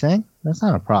around everything. That's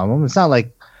not a problem. It's not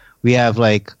like we have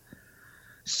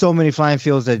so many flying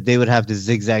fields that they would have to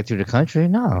zigzag through the country.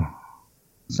 No,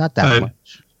 it's not that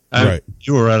much. Right.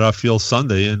 You were at our field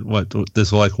Sunday, and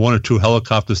there's 1 or 2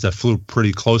 helicopters that flew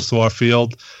pretty close to our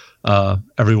field.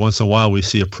 Every once in a while, we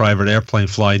see a private airplane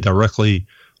fly directly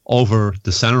over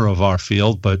the center of our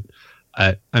field, but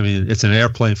I mean, it's an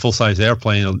airplane, full-size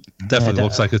airplane. It definitely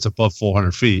looks like it's above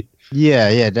 400 feet.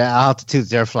 Yeah. The altitudes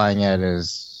they're flying at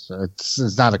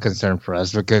it's not a concern for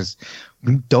us because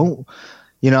we don't,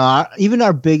 even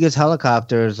our biggest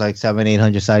helicopters, like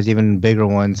 700-800 size, even bigger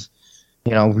ones,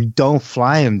 we don't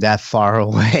fly them that far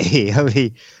away. I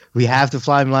mean, we have to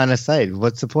fly them line of sight.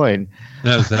 What's the point?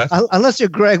 Yeah, exactly. Unless you're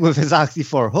Greg with his Oxy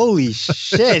 4. Holy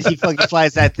shit, he fucking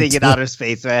flies that thing in outer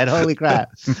space, man. Holy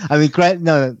crap. I mean, Greg,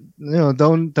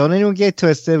 don't anyone get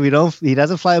twisted. He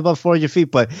doesn't fly above 400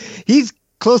 feet, but he's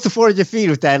close to 400 feet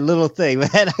with that little thing, man.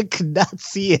 I could not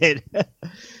see it.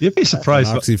 You'd be surprised.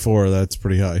 Oxy 4, that's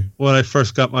pretty high. When I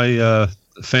first got my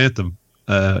Phantom,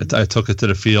 I took it to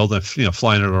the field and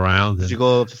flying it around. Did you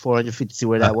go up to 400 feet to see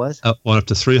where that was? Went up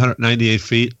to 398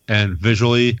 feet, and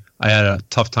visually, I had a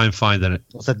tough time finding it.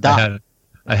 It's a dot.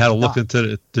 I had to look into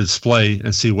the display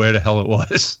and see where the hell it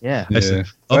was. Yeah. I said,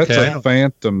 That's a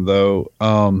Phantom, though.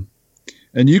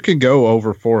 And you can go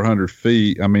over 400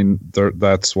 feet. I mean,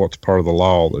 that's what's part of the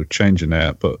law. They're changing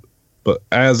that. But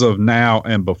as of now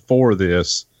and before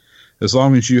this, as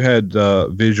long as you had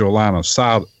visual line of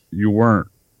sight, you weren't.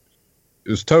 It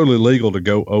was totally legal to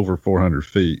go over 400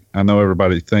 feet. I know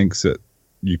everybody thinks that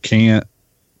you can't,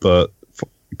 but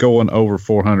going over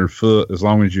 400 foot, as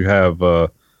long as you have,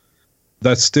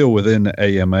 that's still within the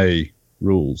AMA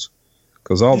rules.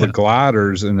 Because all the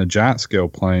gliders and the giant scale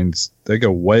planes, they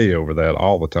go way over that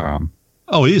all the time.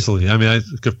 Oh, easily. I mean, I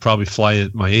could probably fly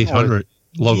at my 800,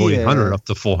 Logo 800 up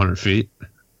to 400 feet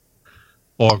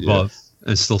or above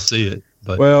and still see it.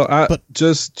 But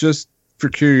just for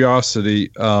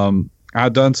curiosity,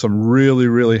 I've done some really,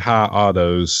 really high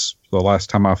autos the last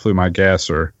time I flew my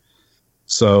gasser.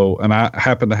 So, and I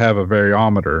happen to have a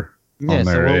variometer on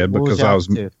there, Ed, because I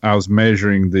was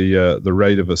measuring the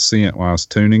rate of ascent when I was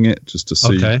tuning it just to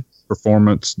see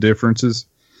performance differences.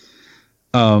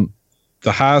 The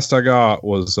highest I got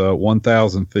was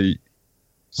 1,000 feet.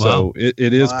 So wow.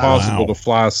 it is possible to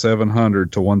fly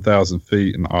 700 to 1,000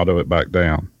 feet and auto it back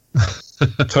down.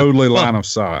 Totally line of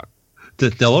sight.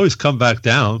 They'll always come back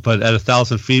down, but at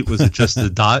 1,000 feet, was it just the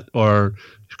dot, or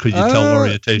could you tell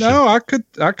orientation? No, I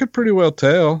could pretty well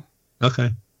tell.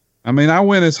 Okay. I mean, I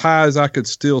went as high as I could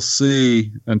still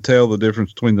see and tell the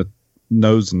difference between the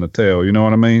nose and the tail. You know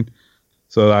what I mean?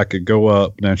 So that I could go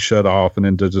up and then shut off and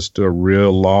then just do a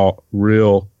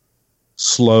real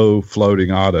slow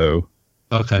floating auto.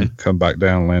 Okay. Come back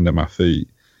down and land at my feet.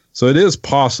 So it is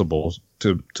possible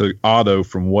to auto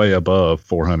from way above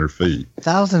 400 feet.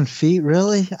 1,000 feet,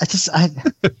 really?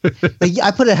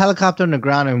 I put a helicopter on the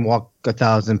ground and walk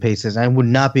 1,000 paces. I would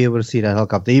not be able to see that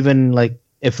helicopter, even like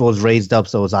if it was raised up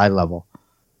so it was eye level.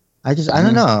 I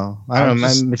don't know. I don't know.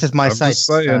 It's just my sight.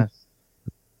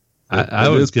 I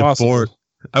would get bored.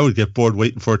 I would get bored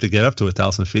waiting for it to get up to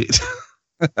 1,000 feet.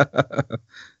 It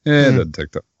doesn't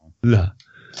take that long. No.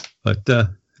 But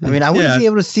I mean, I wouldn't be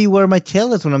able to see where my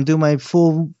tail is when I'm doing my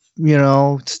full,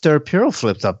 stir puro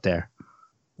flips up there.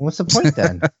 What's the point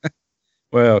then?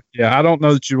 Well, yeah, I don't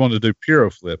know that you want to do puro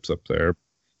flips up there.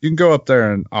 You can go up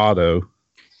there and auto.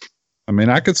 I mean,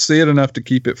 I could see it enough to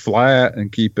keep it flat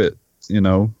and keep it,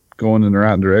 going in the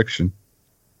right direction.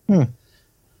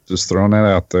 Just throwing that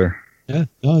out there. Yeah,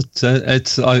 no,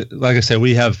 it's like I said,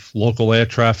 we have local air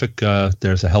traffic.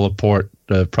 There's a heliport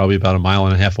probably about 1.5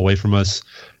 miles away from us.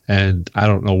 And I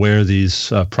don't know where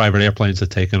these private airplanes are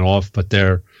taking off, but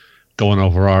they're going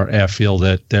over our airfield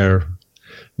at their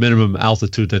minimum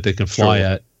altitude that they can fly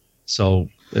at. So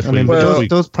if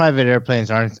those private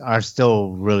airplanes are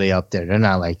still really up there. They're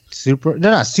not like super.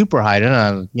 They're not super high. They're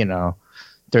not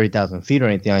 30,000 feet or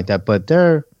anything like that. But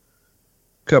they're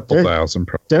couple thousand.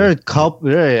 Probably. They're a couple.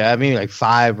 Like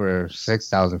 5,000 or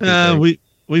 6,000 feet.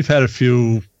 We've had a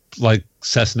few like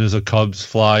Cessnas or Cubs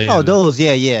fly. Oh, those,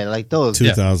 yeah, like those.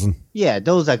 2,000. Yeah,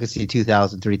 those I could see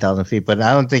 2,000, 3,000 feet. But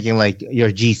I'm thinking like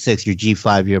your G6, your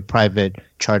G5, your private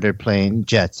charter plane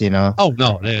jets. Oh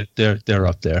no, they're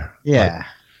up there. Yeah.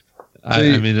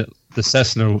 I mean, the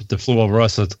Cessna that flew over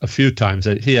us a few times,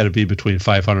 he had to be between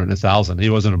 500 and 1,000. He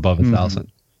wasn't above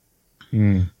 1,000.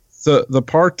 So the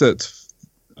part that's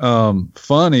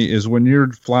funny is when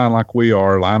you're flying like we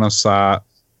are, line of sight,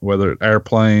 whether it's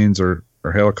airplanes or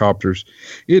helicopters,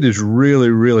 it is really,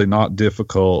 really not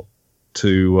difficult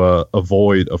to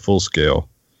avoid a full scale.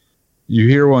 You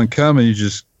hear one coming, you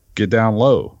just get down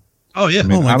low. Oh, yeah. I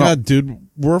mean, oh, my God, dude.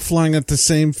 We're flying at the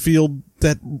same field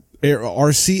that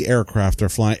RC aircraft are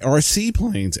flying, RC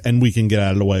planes, and we can get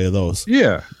out of the way of those.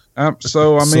 Yeah.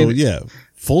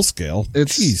 Full scale.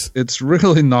 It's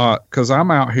really not, because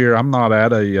I'm out here. I'm not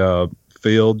at a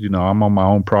field. I'm on my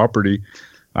own property.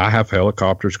 I have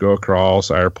helicopters go across,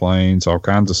 airplanes, all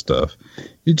kinds of stuff.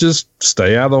 You just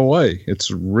stay out of the way.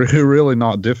 It's really, really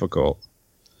not difficult.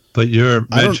 But you're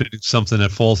mentioning something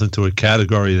that falls into a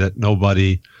category that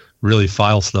nobody really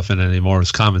files stuff in anymore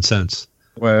is common sense.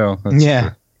 Well, that's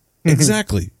true.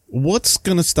 Exactly. What's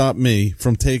going to stop me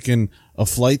from taking a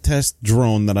flight test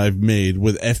drone that I've made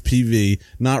with FPV,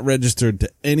 not registered to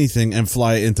anything, and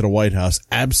fly it into the White House?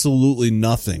 Absolutely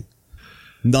nothing.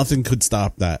 Nothing could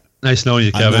stop that. Nice knowing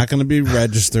you, Kevin. I'm not going to be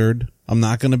registered. I'm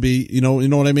not going to be, you know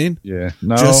what I mean? Yeah.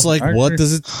 No. Just like, what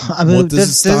does it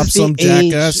stop some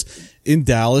jackass in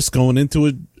Dallas going into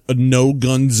a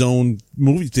no-gun zone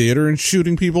movie theater and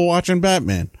shooting people watching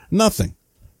Batman? Nothing.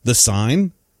 The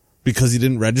sign, because he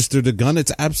didn't register the gun,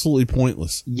 it's absolutely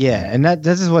pointless. Yeah, and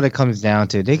this is what it comes down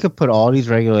to. They could put all these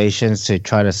regulations to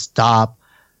try to stop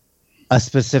a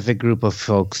specific group of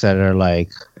folks that are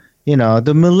like, you know,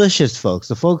 the malicious folks,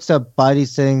 the folks that buy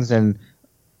these things and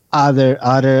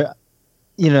either,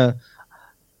 you know,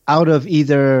 out of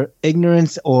either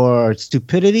ignorance or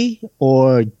stupidity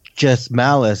or just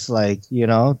malice, like, you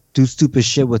know, do stupid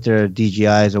shit with their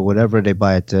DJIs or whatever they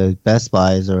buy at the Best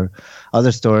Buys or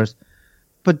other stores.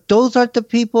 But those aren't the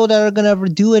people that are gonna ever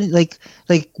do it. Like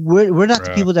we're not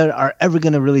the people that are ever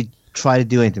gonna really try to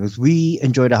do anything, because we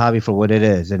enjoy the hobby for what it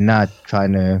is and not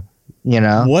trying to, you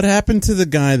know. What happened to the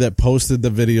guy that posted the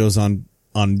videos on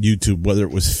YouTube, whether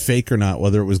it was fake or not,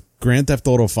 whether it was Grand Theft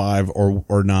Auto 5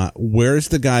 or not? Where's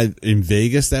the guy in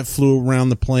Vegas that flew around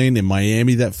the plane, in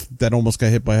Miami that almost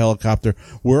got hit by a helicopter?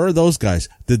 Where are those guys?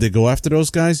 Did they go after those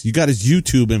guys? You got his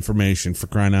YouTube information, for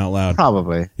crying out loud.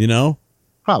 Probably. You know?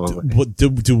 Probably.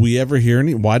 Do we ever hear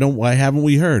any? Why haven't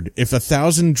we heard? If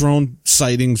 1,000 drone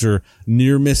sightings or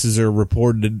near misses are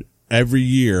reported every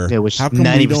year, yeah, which how come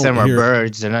 90% are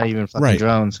birds? They're not even fucking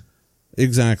drones.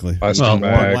 Exactly. Well,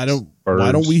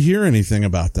 why don't we hear anything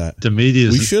about that? The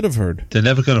media, we should have heard. They're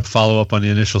never going to follow up on the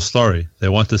initial story. They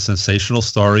want the sensational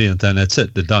story, and then that's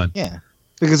it. They're done. Yeah,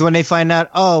 because when they find out,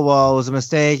 oh well, it was a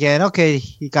mistake, and okay,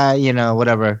 he got, you know,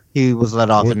 whatever, he was let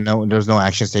off, and there's no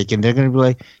action taken. They're going to be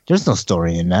like, there's no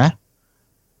story in that.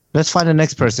 Let's find the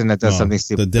next person that does something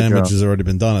stupid. The damage has already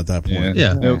been done at that point.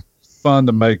 Yeah. It's fun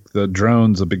to make the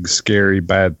drones a big scary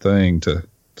bad thing to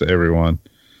everyone.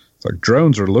 It's like,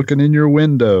 drones are looking in your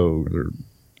window. They're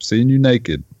seeing you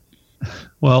naked.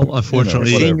 Well,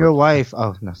 unfortunately, seeing your wife.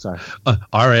 Oh no, sorry.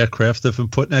 Our aircraft have been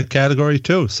put in that category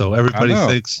too. So everybody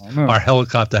thinks our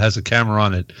helicopter has a camera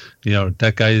on it. You know,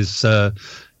 that guy is,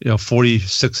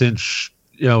 46-inch,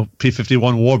 P-51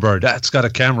 Warbird. That's got a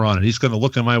camera on it. He's going to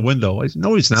look in my window.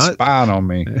 No, he's not. Spying on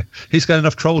me. He's got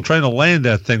enough trouble trying to land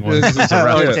that thing when it's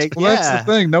around. Well, that's the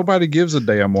thing. Nobody gives a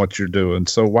damn what you're doing.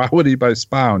 So why would anybody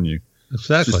spy on you?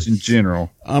 Exactly. Just in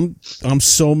general. I'm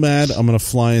so mad. I'm gonna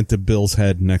fly into Bill's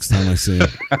head next time I see him.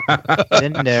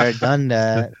 Been there, done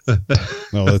that.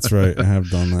 Oh, that's right. I have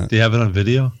done that. Do you have it on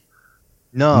video?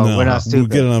 No, we're not stupid. We'll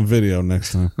get it on video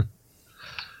next time.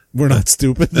 We're not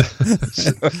stupid.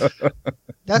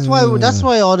 That's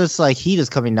why all this like heat is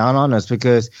coming down on us,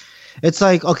 because it's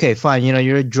like, okay, fine,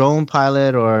 you're a drone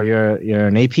pilot or you're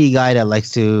an AP guy that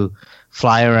likes to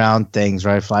fly around things,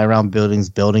 right? Fly around buildings,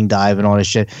 building dive, and all this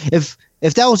shit. If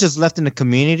that was just left in the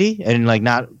community and like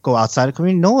not go outside the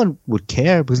community, no one would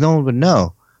care because no one would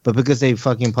know. But because they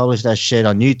fucking publish that shit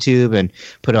on YouTube and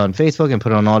put it on Facebook and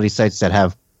put it on all these sites that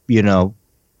have,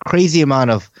 crazy amount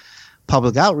of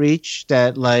public outreach,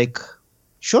 that like,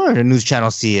 sure, the news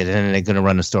channels see it and they're going to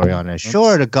run a story on it.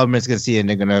 Sure, the government's going to see it and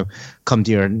they're going to come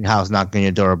to your house, knock on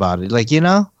your door about it. Like,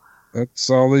 That's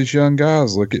all these young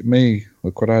guys. Look at me.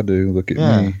 Look what I do. Look at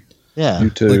me. Yeah. You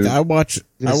too. Like I watch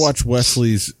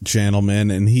Wesley's channel,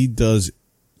 man, and he does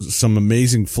some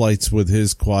amazing flights with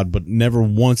his quad, but never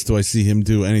once do I see him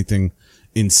do anything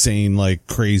insane, like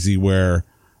crazy, where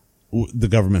the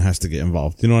government has to get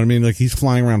involved. You know what I mean? Like he's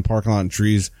flying around parking lot and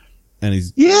trees, and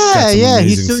he's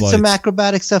he's doing some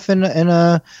acrobatic stuff in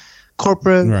a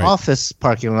corporate office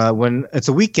parking lot when it's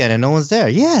a weekend and no one's there.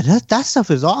 Yeah, that stuff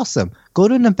is awesome. Go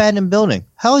to an abandoned building.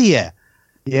 Hell yeah.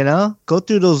 Go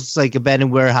through those like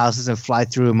abandoned warehouses and fly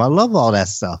through them. I love all that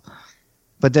stuff.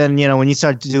 But then, when you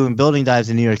start doing building dives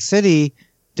in New York City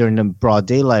during the broad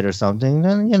daylight or something,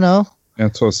 then,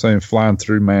 That's what I was saying, flying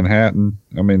through Manhattan.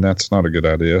 I mean, that's not a good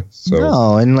idea. So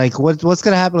no, and like what's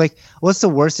going to happen? Like, what's the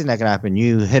worst thing that can happen?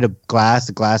 You hit a glass,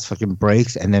 the glass fucking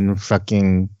breaks, and then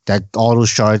fucking all those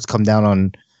shards come down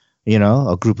on,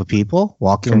 a group of people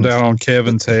walking. Come down on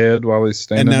Kevin's head while he's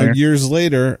standing there. And now years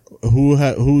later,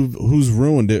 who's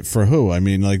ruined it for who? I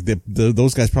mean, like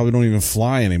those guys probably don't even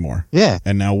fly anymore. Yeah.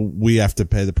 And now we have to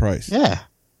pay the price. Yeah.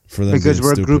 For them because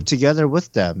we're stupid. grouped together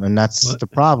with them, and that's the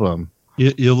problem.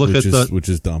 You look which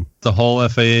is dumb. The whole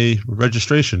FAA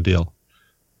registration deal.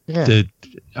 Yeah.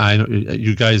 I know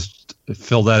you guys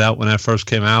filled that out when that first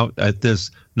came out?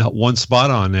 There's not one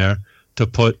spot on there to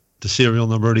put the serial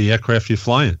number of the aircraft you're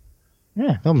flying.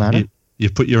 Yeah, don't matter. You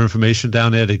put your information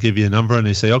down there. They give you a number and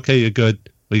they say, "Okay, you're good.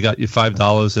 We got you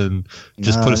 $5 and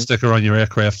just put a sticker on your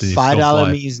aircraft." And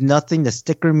 $5 means nothing. The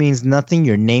sticker means nothing.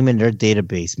 Your name in their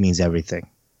database means everything.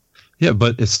 Yeah,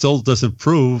 but it still doesn't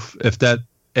prove if that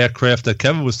aircraft that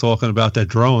Kevin was talking about, that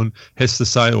drone, hits the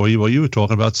side, or you were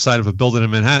talking about, the side of a building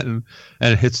in Manhattan,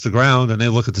 and it hits the ground, and they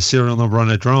look at the serial number on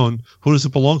that drone. Who does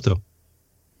it belong to?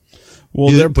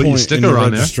 Well, their point in the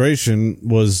registration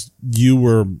was you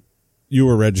were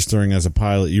registering as a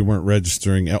pilot. You weren't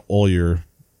registering all your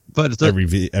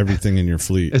everything in your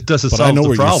fleet. It doesn't. But solve I know the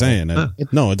what problem. you're saying.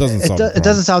 No, it doesn't solve the problem. It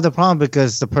doesn't solve the problem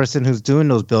because the person who's doing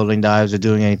those building dives or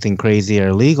doing anything crazy or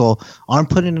illegal aren't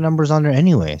putting the numbers on there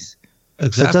anyways.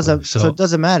 Exactly. So it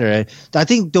doesn't matter. I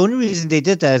think the only reason they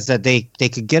did that is that they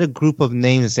could get a group of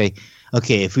names and say,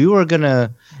 okay, if we were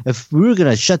gonna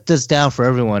shut this down for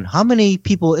everyone, how many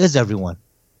people is everyone?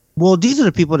 Well, these are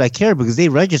the people that care because they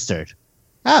registered.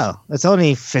 Oh, it's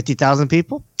only 50,000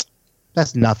 people.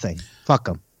 That's nothing. Fuck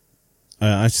them.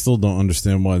 I still don't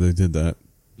understand why they did that.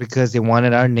 Because they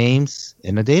wanted our names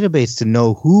in a database to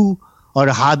know who are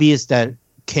the hobbyists that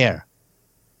care.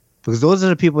 Because those are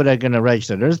the people that are going to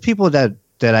register. There's people that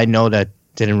I know that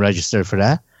didn't register for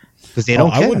that because they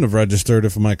don't care. I wouldn't have registered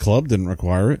if my club didn't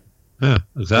require it. Yeah,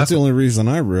 exactly. That's the only reason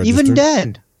I registered. Even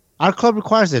then, our club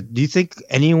requires it. Do you think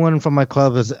anyone from my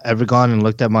club has ever gone and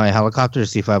looked at my helicopter to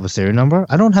see if I have a serial number?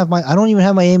 I don't even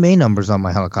have my AMA numbers on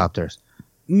my helicopters.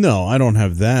 No, I don't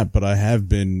have that, but I have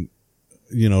been,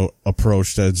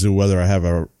 approached as to whether I have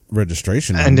a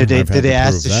registration number. And did they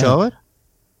ask to show it?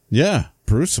 Yeah,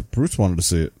 Bruce wanted to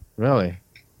see it. Really?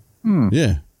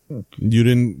 Yeah. You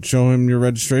didn't show him your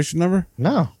registration number?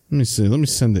 No. Let me see. Let me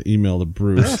send the email to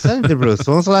Bruce. Yeah, send it to Bruce.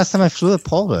 When was the last time I flew at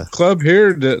Polva? Club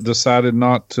here decided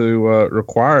not to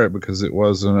require it because it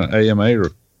wasn't an AMA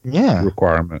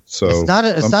requirement. So it's not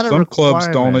a some clubs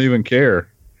don't even care.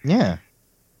 Yeah.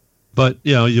 But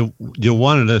you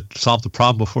wanted to solve the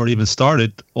problem before it even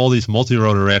started. All these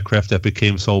multi-rotor aircraft that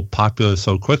became so popular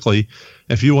so quickly.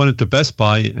 If you went to Best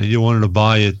Buy and you wanted to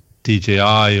buy a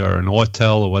DJI or an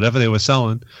Autel or whatever they were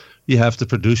selling, you have to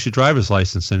produce your driver's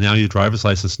license, and now your driver's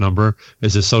license number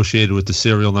is associated with the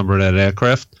serial number of that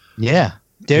aircraft. Yeah,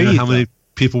 how many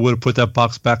people would have put that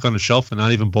box back on the shelf and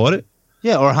not even bought it?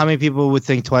 Yeah, or how many people would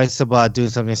think twice about doing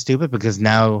something stupid because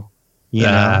now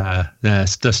they'll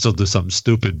still do something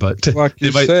stupid, but like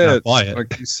you might said, not buy it.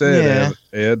 Like you said,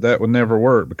 Ed, that would never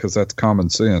work because that's common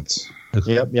sense.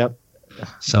 Yep.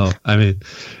 So I mean.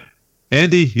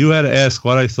 Andy, you had to ask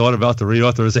what I thought about the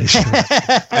reauthorization.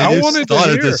 I wanted to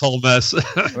hear this whole mess. Is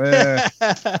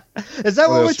that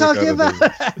what we're talking about?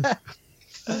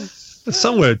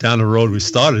 Somewhere down the road, we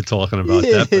started talking about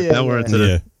that, but now we're into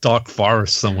the dark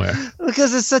forest somewhere.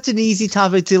 Because it's such an easy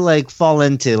topic to fall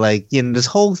into. This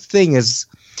whole thing is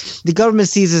the government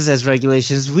sees this as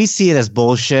regulations. We see it as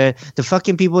bullshit. The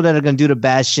fucking people that are going to do the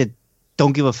bad shit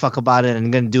don't give a fuck about it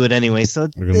and going to do it anyway. So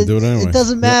it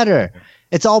doesn't matter.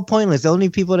 It's all pointless. The only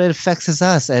people that affects is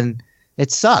us, and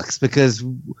it sucks because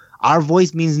our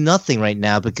voice means nothing right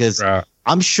now because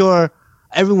I'm sure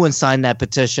everyone signed that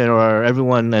petition or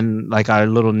everyone in our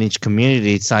little niche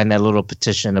community signed that little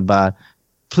petition about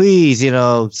please,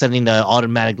 sending the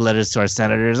automatic letters to our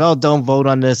senators. Oh, don't vote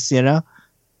on this, It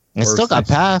still got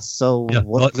passed. So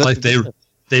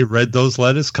they read those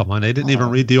letters? Come on, they didn't even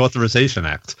read the Authorization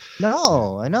Act.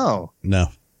 No, I know. No.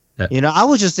 I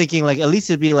was just thinking at least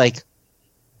it'd be like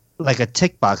a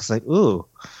tick box, ooh,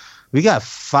 we got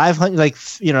 500,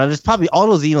 there's probably all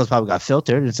those emails probably got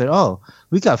filtered and said, oh,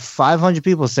 we got 500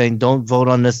 people saying don't vote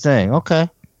on this thing. Okay.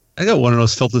 I got one of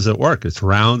those filters at work. It's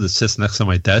round. It sits next to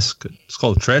my desk. It's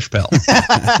called a trash pail.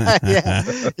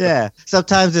 Yeah.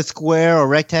 Sometimes it's square or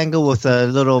rectangle with a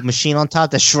little machine on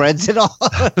top that shreds it all.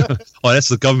 Oh, that's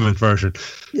the government version.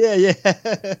 Yeah.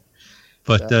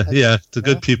 But the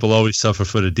good people always suffer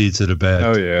for the deeds of the bad.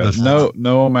 Oh yeah,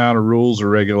 no amount of rules or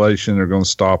regulation are going to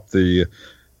stop the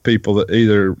people that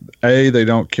either A, they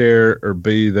don't care, or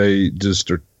B, they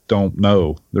just don't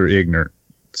know. They're ignorant,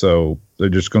 so they're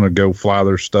just going to go fly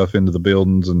their stuff into the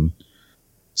buildings, and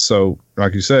so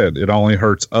like you said, it only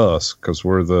hurts us because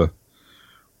we're the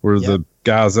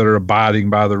guys that are abiding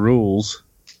by the rules,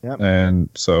 and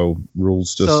so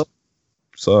rules just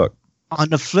suck. On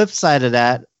the flip side of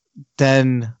that.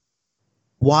 Then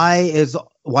why is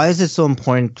it so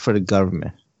important for the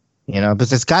government?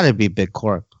 Because it's got to be big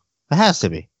corp. It has to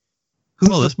be.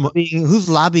 Who's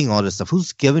lobbying all this stuff?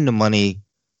 Who's giving the money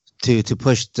to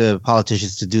push the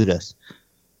politicians to do this?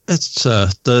 It's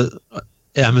the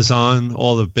Amazon,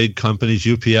 all the big companies,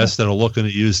 UPS, that are looking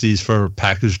to use these for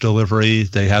package delivery.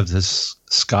 They have this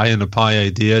sky in the pie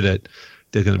idea that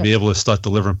they're going to be able to start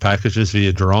delivering packages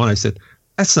via drone. I said,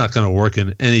 that's not going to work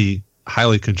in any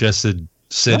highly congested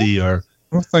city or.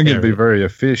 I don't think it'd be very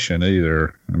efficient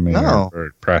either. I mean, No.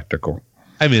 very practical.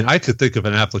 I mean, I could think of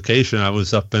an application. I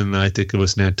was up in, I think it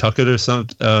was Nantucket or some,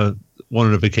 one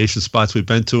of the vacation spots we've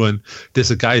been to, and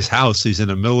there's a guy's house. He's in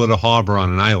the middle of the harbor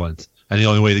on an island, and the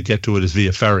only way to get to it is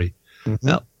via ferry. Mm-hmm.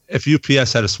 Now, if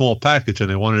UPS had a small package and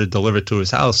they wanted to deliver it to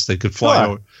his house, they could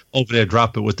fly over there,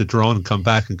 drop it with the drone, and come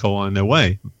back and go on their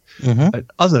way. Mm-hmm. But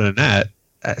other than that,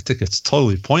 I think it's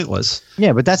totally pointless.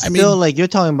 Yeah, but that's still like you're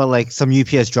talking about like some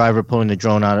UPS driver pulling the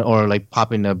drone out or like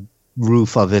popping the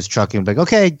roof of his truck and be like,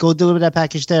 okay, go deliver that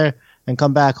package there and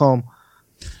come back home.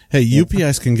 Hey,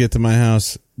 UPS can get to my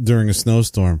house during a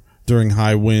snowstorm, during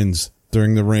high winds,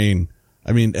 during the rain.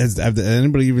 I mean, have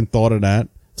anybody even thought of that?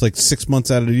 It's like 6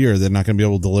 months out of the year they're not going to be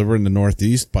able to deliver in the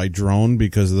Northeast by drone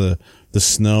because of the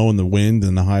snow and the wind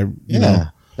and the high, you know,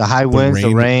 the high winds,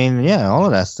 the rain, all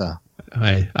of that stuff.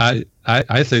 I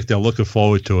think they're looking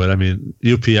forward to it. I mean,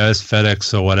 UPS,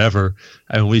 FedEx, or whatever.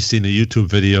 I mean, we've seen the YouTube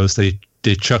videos.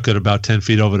 They chuck it about 10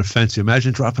 feet over the fence. You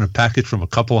imagine dropping a package from a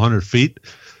couple hundred feet?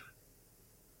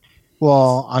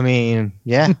 Well, I mean,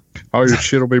 yeah. All your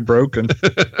shit will be broken.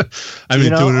 I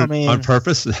mean, doing it on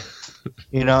purpose.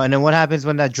 And then what happens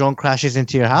when that drone crashes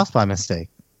into your house by mistake?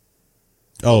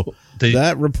 Oh,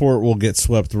 that report will get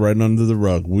swept right under the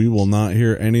rug. We will not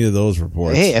hear any of those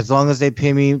reports. Hey, as long as they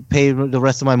pay the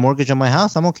rest of my mortgage on my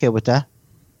house, I'm okay with that.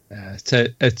 It's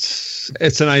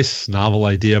a nice novel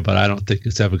idea, but I don't think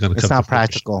it's ever going to come. It's not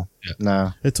practical. Yeah.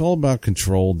 No, it's all about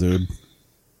control, dude.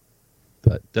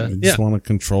 But we just want to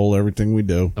control everything we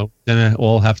do. Oh, then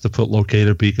we'll have to put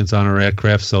locator beacons on our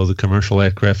aircraft so the commercial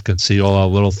aircraft can see all our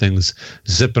little things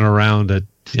zipping around at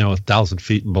 1,000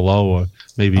 feet and below, or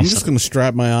maybe. I'm just going to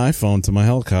strap my iPhone to my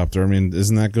helicopter. I mean,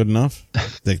 isn't that good enough?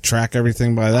 They track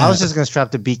everything by that. I was just going to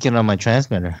strap the beacon on my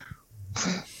transmitter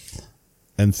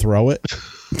and throw it.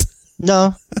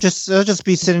 No, it'll just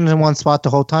be sitting in one spot the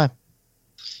whole time.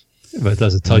 Yeah, but it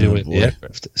doesn't tell you where the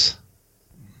aircraft is.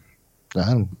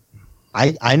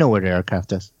 I know where the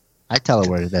aircraft is. I tell her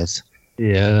where it is.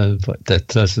 Yeah, but that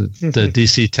doesn't. The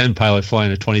DC-10 pilot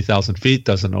flying at 20,000 feet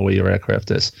doesn't know where your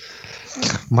aircraft is.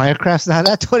 My aircraft's not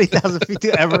at 20,000 feet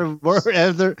to ever Dude,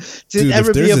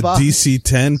 if there's a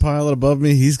DC-10 pilot above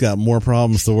me, he's got more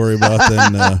problems to worry about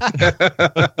than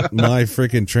my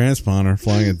freaking transponder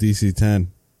flying a DC-10.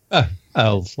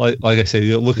 Like I say,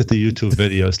 you look at the YouTube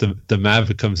videos. The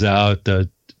Mavic comes out. The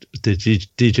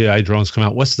DJI drones come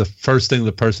out. What's the first thing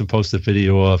the person posts a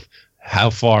video of? How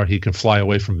far he can fly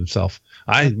away from himself.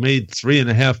 I made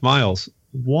 3.5 miles.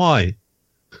 Why?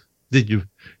 Did you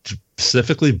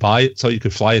specifically buy it so you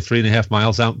could fly it 3.5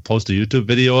 miles out and post a YouTube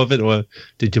video of it, or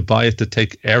did you buy it to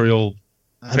take aerial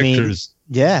pictures?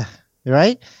 Yeah,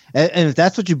 right. And if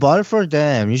that's what you bought it for,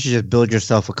 damn, you should just build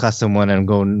yourself a custom one and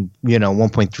go,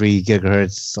 1.3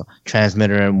 gigahertz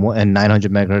transmitter and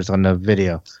 900 megahertz on the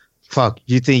video. Fuck,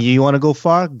 you think you want to go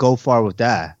far? Go far with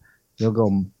that. You'll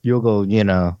go,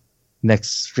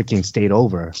 next freaking state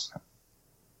over.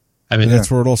 I mean,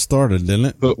 that's where it all started, didn't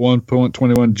it? Put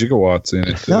 1.21 gigawatts in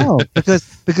it. Too. No,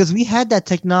 because we had that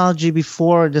technology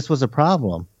before this was a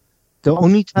problem. The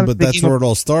only time, but that's where it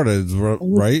all started,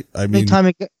 right? I mean,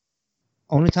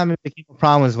 only time it became a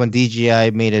problem is when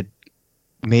DJI made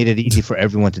it easy for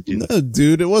everyone to do. No,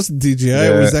 dude, it wasn't DJI.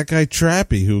 Yeah. It was that guy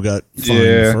Trappy who got fined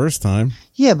the first time.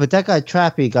 Yeah, but that guy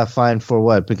Trappy got fined for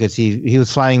what? Because he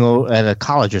was flying at a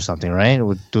college or something, right? He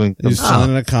was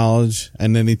flying at a college,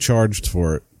 and then he charged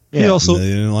for it. Yeah. They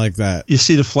didn't like that. You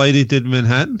see the flight he did in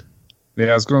Manhattan? Yeah,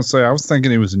 I was going to say, I was thinking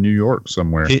he was in New York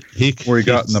somewhere where he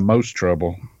got in the most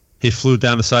trouble. He flew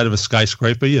down the side of a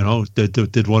skyscraper,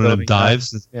 did one of them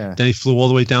dives. Yeah. Then he flew all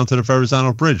the way down to the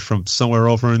Verrazano Bridge from somewhere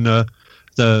over in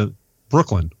the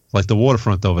Brooklyn, like the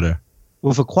waterfront over there.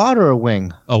 With a quad or a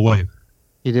wing? A wing.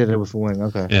 He did it with a wing,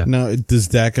 okay. Yeah. Now, does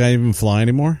that guy even fly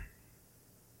anymore?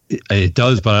 It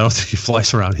does, but I don't think he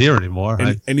flies around here anymore.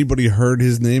 Anybody heard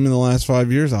his name in the last 5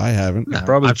 years? I haven't. No,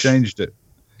 probably changed it.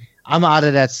 I'm out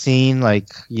of that scene,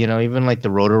 even like the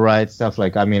Rotor Ride stuff.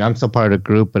 I'm still part of the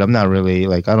group, but I'm not really,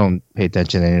 I don't pay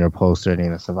attention to any of their posts or any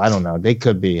of that stuff. I don't know. They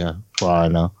could be, for all I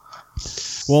know.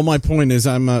 Well, my point is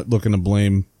I'm not looking to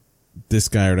blame this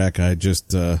guy or that guy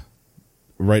just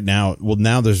right now. Well,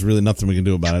 now there's really nothing we can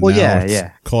do about it. Well, now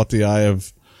it's caught the eye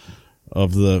of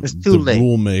the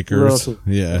rule makers.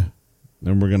 Yeah.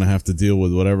 And we're going to have to deal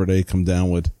with whatever they come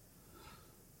down with.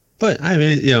 But I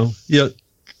mean,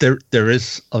 there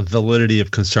is a validity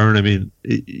of concern. I mean,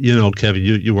 Kevin,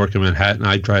 you work in Manhattan.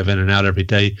 I drive in and out every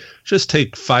day. Just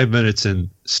take 5 minutes and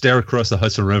stare across the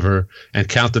Hudson River and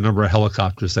count the number of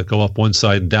helicopters that go up one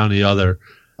side and down the other.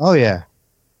 Oh, yeah.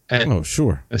 And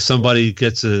sure. If somebody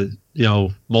gets a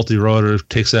multi-rotor,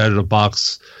 takes it out of the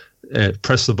box,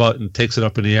 press the button, takes it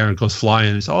up in the air and goes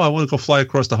flying. He says, I want to go fly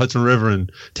across the Hudson River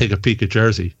and take a peek at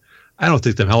Jersey. I don't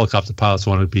think them helicopter pilots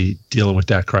want to be dealing with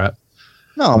that crap.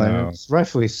 No, man, it's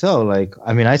rightfully so. Like,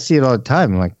 I mean, I see it all the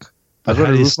time. Like, I go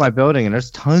to the roof of my building and there's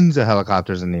tons of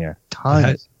helicopters in the air.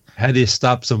 Tons. How do you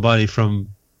stop somebody from,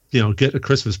 getting a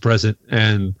Christmas present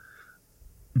and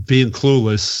being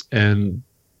clueless and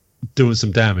doing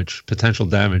some damage, potential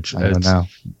damage? I don't know.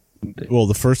 Well,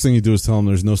 the first thing you do is tell them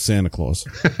there's no Santa Claus.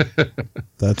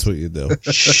 That's what you do.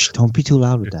 Shh, don't be too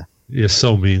loud with that. You're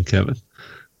so mean, Kevin.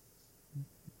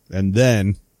 And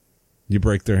then you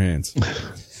break their hands.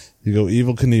 You go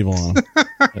Evel Knievel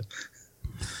on.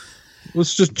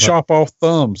 Let's just chop off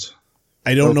thumbs.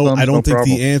 I don't know. I don't think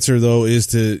the answer, though, is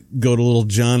to go to little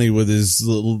Johnny with his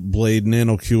little Blade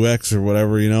Nano QX or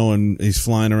whatever, and he's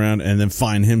flying around and then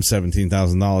fine him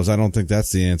 $17,000. I don't think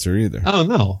that's the answer either. Oh,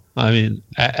 no. I mean,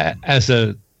 as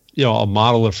a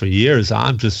modeler for years,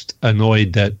 I'm just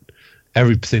annoyed that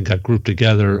everything got grouped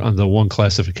together under one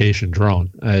classification drone.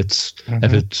 If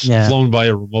it's flown by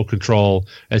a remote control,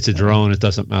 it's a drone. It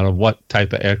doesn't matter what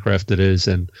type of aircraft it is.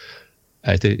 And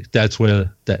I think that's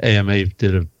where the AMA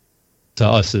did to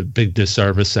us a big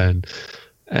disservice. And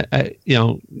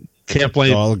can't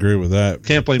blame. I'll agree with that.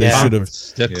 Can't blame.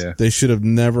 They should have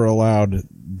never allowed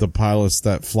the pilots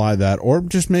that fly that, or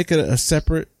just make it a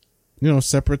separate,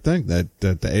 separate thing that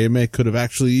the AMA could have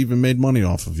actually even made money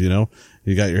off of.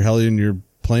 You got your heli and your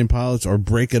plane pilots, or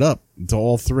break it up to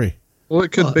all three. Well,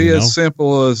 it could be as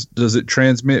simple as, does it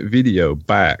transmit video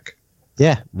back?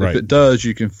 Yeah. Right. If it does,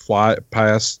 you can fly it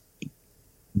past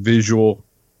visual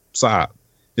sight.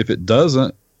 If it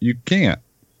doesn't, you can't.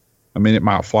 I mean, it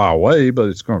might fly away, but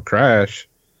it's going to crash.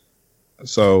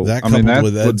 So that coupled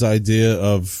with Ed's idea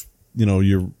of,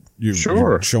 you're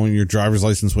showing your driver's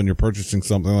license when you're purchasing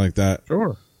something like that.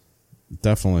 Sure.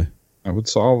 Definitely. That would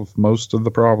solve most of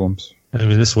the problems. I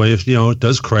mean, this way, if it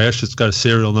does crash, it's got a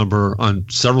serial number on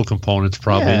several components,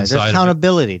 probably inside. There's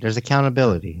accountability. There's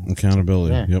accountability.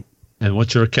 Yep. And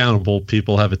once you're accountable,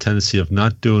 people have a tendency of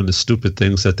not doing the stupid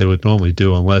things that they would normally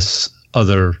do unless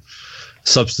other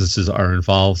substances are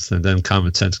involved, and then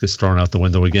common sense gets thrown out the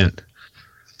window again.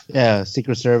 Yeah,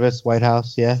 Secret Service, White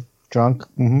House, drunk.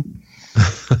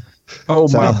 Mm-hmm.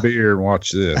 Hold my beer and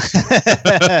watch this.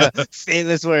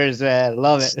 Famous words, man.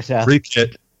 Love it. Freak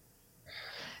it.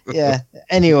 Yeah.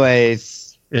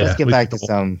 Anyways, let's get back to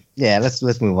some. Yeah, let's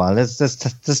move on.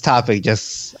 This topic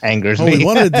just angers me. We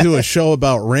wanted to do a show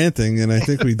about ranting, and I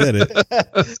think we did it.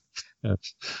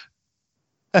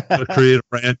 Create a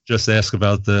rant. Just ask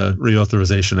about the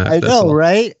Reauthorization Act. I know,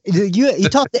 right? You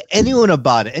talk to anyone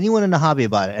about it, anyone in the hobby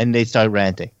about it, and they start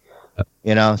ranting.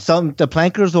 The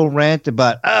plankers will rant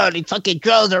about, the fucking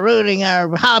drones are ruining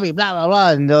our hobby, blah blah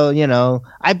blah, and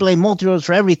I blame multi-roads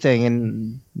for everything,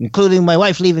 and including my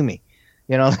wife leaving me.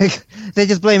 They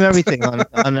just blame everything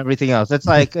on everything else.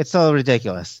 It's so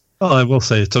ridiculous. Well, I will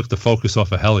say it took the focus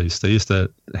off of helis. They used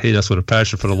to hate us with a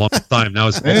passion for the longest time. Now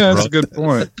it's that's a good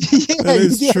point. Yeah,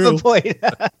 you have a point.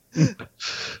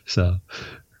 So,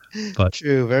 but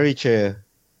true, very true.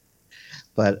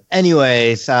 But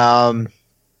anyways, I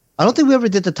don't think we ever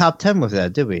did the top 10 with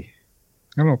that, did we?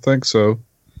 I don't think so.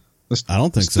 I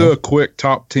don't think let's so. do a quick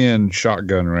top 10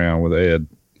 shotgun round with Ed.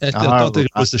 I don't think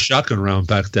it was the shotgun round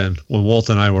back then when Walt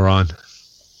and I were on.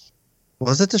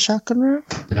 Was it the shotgun round?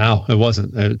 No, it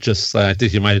wasn't. It just I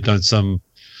think you might have done some,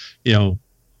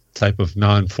 type of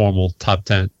non-formal top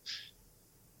 10.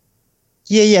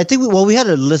 Yeah. I think we had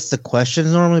a list of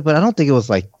questions normally, but I don't think it was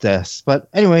like this. But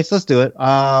anyways, let's do it.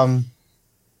 How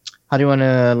do you want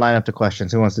to line up the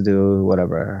questions? Who wants to do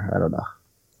whatever? I don't know.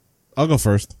 I'll go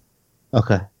first.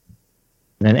 Okay. And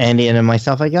then Andy and then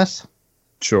myself, I guess?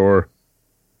 Sure.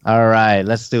 All right,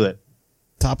 let's do it.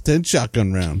 Top 10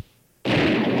 shotgun round.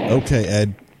 Okay,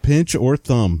 Ed. Pinch or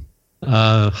thumb?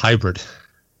 Hybrid.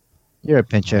 You're a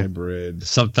pincher. Hybrid.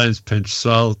 Sometimes pinch.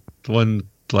 So when,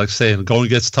 going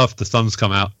gets tough, the thumbs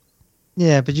come out.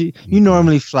 Yeah, but you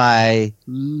normally fly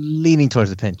leaning towards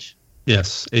the pinch.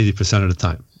 Yes, 80% of the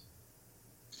time.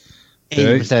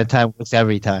 80% of the time works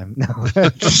every time. No.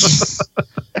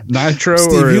 Nitro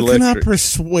Steve, or you electric?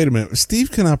 wait a minute.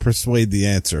 Steve cannot persuade the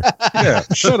answer. Yeah,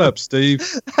 shut up, Steve.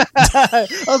 I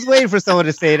was waiting for someone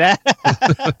to say that.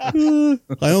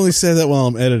 I only say that while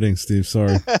I'm editing, Steve.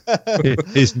 Sorry.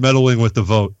 He's meddling with the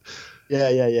vote.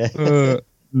 Yeah.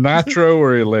 Nitro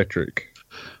or electric?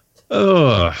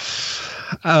 A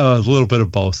little bit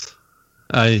of both.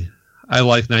 I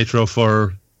like nitro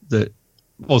for the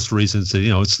most reasons.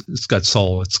 It's got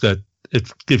soul.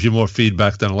 It gives you more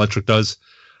feedback than electric does.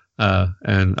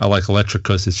 And I like electric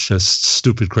because it's just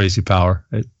stupid crazy power.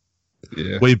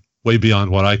 Way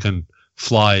beyond what I can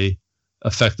fly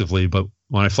effectively. But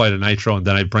when I fly to nitro and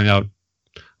then I bring out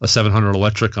a 700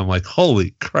 electric, I'm like,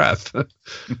 holy crap.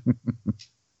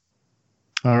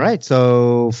 All right.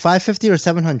 So 550 or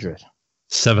 700?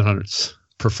 700s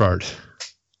preferred.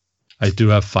 I do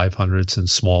have 500s and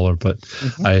smaller, but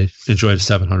I enjoy the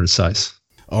 700 size.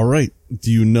 All right.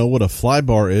 Do you know what a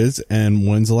flybar is, and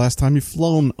when's the last time you've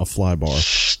flown a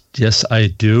flybar? Yes, I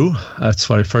do. That's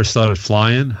when I first started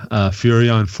flying.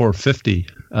 Furion 450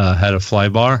 had a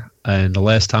flybar, and the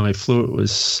last time I flew it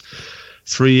was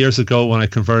 3 years ago when I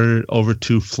converted it over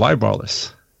to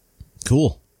flybarless.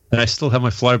 Cool. And I still have my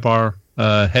flybar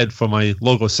head for my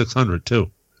Logo 600 too.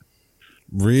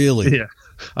 Really? Yeah.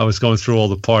 I was going through all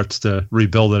the parts to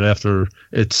rebuild it after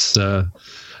its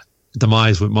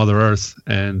demise with Mother Earth,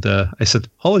 and I said,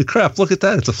 "Holy crap! Look at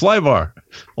that! It's a flybar,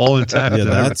 all intact." Yeah,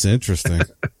 that's interesting.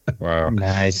 Wow,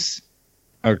 nice.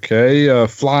 Okay,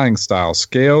 flying style,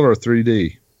 scale or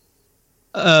 3D?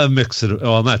 Mix it.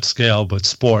 Well, not scale, but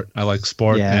sport. I like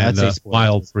sport and sport.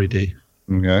 Mild 3D.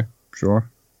 Okay, sure.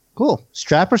 Cool.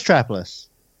 Strap or strapless?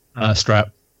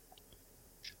 Strap.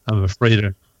 I'm afraid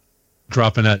of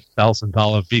dropping that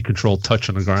 $1,000 V control touch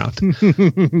on the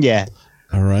ground. Yeah.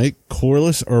 All right.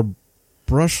 Coreless or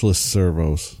brushless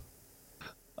servos?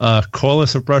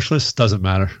 Coreless or brushless doesn't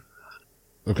matter.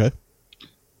 Okay.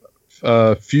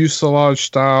 Fuselage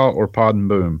style or pod and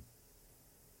boom?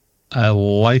 I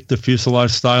like the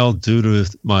fuselage style due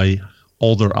to my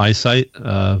older eyesight,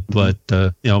 but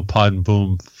pod and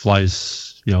boom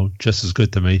flies just as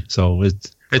good to me. So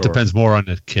it depends more on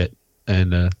the kit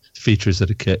and features of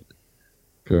the kit.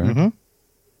 Okay.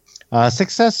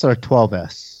 6S or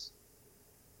 12S?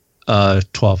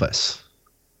 12S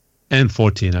and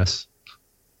 14S.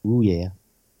 Ooh, yeah.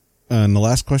 And the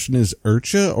last question is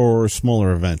IRCHA or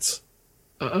smaller events?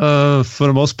 For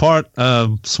the most part,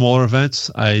 smaller events.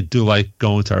 I do like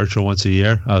going to IRCHA once a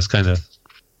year. I was kind of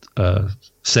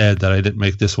sad that I didn't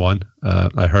make this one.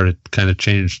 I heard it kind of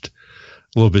changed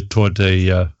a little bit toward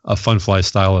a fun fly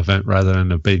style event rather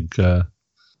than a big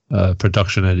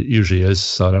production that it usually is.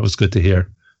 So that was good to hear.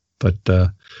 But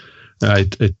I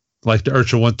like the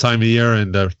IRCHA one time a year,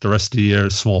 and the rest of the year,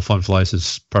 small fun flies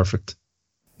is perfect.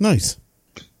 Nice.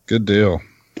 Good deal.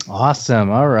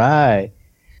 Awesome. All right.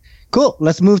 Cool.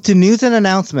 Let's move to news and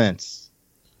announcements.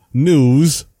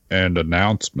 News and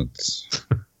announcements.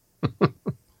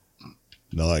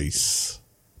 Nice.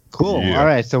 Cool. Yeah. All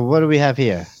right. So what do we have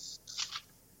here?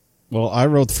 Well,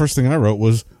 the first thing I wrote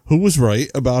was, who was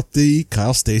right about the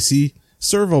Kyle Stacy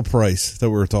servo price that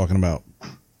we were talking about?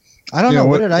 I don't know.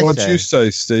 What did I say? What'd you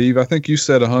say, Steve? I think you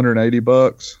said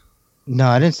 $180. No,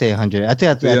 I didn't say 100. I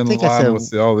think I said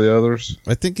with all the others.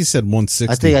 I think you said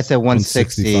 160. I think I said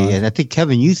 160, and I think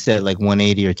Kevin, you said like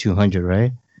 180 or 200,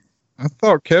 right? I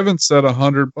thought Kevin said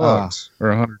 $100 or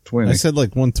 120. I said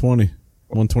like 120,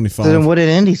 125. So then what did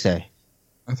Andy say?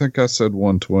 I think I said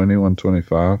 120,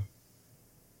 125.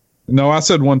 No, I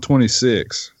said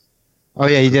 126. Oh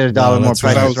yeah, you did a dollar more.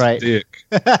 Price is right. Dick.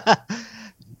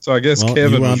 So I guess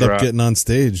Kevin you wound was up getting on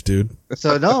stage, dude.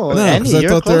 So no, Andy,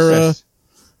 you're closer.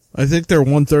 I think they're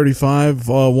 135,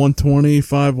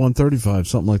 125, 135,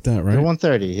 something like that, right? They're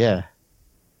 130, yeah.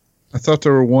 I thought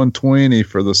there were 120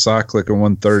 for the cyclic and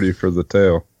 130 for the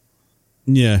tail.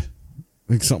 Yeah, I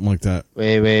think something like that.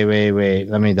 Wait.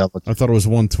 Let me double check. I thought it was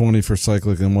 120 for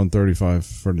cyclic and 135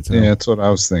 for the tail. Yeah, that's what I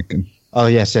was thinking. Oh,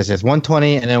 yes.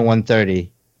 120 and then 130.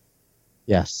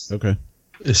 Yes. Okay.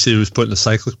 You see who's putting the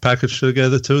cyclic package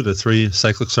together, too? The 3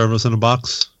 cyclic servos in a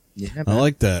box? Yeah, man. I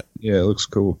like that. Yeah, it looks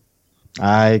cool.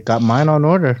 I got mine on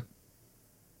order.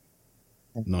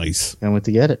 Nice. I went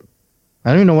to get it. I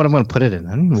don't even know what I'm going to put it in.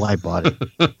 I don't even know why I bought it.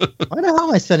 Why the hell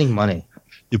am I spending money?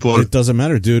 You bought it doesn't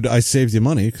matter, dude. I saved you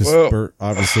money because Bert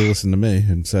obviously listened to me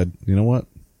and said, you know what?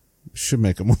 Should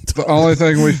make them one time. The only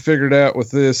thing we figured out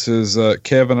with this is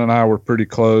Kevin and I were pretty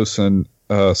close, and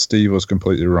Steve was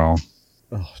completely wrong.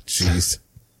 Oh, jeez.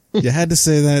 You had to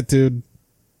say that, dude.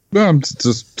 No, I'm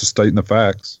just stating the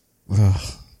facts.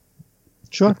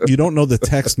 Sure. You don't know the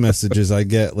text messages I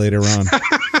get later on.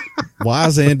 Why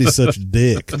is Andy such a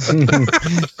dick?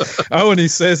 Oh, and he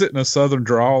says it in a southern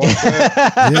drawl like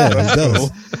that? Yeah, he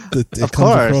does. Of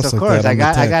course. I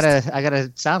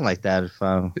gotta sound like that if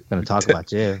I'm gonna talk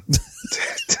about you.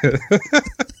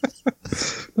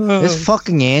 This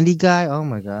fucking Andy guy, oh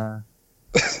my god.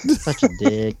 Such a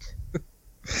dick.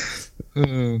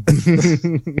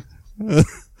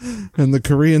 And the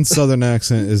Korean Southern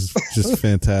accent is just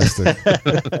fantastic.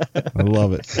 I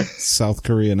love it. South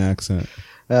Korean accent.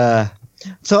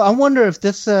 So I wonder if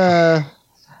this. So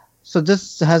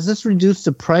has this reduced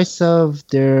the price of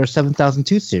their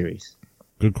 7002 series?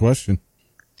 Good question.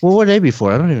 What were they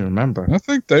before? I don't even remember. I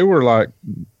think they were like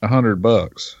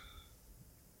 $100,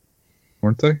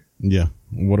 weren't they? Yeah.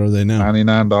 What are they now?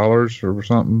 $99 or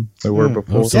something. They were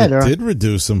before. So it did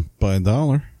reduce them by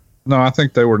 $1. No, I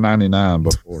think they were 99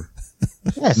 before.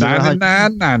 Yeah, so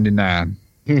 99.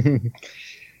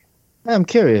 I'm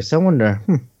curious. I wonder.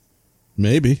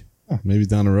 Maybe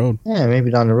down the road. Yeah,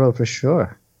 maybe down the road for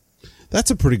sure. That's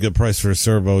a pretty good price for a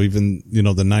servo, even,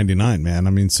 the 99, man. I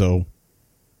mean, so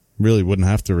really wouldn't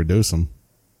have to reduce them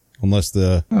unless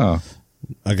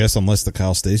unless the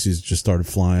Kyle Stacy's just started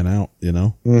flying out,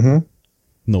 Mm-hmm.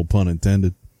 No pun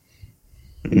intended.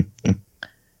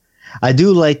 I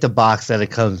do like the box that it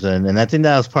comes in, and I think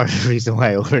that was part of the reason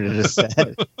why I ordered a set.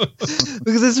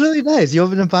 Because it's really nice. You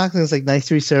open the box and it's like nice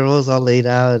 3 servos all laid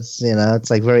out. It's, it's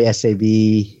like very SAB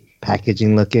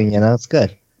packaging looking, it's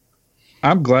good.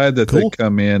 I'm glad that they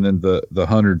come in the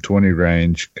 120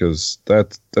 range because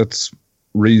that's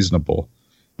reasonable.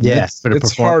 Yes,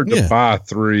 it's hard to buy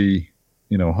 3,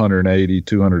 $180,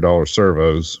 $200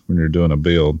 servos when you're doing a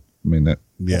build. I mean that.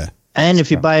 Yeah. And if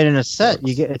you buy it in a set,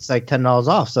 it's like $10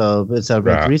 off. So it's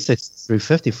about $360,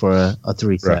 $350 for a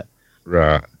 3 set.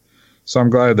 Right. So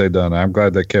I'm glad they done it. I'm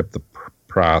glad they kept the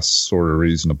price sort of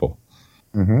reasonable.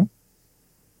 Mm-hmm.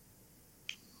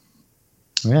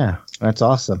 Yeah, that's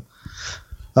awesome.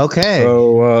 Okay.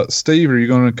 So, Steve, are you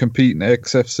going to compete in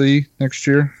XFC next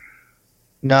year?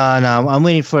 No, I'm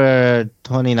waiting for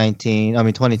 2019.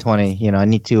 2020. I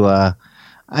need to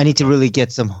really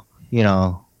get some,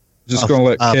 just going to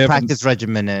let Kevin practice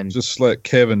regimen in. Just let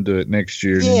Kevin do it next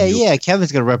year. Yeah.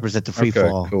 Kevin's going to represent the free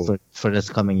fall for this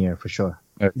coming year for sure.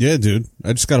 Yeah, dude.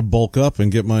 I just got to bulk up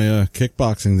and get my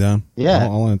kickboxing down. Yeah,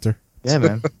 I'll enter. Yeah,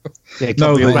 man. Yeah,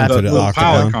 no, the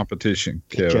pilot competition,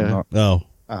 Kevin. Not,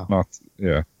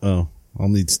 yeah. Oh, I'll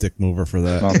need stick mover for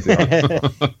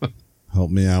that. Help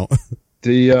me out.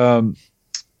 The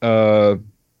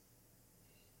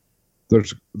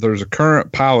there's a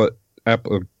current pilot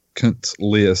applicants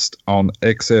list on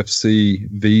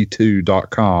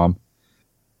xfcv2.com.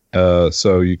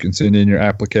 So you can send in your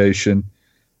application.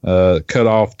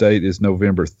 Cutoff date is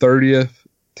November 30th.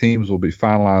 Teams will be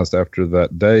finalized after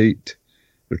that date.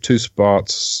 There are 2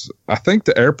 spots. I think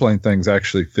the airplane thing's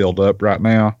actually filled up right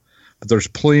now, but there's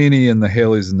plenty in the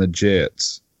helis and the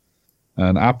jets.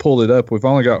 And I pulled it up. We've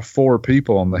only got 4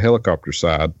 people on the helicopter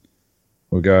side.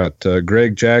 We got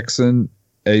Greg Jackson,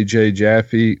 AJ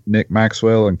Jaffe, Nick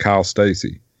Maxwell, and Kyle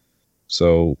Stacy.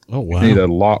 So we need a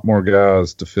lot more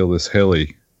guys to fill this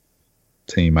heli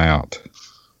team out.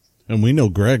 And we know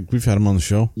Greg. We've had him on the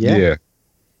show. Yeah.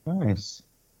 Nice.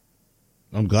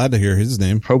 I'm glad to hear his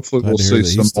name. Hopefully we'll see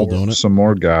some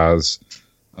more guys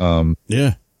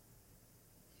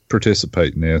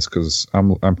participate in this because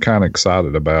I'm kind of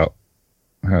excited about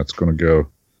how it's going to go.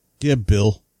 Yeah,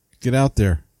 Bill. Get out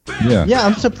there. Yeah,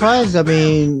 I'm surprised. I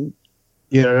mean,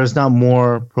 there's not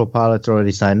more pro pilots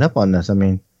already signed up on this. I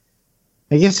mean,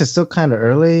 I guess it's still kind of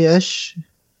early-ish.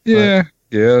 Yeah,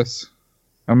 yes.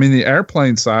 I mean, the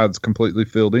airplane side's completely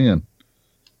filled in.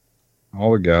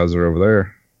 All the guys are over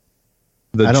there.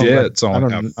 The jets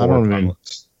only have 4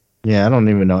 pilots. I don't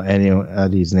even know any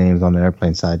of these names on the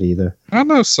airplane side either. I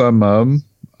know some of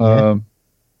them.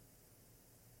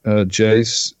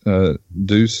 Jace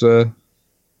Dusa,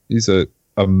 he's an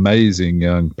amazing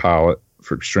young pilot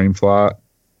for Extreme Flight.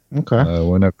 Okay.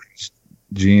 Went up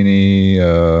Jeannie,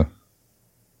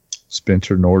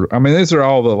 Spencer Nord. I mean, these are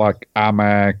all the like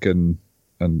IMAC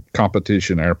and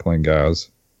competition airplane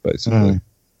guys, basically.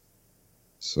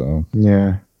 So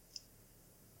yeah.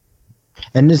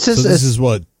 And this is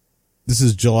what? This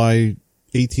is July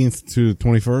 18th to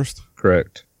 21st?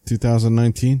 Correct.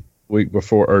 2019? Week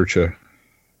before IRCHA.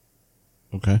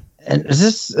 Okay. And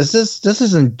this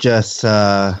isn't just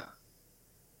for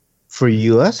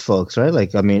US folks, right?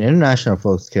 Like, I mean, international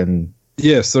folks can.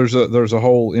 Yes, there's a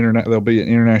whole there'll be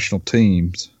international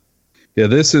teams. Yeah,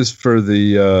 this is for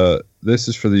the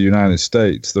United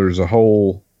States. There's a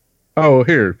whole. Oh,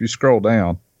 here, if you scroll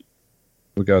down,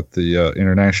 we got the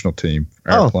international team,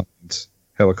 airplanes,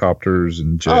 helicopters,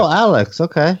 and jets. Oh, Alex.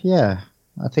 Okay, yeah.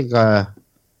 I think I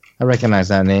recognize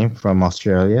that name from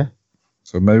Australia.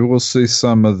 So maybe we'll see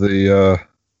some of the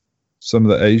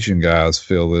Asian guys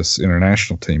fill this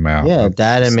international team out. Yeah,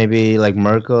 that and maybe like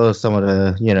Merkel, some of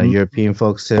the European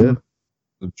folks too.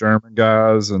 The German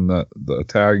guys and the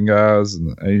Italian guys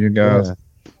and the Asian guys. Yeah.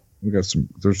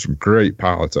 There's some great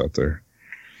pilots out there.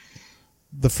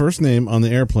 the first name on the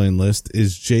airplane list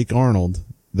is Jake Arnold.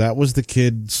 That was the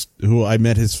kid who I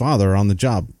met his father on the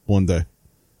job one day.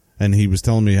 And he was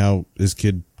telling me how his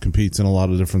kid competes in a lot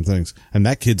of different things. And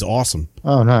that kid's awesome.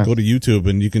 Oh, nice. Go to YouTube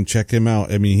and you can check him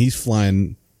out. I mean, he's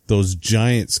flying those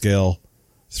giant scale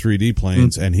 3D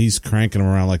planes and he's cranking them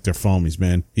around like they're foamies,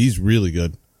 man. He's really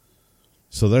good.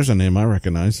 So there's a name I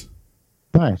recognize.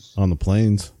 Nice. On the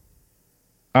planes.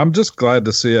 I'm just glad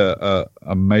to see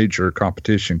a major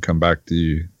competition come back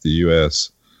to the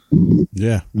U.S.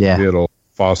 Yeah. Yeah. It'll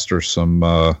foster some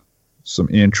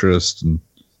interest and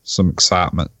some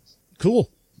excitement. Cool.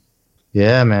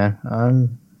 Yeah,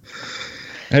 man.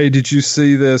 Hey, did you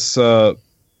see this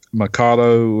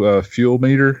Mikado fuel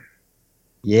meter?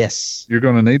 Yes. You're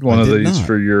going to need one I of did these not.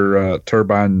 for your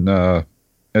turbine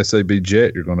SAB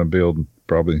jet you're going to build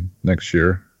probably next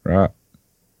year, right?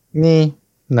 Me?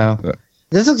 No.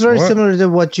 This looks very similar to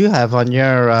what you have on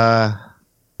your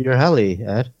heli,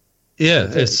 Ed. Yeah,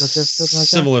 Is it's it something like that?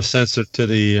 similar sensor to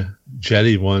the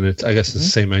Jetty one. I guess it's the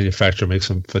same manufacturer makes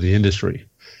them for the industry.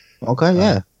 Okay,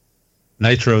 yeah.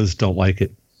 Nitros don't like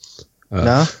it.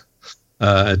 No?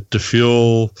 The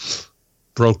fuel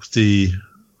broke the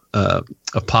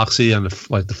epoxy on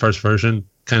the first version,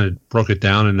 kind of broke it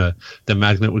down, and the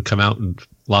magnet would come out and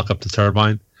lock up the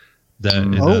turbine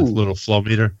in the little flow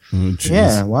meter. Oh, geez.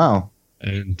 Yeah, wow.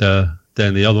 And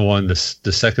then the other one, the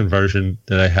second version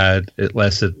that I had, it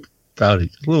lasted about a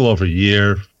little over a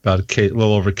year, about a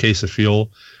little over a case of fuel,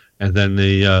 and then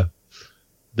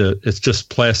it's just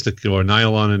plastic or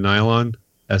nylon and nylon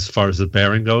as far as the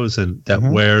bearing goes, and that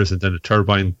wears, and then the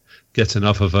turbine gets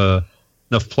enough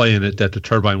play in it that the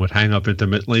turbine would hang up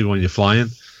intermittently when you're flying,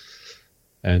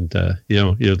 and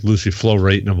you'd lose your flow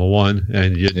rate, number one,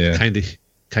 and you'd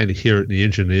kind of hear it in the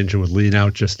engine. The engine would lean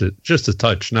out just a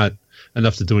touch, not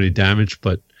enough to do any damage,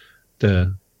 but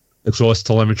the exhaust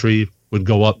telemetry would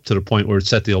go up to the point where it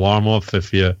set the alarm off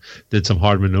if you did some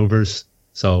hard maneuvers.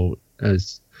 So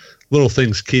as little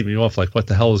things keep me off, like what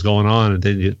the hell is going on? And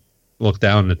then you look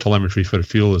down and the telemetry for the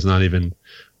fuel is not even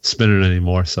spinning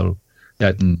anymore. So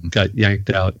that got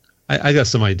yanked out. I got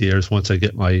some ideas once I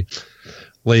get my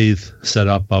lathe set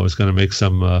up. I was going to make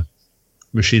some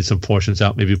machine some portions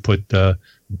out, maybe put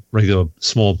regular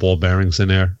small ball bearings in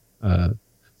there,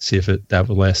 see if that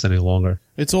would last any longer.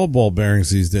 It's all ball bearings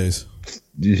these days.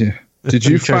 Yeah. Did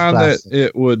you find that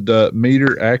it would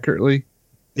meter accurately?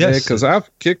 Yes. Yeah, because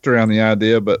I've kicked around the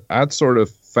idea, but I'd sort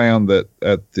of found that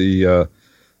at the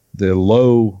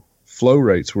low flow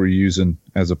rates we're using,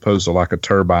 as opposed to like a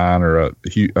turbine or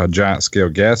a giant scale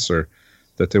gasser,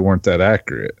 that they weren't that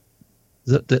accurate.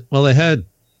 Well, they had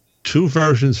two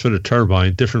versions for the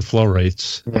turbine, different flow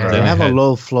rates. Yeah, they have a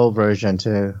low flow version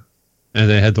too. And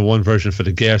they had the one version for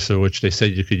the gasser, which they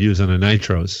said you could use on the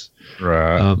nitros.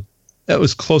 Right. That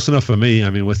was close enough for me. I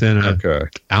mean, within an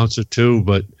ounce or two,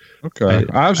 but okay.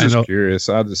 I was just curious.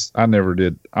 I never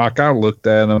did. I looked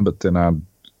at them, but then I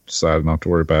decided not to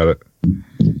worry about it.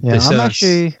 Yeah, I'm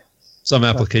actually. Some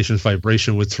applications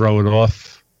vibration would throw it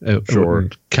off. It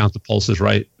wouldn't count the pulses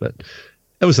right, but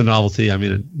it was a novelty. I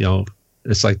mean,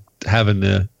 it's like having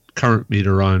the current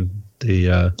meter on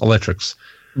the electrics.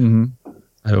 Mm-hmm.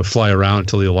 I would fly around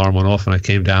until the alarm went off, and I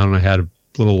came down and I had a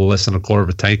little less than a quarter of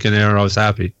a tank in there, and I was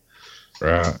happy.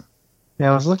 Right.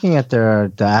 Yeah, I was looking at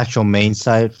the actual main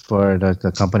site for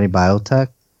the company Biotech,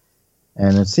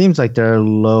 and it seems like their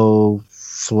low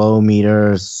flow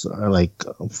meters are like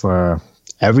for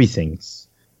everything.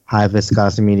 High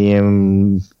viscosity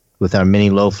medium with our mini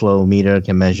low flow meter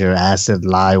can measure acid,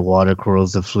 lye, water,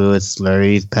 corrosive fluids,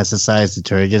 slurries, pesticides,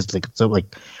 detergents,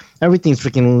 like everything's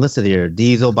freaking listed here.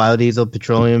 Diesel, biodiesel,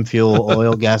 petroleum fuel,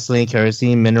 oil, gasoline,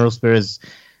 kerosene, mineral spirits,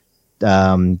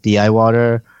 DI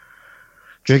water,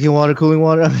 drinking water, cooling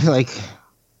water. I mean, like,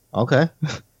 okay.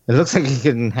 It looks like it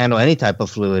can handle any type of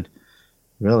fluid,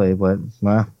 really, but,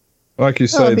 well. Like you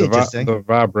say, the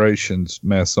vibrations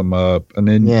mess them up. And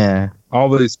then all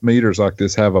these meters like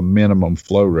this have a minimum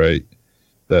flow rate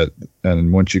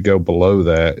and once you go below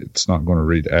that, it's not going to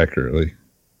read accurately.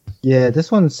 Yeah,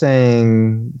 this one's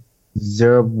saying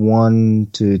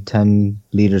 0.1 to 10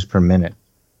 liters per minute.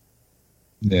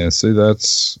 Yeah, see,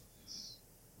 that's...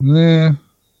 Yeah.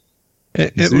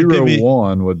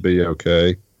 0.1 would be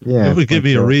okay. Yeah, it would give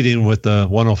me a reading with the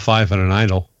 105 at an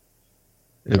idle.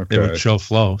 It would show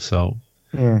flow, so...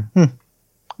 Yeah,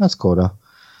 that's cool, though.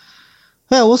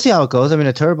 Yeah, we'll see how it goes. I mean,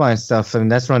 the turbine stuff, I mean,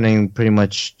 that's running pretty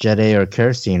much Jet A or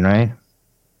kerosene, right?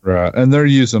 Right, and they're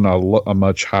using a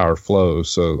much higher flow,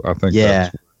 so I think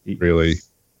that's really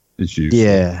is useful.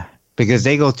 Yeah, because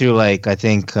they go through, like, I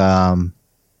think,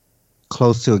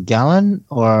 close to a gallon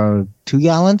or 2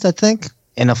 gallons, I think,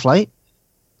 in a flight.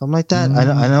 something like that.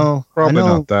 I know. Probably I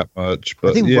know, not that much, I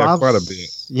but think yeah, Rob's, quite a bit.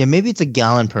 Yeah, maybe it's a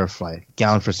gallon per flight.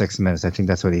 Gallon for 6 minutes. I think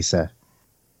that's what he said.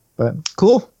 But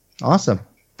cool. Awesome.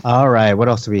 All right. What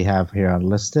else do we have here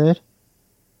unlisted?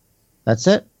 That's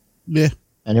it? Yeah.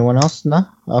 Anyone else? No?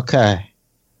 Okay.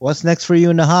 What's next for you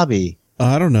in the hobby?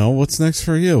 I don't know. What's next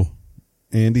for you?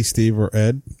 Andy, Steve, or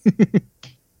Ed?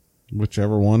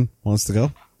 Whichever one wants to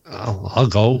go. I'll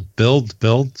go. Build,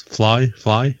 fly.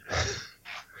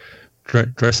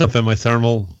 Dress up in my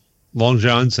thermal long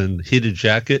johns and heated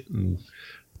jacket and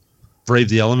brave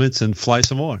the elements and fly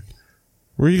some more.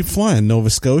 Where are you flying? Nova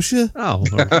Scotia? Oh,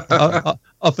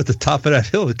 up at the top of that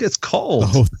hill. It gets cold.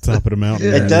 Oh, top of the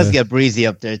mountain. It does get breezy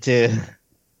up there, too.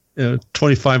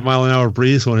 25 mile an hour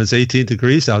breeze when it's 18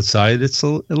 degrees outside. It's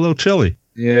a little chilly.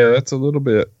 Yeah, that's a little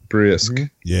bit brisk.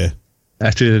 Yeah.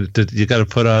 Actually, you got to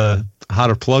put a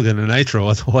hotter plug in the nitro,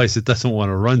 otherwise it doesn't want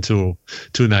to run too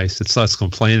nice. It starts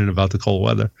complaining about the cold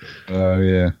weather. Oh,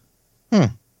 yeah. I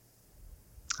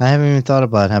haven't even thought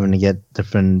about having to get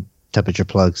different temperature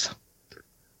plugs.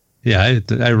 Yeah,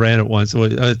 I ran it once. I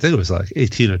think it was like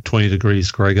 18 or 20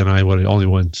 degrees. Greg and I were the only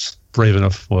ones brave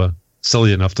enough or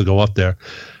silly enough to go up there.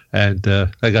 And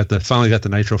I finally got the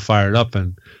nitro fired up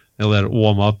and I let it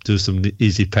warm up, do some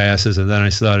easy passes, and then I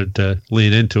started to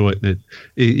lean into it, and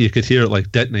you could hear it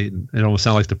like detonating. It almost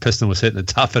sounded like the piston was hitting the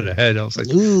top of the head. I was like,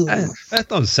 that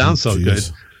doesn't sound so good.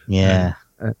 Yeah.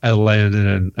 And I landed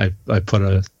and I put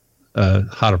a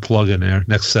hotter plug in there,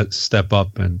 next step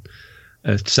up, and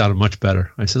it sounded much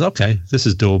better. I said, okay, this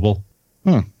is doable.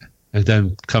 And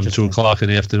then come 2 o'clock in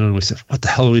the afternoon, we said, what the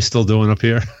hell are we still doing up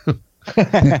here?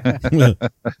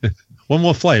 One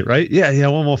more flight, right? Yeah,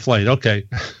 one more flight. Okay.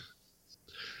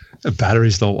 The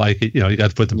batteries don't like it. You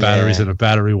got to put the batteries in a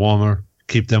battery warmer,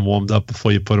 keep them warmed up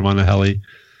before you put them on the heli.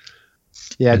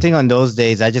 Yeah, I think on those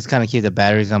days, I just kind of keep the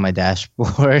batteries on my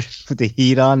dashboard with the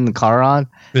heat on, the car on.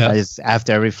 Yeah. I just,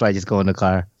 after every flight, just go in the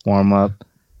car, warm up,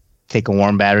 take a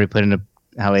warm battery, put in the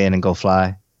heli in, and go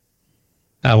fly.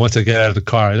 Once I get out of the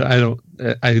car,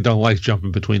 I don't like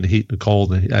jumping between the heat and the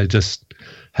cold. I just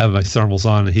have my thermals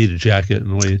on, a heated jacket,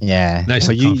 and wait. Yeah, nice.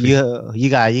 But you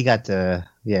got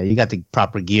the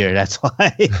proper gear. That's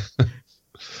why.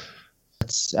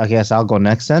 I guess I'll go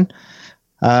next then.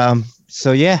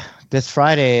 So yeah, this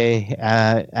Friday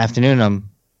afternoon, I'm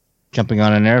jumping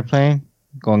on an airplane,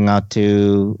 going out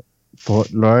to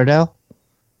Fort Lauderdale,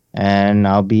 and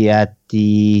I'll be at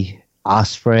the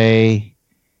Osprey.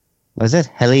 Was it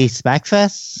Heli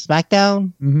Smackfest?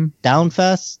 Smackdown? Mm-hmm.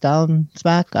 Downfest? Down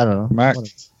Smack? I don't know. Mac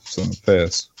some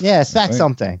fest. Yeah, Smack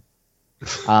something.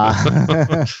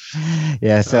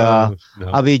 Yeah, so no.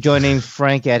 I'll be joining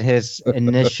Frank at his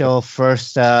initial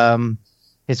first fun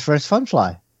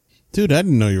fly. Dude, I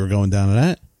didn't know you were going down to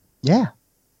that. Yeah.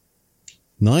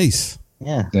 Nice.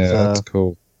 Yeah. Yeah, that's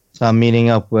cool. So I'm meeting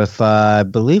up with, I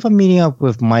believe I'm meeting up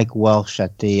with Mike Welsh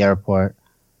at the airport.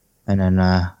 And then,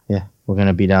 yeah, we're going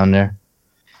to be down there.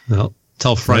 Well,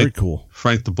 tell Frank. Very cool.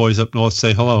 Frank, the boys up north,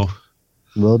 say hello.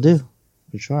 Will do.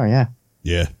 For sure, yeah.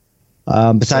 Yeah.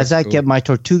 Besides that, get my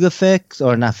Tortuga fixed,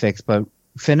 or not fixed, but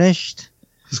finished.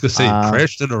 I was going to say, you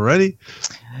crashed it already?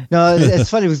 No, it's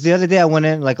funny because the other day I went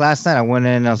in, like last night, I went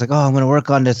in and I was like, oh, I'm going to work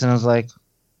on this. And I was like,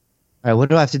 all right, what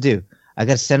do I have to do? I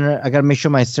got to make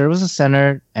sure my servos are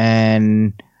centered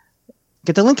and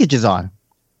get the linkages on.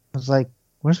 I was like,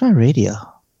 where's my radio?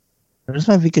 Where's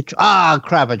my V control? Ah,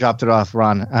 crap, I dropped it off.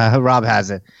 Rob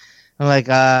has it. I'm like,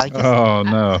 oh,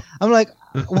 no. I'm like,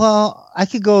 well, I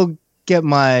could go get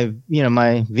my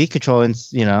V control and,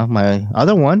 my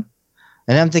other one.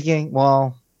 And I'm thinking,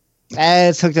 well,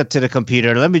 it's hooked up to the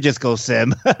computer. Let me just go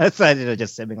sim. So I did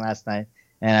just simming last night.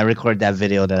 And I recorded that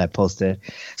video that I posted.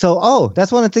 So,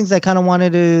 that's one of the things I kind of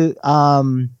wanted to,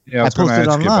 I posted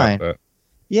online.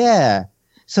 Yeah.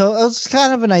 So it was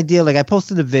kind of an idea. Like I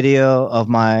posted a video of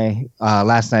my,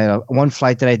 last night, one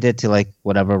flight that I did to like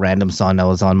whatever random song that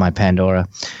was on my Pandora.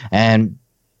 And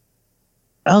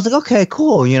I was like, okay,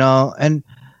 cool. And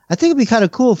I think it'd be kind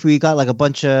of cool if we got like a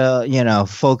bunch of,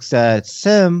 folks at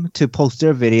Sim to post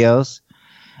their videos.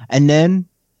 And then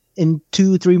in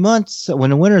 2-3 months, when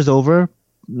the winter's over,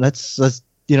 let's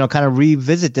kind of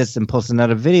revisit this and post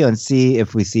another video and see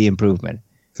if we see improvement.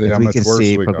 See if we can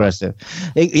see progressive.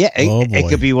 It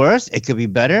could be worse. It could be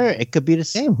better. It could be the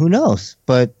same. Who knows?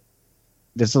 But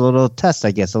there's a little test,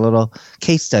 I guess, a little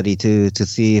case study to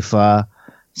see if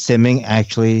simming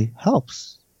actually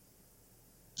helps.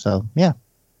 So, yeah.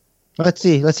 Let's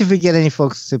see if we get any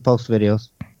folks to post videos.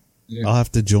 Yeah. I'll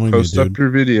have to join post you, dude. Post up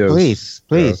your videos.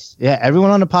 Please. Yeah, everyone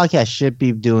on the podcast should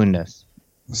be doing this.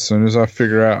 As soon as I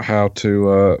figure out how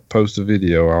to post a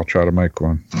video, I'll try to make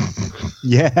one.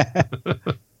 Yeah.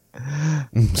 Oh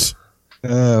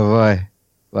boy.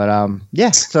 But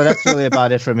yeah, so that's really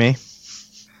about it for me.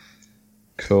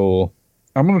 Cool.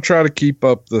 I'm gonna try to keep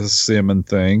up the simming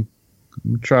thing.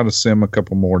 I'm gonna try to sim a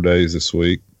couple more days this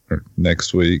week or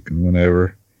next week and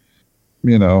whenever.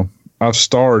 You know, I've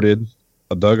started.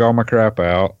 I dug all my crap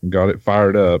out and got it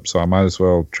fired up, so I might as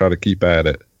well try to keep at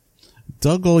it.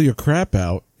 Dug all your crap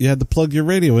out. You had to plug your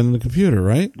radio in the computer,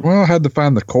 right? Well, I had to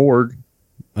find the cord.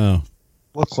 Oh.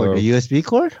 What cord? A USB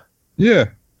cord? Yeah.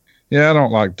 Yeah, I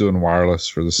don't like doing wireless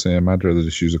for the sim. I'd rather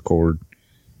just use a cord.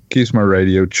 Keeps my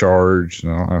radio charged,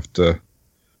 and I don't have to.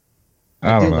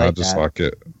 I don't know. I just like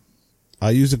it.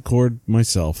 I use a cord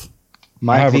myself.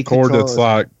 I have a cord that's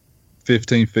like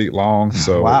 15 feet long,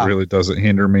 so it really doesn't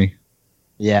hinder me.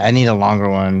 Yeah, I need a longer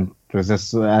one because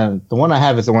this the one I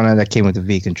have is the one that came with the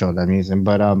V control that I'm using.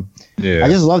 But yeah, I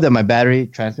just love that my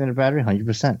transmitter battery,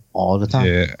 100% all the time.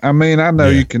 Yeah, I mean, I know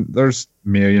you can. There's a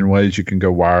million ways you can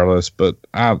go wireless, but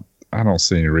I don't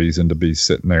see any reason to be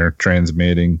sitting there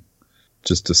transmitting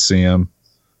just to sim.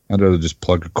 I'd rather just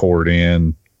plug a cord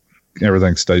in.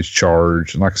 Everything stays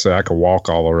charged. And like I say, I can walk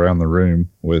all around the room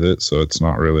with it, so it's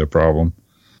not really a problem.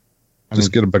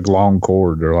 Just get a big long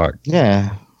cord. They're like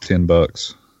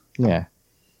 $10. Yeah.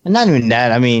 And not even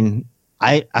that. I mean,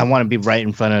 I want to be right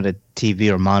in front of the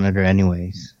TV or monitor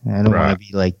anyways. I don't want to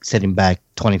be like sitting back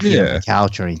 20 feet on the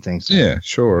couch or anything. So. Yeah,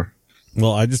 sure.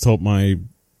 Well, I just hope my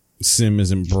sim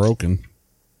isn't broken.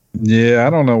 Yeah, I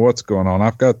don't know what's going on.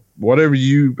 I've got whatever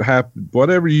you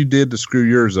did to screw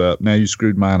yours up. Now you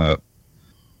screwed mine up.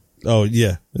 Oh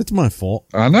yeah, it's my fault.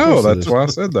 I know. That's why I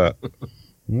said that. I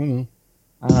don't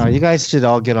know. You guys should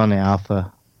all get on the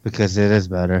alpha because it is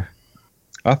better.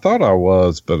 I thought I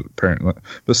was, but apparently,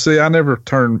 see, I never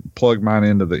plug mine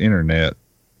into the internet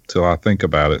till I think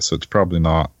about it. So it's probably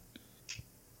not.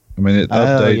 I mean, it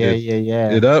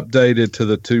updated. It updated to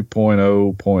the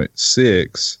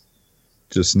 2.0.6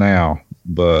 just now,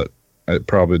 but it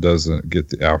probably doesn't get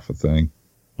the alpha thing.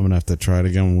 I'm gonna have to try it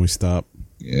again when we stop.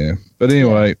 Yeah, but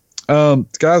anyway,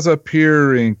 guys up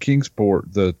here in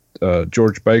Kingsport, the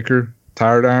George Baker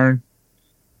Tired Iron,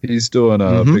 he's doing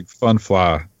a big fun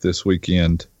fly this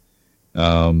weekend,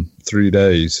 3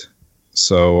 days.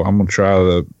 So I'm gonna try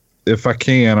to, if I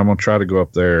can, I'm gonna try to go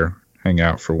up there, hang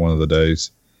out for one of the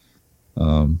days.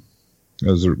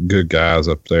 Those are good guys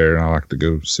up there, and I like to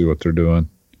go see what they're doing.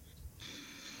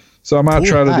 So I might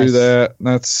try to do that.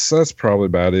 That's probably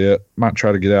about it. Might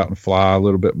try to get out and fly a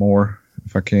little bit more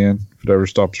if I can, if it ever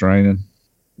stops raining.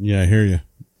 Yeah, I hear you.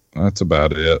 That's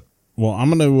about it. Well, I'm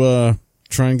going to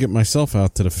try and get myself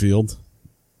out to the field,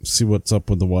 see what's up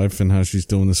with the wife and how she's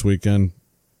doing this weekend.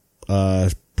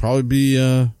 Probably be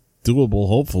doable,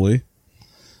 hopefully.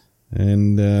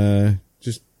 And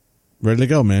just ready to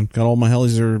go, man. Got all my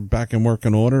helis are back in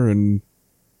working order and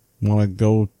want to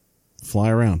go fly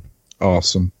around.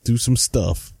 Awesome. Do some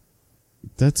stuff.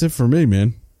 That's it for me,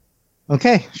 man.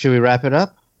 Okay. Should we wrap it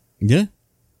up? Yeah.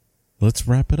 Let's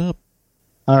wrap it up.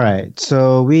 All right.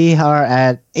 So we are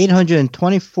at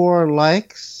 824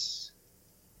 likes.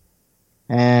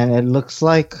 And it looks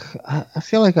like, I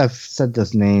feel like I've said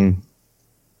this name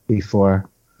before.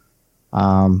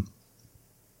 Oh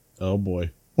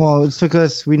boy. Well, it's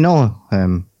because we know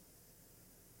him.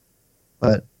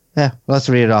 But yeah, let's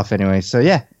read it off anyway. So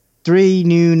yeah. 3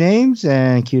 new names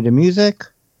and cue the music.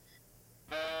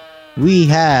 We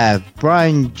have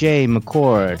Brian J.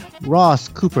 McCord, Ross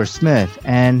Cooper Smith,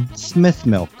 and Smith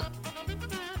Milk.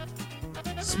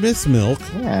 Smith Milk?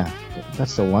 Yeah,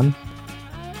 that's the one.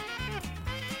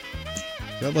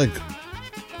 Is that like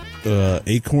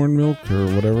acorn milk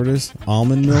or whatever it is?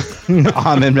 Almond milk?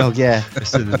 Almond milk, yeah.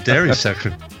 It's in the dairy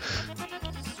section.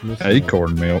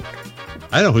 Acorn milk.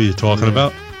 I know who you're talking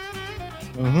about.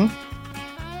 Mm-hmm.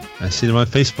 I seen him on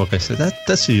Facebook. I said,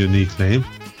 that's a unique name.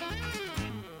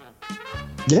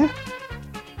 Yeah.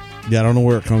 Yeah, I don't know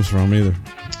where it comes from either.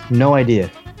 No idea.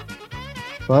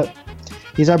 But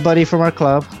he's our buddy from our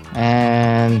club.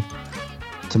 And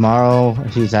tomorrow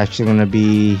he's actually going to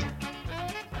be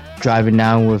driving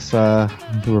down with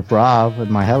Rob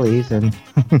and my helis and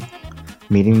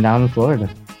meeting down in Florida.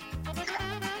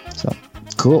 So,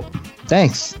 cool.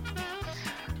 Thanks.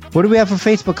 What do we have for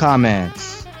Facebook comments?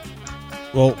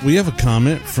 Well, we have a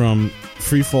comment from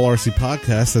Freefall RC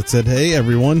Podcast that said, "Hey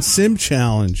everyone, sim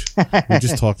challenge." We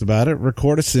just talked about it.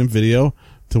 Record a sim video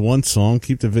to one song,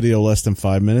 keep the video less than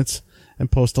 5 minutes, and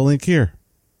post a link here.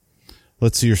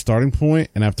 Let's see your starting point,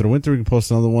 and after the winter, we can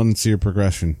post another one and see your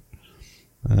progression.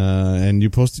 And you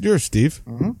posted yours, Steve.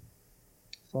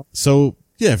 Mm-hmm. So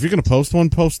Yeah, if you're going to post one,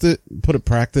 post it, put it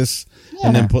practice,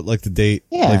 and then put like the date,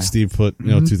 like Steve put,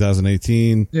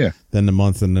 2018, then the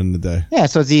month, and then the day. Yeah,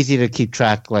 so it's easy to keep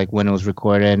track, like when it was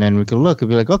recorded, and then we can look and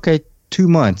be like, okay, 2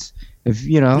 months, if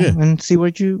and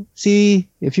see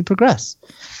if you progress,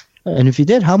 and if you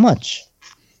did, how much.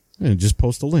 Yeah, just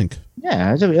post a link.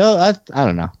 Yeah, I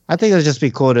don't know. I think it'll just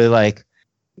be cool to like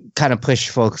kind of push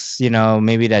folks,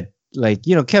 maybe that like,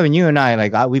 Kevin, you and I,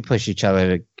 like we push each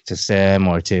other to sim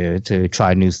or to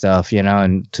try new stuff,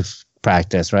 and to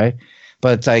practice, right?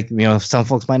 But it's like, some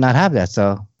folks might not have that,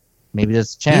 so maybe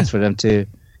there's a chance for them to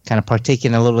kind of partake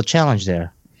in a little challenge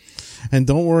there. And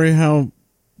don't worry how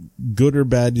good or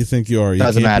bad you think you are. You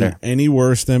Doesn't can't matter. be any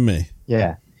worse than me.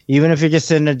 Yeah. Even if you're just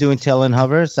sitting there doing tail end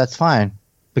hovers, that's fine.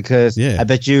 Because I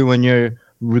bet you when you're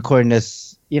recording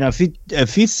this,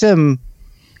 if you sim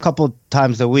a couple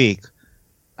times a week,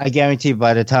 I guarantee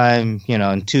by the time, in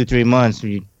 2-3 months,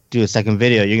 when you do a second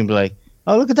video, you're going to be like,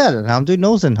 oh, look at that. I'm doing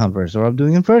nose end hovers or I'm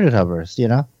doing inverted hovers,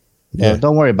 Yeah. So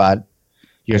don't worry about it.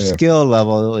 Your skill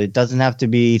level, it doesn't have to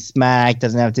be smack,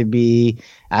 doesn't have to be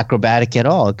acrobatic at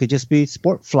all. It could just be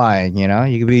sport flying,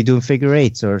 You could be doing figure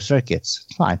eights or circuits.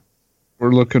 It's fine.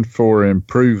 We're looking for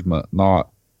improvement, not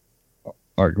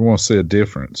like we want to see a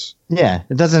difference. Yeah,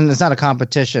 it's not a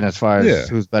competition as far as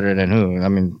who's better than who. I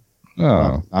mean,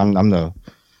 I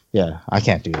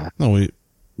can't do that. No,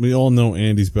 we all know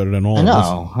Andy's better than all of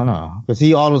us. I know. Because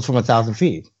he autos from 1,000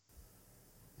 feet.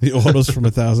 He autos from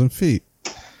 1,000 feet.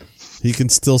 He can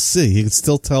still see. He can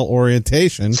still tell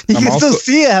orientation. He can still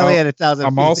see how he had 1,000 feet.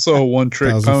 I'm also a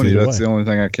one-trick pony. That's the only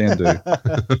thing I can do.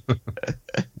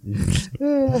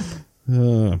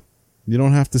 You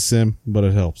don't have to sim, but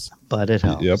it helps.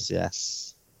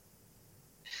 Yes.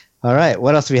 All right.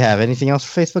 What else do we have? Anything else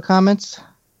for Facebook comments?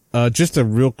 Just a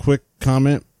real quick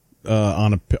comment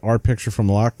on our picture from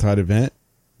Loctite event.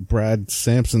 Brad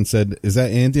Sampson said, "Is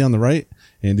that Andy on the right?"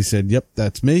 Andy said, "Yep,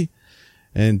 that's me."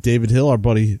 And David Hill, our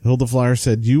buddy Hill the Flyer,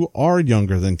 said, "You are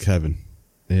younger than Kevin."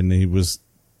 And he was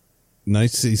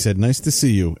nice. He said, "Nice to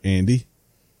see you, Andy."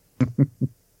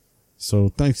 So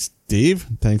thanks, Dave.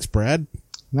 Thanks, Brad.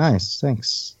 Nice.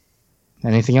 Thanks.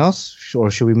 Anything else?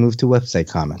 Or should we move to website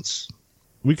comments?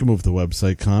 We can move to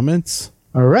website comments.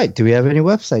 All right. Do we have any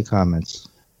website comments?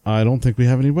 I don't think we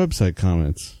have any website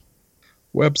comments.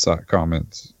 Website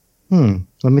comments. Let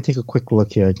me take a quick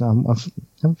look here. I'm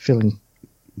feeling.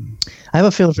 I have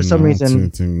a feeling for some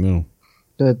reason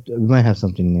that we might have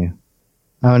something new.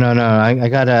 Oh no! I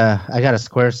got a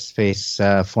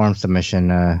Squarespace form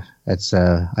submission. It's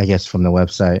I guess from the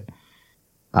website.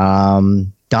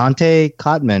 Dante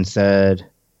Cotman said,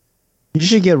 "You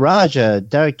should get Raja,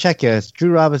 Derek Chekas,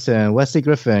 Drew Robinson, Wesley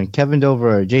Griffin, Kevin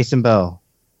Dover, Jason Bell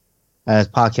as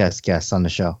podcast guests on the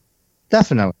show."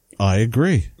 Definitely. I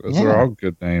agree. Those are all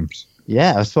good names.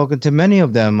 Yeah, I've spoken to many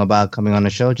of them about coming on the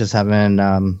show. Just haven't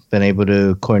been able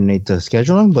to coordinate the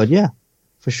scheduling, but yeah,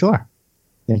 for sure.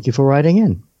 Thank you for writing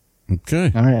in.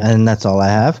 Okay. All right, and that's all I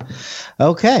have.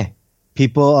 Okay.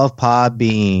 People of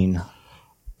Podbean.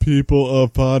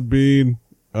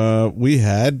 We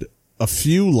had a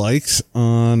few likes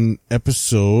on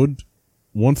episode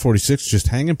 146, Just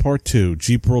Hanging Part 2.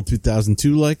 Jeep World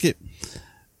 2002 liked it.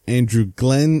 Andrews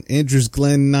Glenn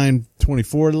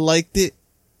 924 liked it.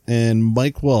 And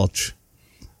Mike Welch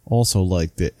also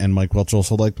liked it. And Mike Welch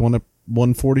also liked one at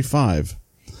 145.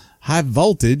 High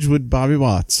Voltage with Bobby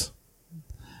Watts.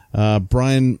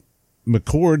 Brian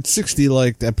McCord 60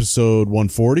 liked episode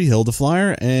 140, Hilda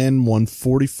Flyer, and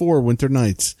 144, Winter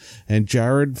Nights. And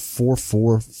Jared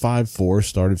 4454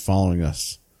 started following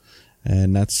us.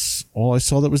 And that's all I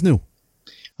saw that was new.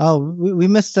 Oh, we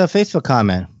missed a Facebook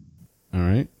comment. All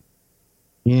right.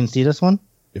 You didn't see this one?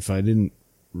 If I didn't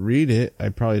read it, I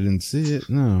probably didn't see it.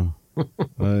 No.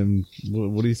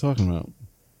 What are you talking about?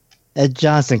 Ed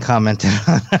Johnson commented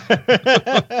on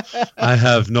it. I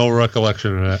have no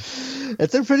recollection of that.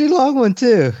 It's a pretty long one,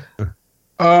 too.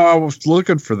 I was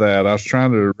looking for that. I was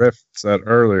trying to reference that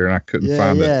earlier, and I couldn't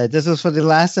find it. Yeah, this was for the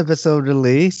last episode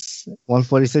release,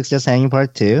 146, Just Hanging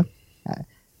Part 2.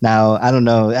 Now, I don't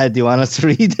know. Ed, do you want us to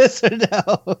read this or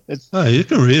no? You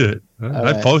can read it.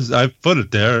 Right. I put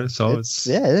it there, so it's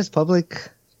yeah, it is public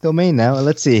domain now.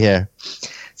 Let's see here.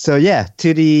 So yeah,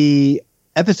 to the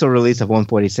episode release of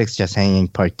 146, Just Hanging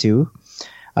Part 2,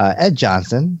 Ed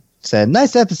Johnson said,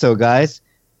 "Nice episode, guys.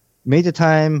 Made the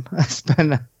time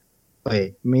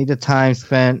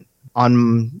spent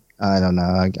on I don't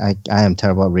know. I am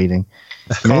terrible at reading.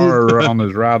 Car on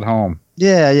his ride home.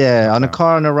 Yeah. On the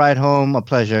car on the ride home, a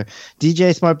pleasure.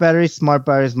 DJ Smart Batteries. Smart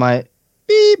Batteries, my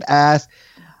beep ass.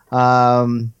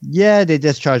 Yeah, they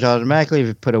discharge automatically if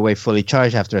you put away fully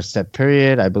charged after a set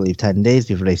period. I believe 10 days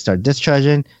before they start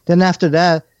discharging. Then after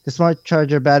that, the smart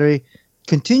charger battery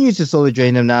continues to slowly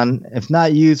drain them down. If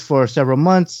not used for several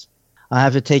months, I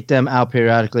have to take them out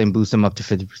periodically and boost them up to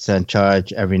 50%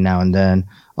 charge every now and then.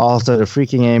 Also, the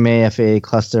freaking AMA FAA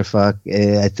clusterfuck.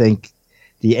 I think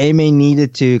the AMA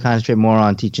needed to concentrate more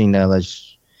on teaching the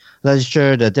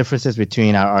legislature the differences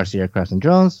between our RC aircraft and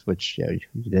drones, which you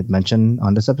did mention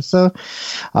on this episode.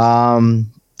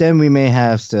 Then we may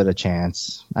have stood a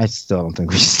chance. I still don't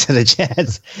think we stood a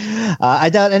chance. I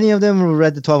doubt any of them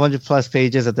read the 1,200 plus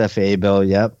pages of the FAA bill.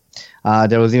 Yep.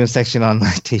 There was even a section on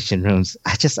lactation rooms.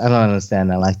 I don't understand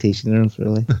that lactation rooms,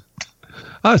 really.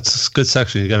 Oh, it's a good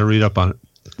section. You got to read up on it.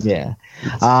 Yeah.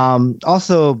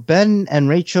 Also, Ben and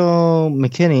Rachel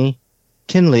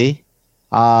Kinley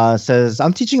says,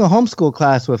 I'm teaching a homeschool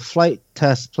class with flight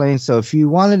test planes, so if you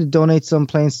wanted to donate some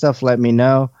plane stuff, let me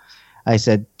know. I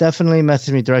said, definitely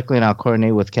message me directly and I'll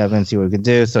coordinate with Kevin, see what we can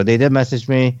do. So they did message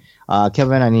me.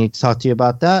 Kevin, I need to talk to you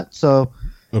about that. So,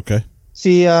 okay.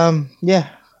 See,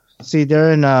 See,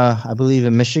 they're in, I believe,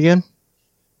 in Michigan.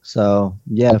 So,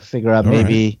 yeah, figure out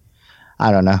maybe, right.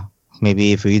 I don't know.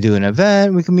 Maybe if we do an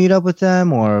event, we can meet up with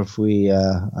them. Or if we,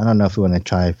 I don't know if we want to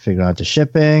try figure out the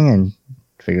shipping and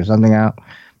figure something out.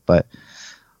 But,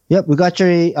 yep, we got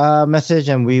your message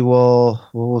and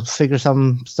we'll figure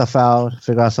some stuff out,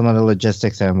 figure out some of the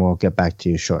logistics, and we'll get back to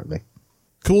you shortly.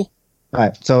 Cool. All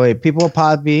right. So, people of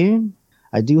Podbean,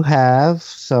 I do have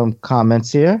some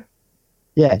comments here.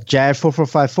 Yeah,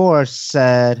 Jared4454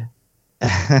 said,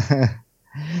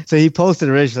 so he posted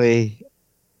originally,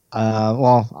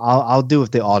 I'll do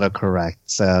with the autocorrect.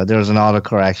 So there was an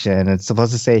autocorrection. It's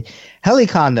supposed to say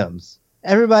helicondoms.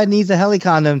 Everybody needs a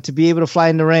helicondom to be able to fly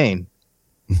in the rain.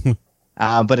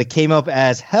 But it came up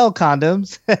as hell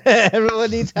condoms.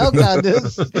 Everyone needs hell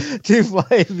condoms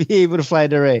to be able to fly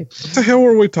in the rain. What the hell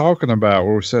were we talking about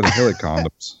where we said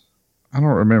helicondoms? I don't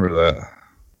remember that.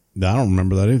 I don't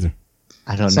remember that either.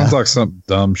 I don't know. Sounds like some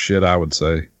dumb shit I would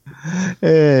say.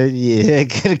 Yeah, it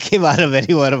could have came out of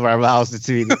any one of our mouths,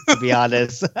 to be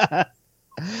honest.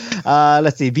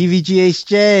 Let's see.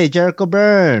 BVGHJ, Jericho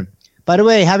Byrne. By the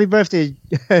way, happy birthday,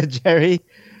 Jerry.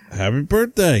 Happy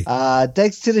birthday.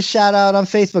 Thanks to the shout out on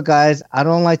Facebook, guys. I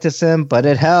don't like to sim, but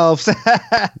it helps.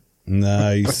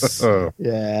 Nice.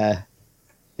 Yeah.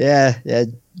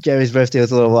 Jerry's birthday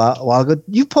was a little while ago.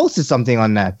 You posted something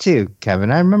on that too, Kevin.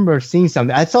 I remember seeing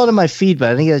something. I saw it in my feed, but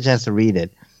I didn't get a chance to read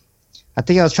it. I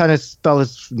think I was trying to spell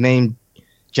his name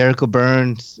Jericho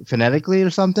Burns phonetically or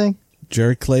something.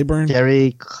 Jerry Claiborne?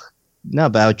 No,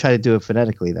 but I would try to do it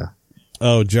phonetically though.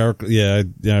 Oh, Jericho. Yeah,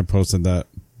 I posted that.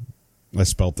 I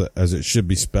spelt it as it should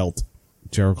be spelt.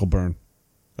 Jericho Byrne.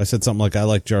 I said something like, I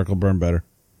like Jericho Byrne better.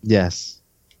 Yes.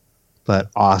 But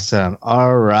awesome.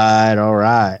 All right. All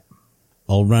right.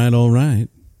 What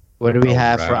do we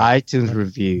have for iTunes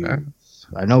review?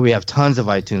 I know we have tons of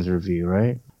iTunes review,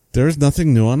 right? There's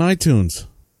nothing new on iTunes.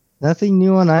 Nothing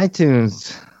new on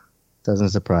iTunes.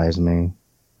 Doesn't surprise me.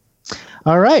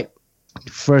 All right.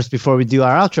 First, before we do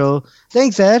our outro,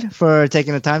 thanks, Ed, for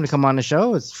taking the time to come on the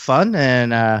show. It's fun,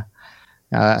 and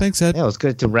thanks, Ed. Yeah, it was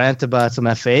good to rant about some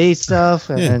FAA stuff,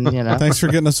 and thanks for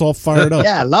getting us all fired up.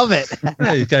 Yeah, I love it.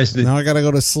 Yeah, you guys. Now I gotta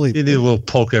go to sleep. You need a little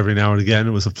poke every now and again.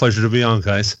 It was a pleasure to be on,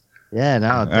 guys. Yeah,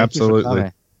 no, thank you for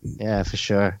coming. Yeah, for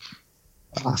sure.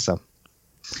 Awesome.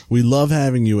 We love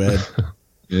having you, Ed.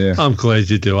 Yeah, I'm glad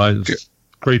you do. It's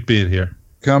great being here.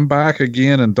 Come back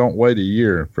again and don't wait a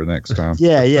year for next time.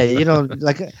 Yeah.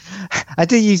 Like, I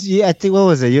think what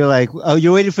was it? You're like, oh,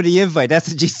 you're waiting for the invite. That's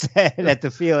what you said at the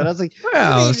field. And I was like,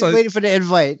 well, you're waiting for the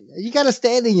invite. You got a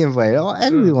standing invite.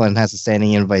 Everyone has a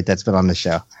standing invite that's been on the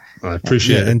show. I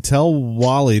appreciate it. And tell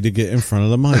Wally to get in front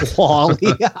of the mic. Wally.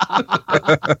 Yeah.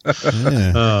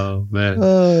 Oh, man.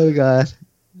 Oh, God.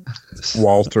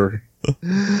 Walter.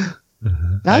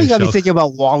 Now you got me thinking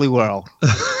about Wally World.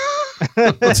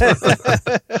 That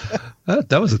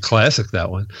was a classic, that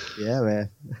one. Yeah, man.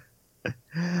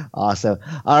 Awesome.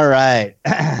 All right.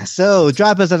 So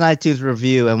drop us an iTunes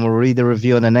review and we'll read the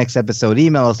review in the next episode.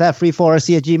 Email us at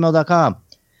free4rc@gmail.com.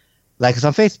 Like us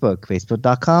on Facebook,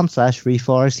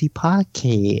 facebook.com/free4rc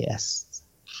podcast.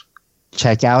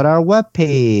 Check out our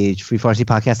webpage,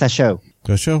 free4rcpodcast.show.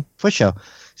 Go show. For show.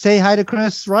 Say hi to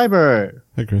Chris Reiber.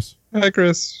 Hey, Chris. Hi,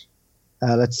 Chris.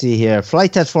 Let's see here.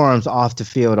 Flight Test Forums, off the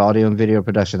field, audio and video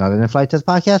production. Other than Flight Test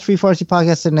Podcast, Free 4RC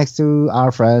Podcast, sit next to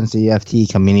our friends, the FT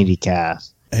Community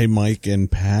Cast. Hey, Mike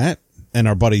and Pat, and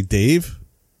our buddy Dave,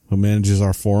 who manages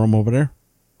our forum over there.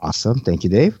 Awesome. Thank you,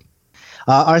 Dave.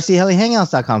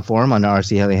 RCHeliHangouts.com forum on the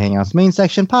RC Heli Hangouts main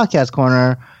section, podcast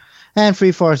corner. And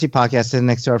Free for RC Podcast sitting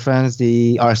next to our friends,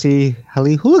 the RC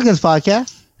Heli Hooligans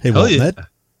Podcast. Hey, Walt Ned.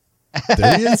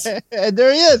 There he is.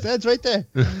 There he is. That's right there.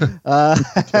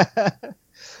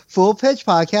 Full Pitch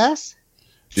Podcast.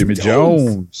 Jimmy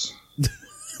Jones.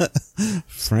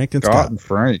 Frank and Scott Scott. and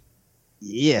Frank.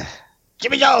 Yeah.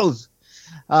 Jimmy Jones.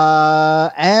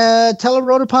 And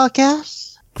Telerotor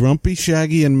Podcast. Grumpy,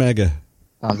 Shaggy, and Mega.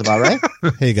 Sounds about right.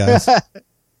 Hey, guys.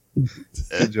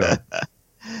 Good job.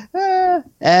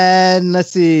 And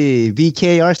let's see.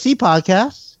 VKRC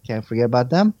Podcast. Can't forget about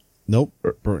them. Nope.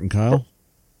 Bert and Kyle.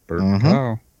 Bert and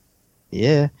Kyle.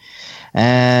 Yeah.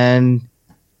 And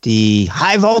the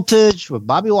High Voltage with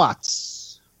Bobby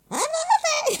Watts.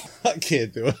 I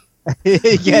can't do it.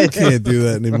 Yeah. I can't do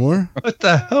that anymore. What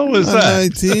the hell was I'm that?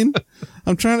 19.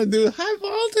 I'm trying to do high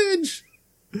voltage.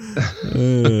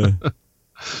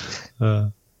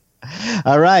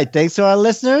 All right. Thanks to our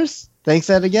listeners. Thanks,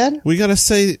 Ed, again. We got to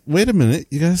say, wait a minute.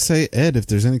 You got to say, Ed, if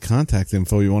there's any contact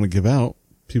info you want to give out,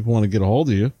 people want to get a hold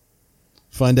of you.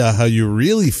 Find out how you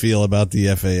really feel about the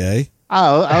FAA.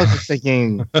 Oh, I was just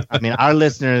thinking, I mean, our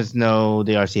listeners know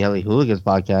the RC Heli Hooligans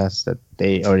podcast, that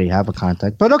they already have a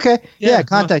contact. But okay. Yeah,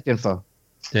 contact info.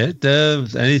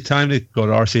 Anytime they go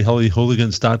to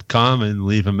rcheliHooligans.com and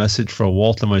leave a message for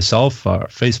Walt and myself, our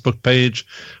Facebook page.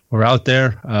 We're out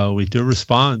there. We do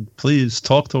respond. Please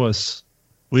talk to us.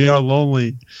 We are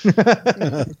lonely.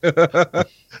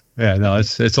 Yeah, no,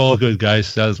 it's all good,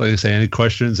 guys. Like I say, any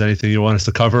questions, anything you want us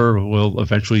to cover, we'll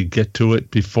eventually get to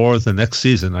it before the next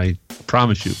season. I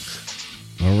promise you.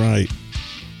 All right.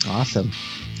 Awesome.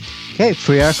 Okay,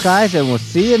 free our skies, and we'll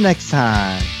see you next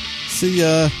time. See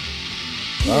ya.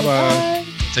 Bye-bye.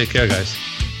 Take care, guys.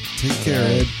 Take care,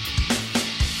 Ed.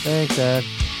 Thanks, Ed.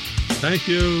 Thank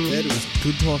you. Ed, it was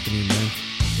good talking to you, man.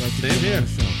 Glad you Same came here. on the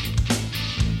show.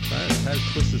 Had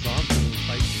to twist his arm and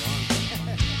fight me on.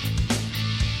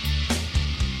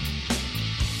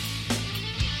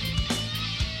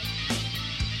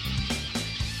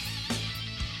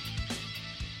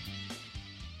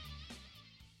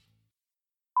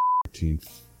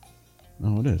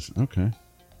 Oh, it is. Okay.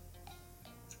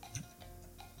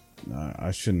 I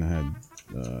shouldn't have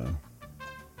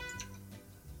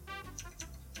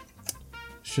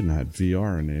had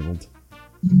VR enabled.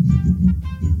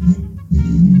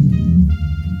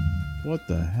 What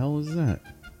the hell is that?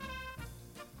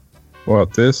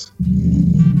 What, this?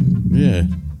 Yeah.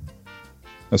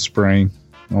 A spring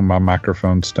on my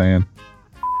microphone stand.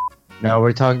 No,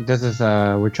 we're talking. This is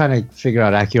we're trying to figure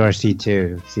out AccuRC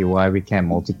too. See why we can't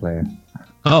multiplayer.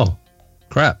 Oh,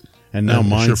 crap. And now I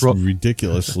mine's should've brought-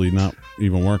 ridiculously not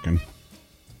even working.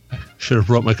 Should have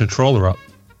brought my controller up.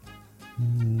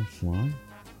 Fly?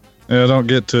 Yeah, don't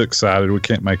get too excited. We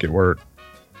can't make it work.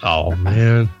 Oh,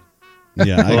 man.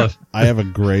 Yeah, I have a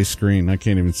gray screen. I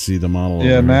can't even see the model.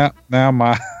 Yeah, over here. now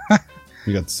my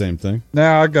You got the same thing?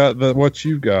 now I got what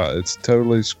you got. It's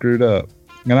totally screwed up.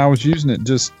 And I was using it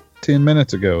just 10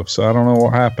 minutes ago, so I don't know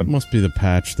what It happened. must be the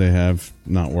patch they have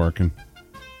not working.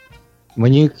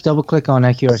 When you double click on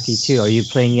AccuRC 2, are you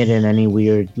playing it in any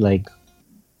weird like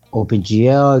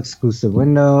OpenGL exclusive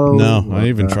window? No, I Or,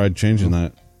 even tried changing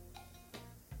that.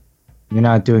 You're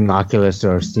not doing Oculus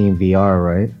or Steam VR,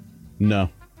 right? No.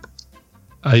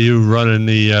 Are you running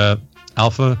the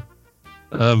alpha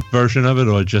version of it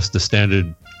or just the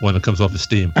standard one that comes off of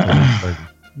Steam?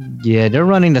 Yeah, they're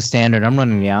running the standard. I'm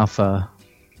running the alpha.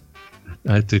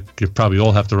 I think you probably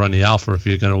all have to run the alpha if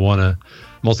you're going to want a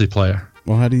multiplayer.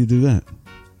 Well, how do you do that?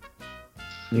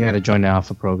 You got to join the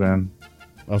alpha program.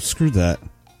 Oh, screw that.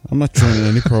 I'm not joining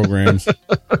any programs.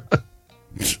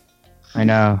 I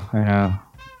know.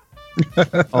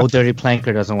 Old Dirty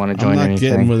Planker doesn't want to I'm join not anything.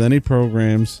 getting with any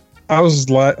programs. I was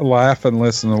laughing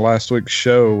listening to last week's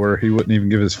show where he wouldn't even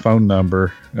give his phone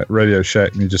number at Radio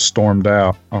Shack and he just stormed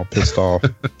out all pissed off.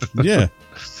 Yeah.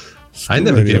 I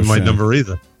never Radio gave my Shack. number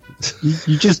either.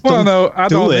 You just Well, don't no, I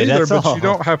do don't it, either, that's but all. you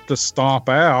don't have to stomp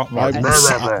out. Like,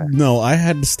 No, I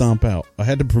had to stomp out. I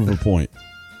had to prove a point.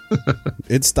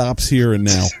 It stops here and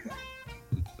now.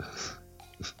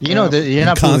 You know, you're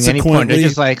not proving any point. They're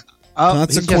just like, oh,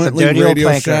 he's just a Consequently, dirty old Radio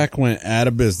planker. Shack went out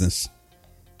of business.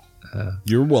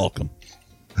 You're welcome.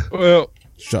 well,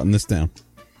 Shutting this down.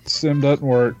 Sim doesn't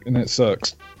work and it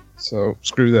sucks. So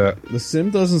screw that. The sim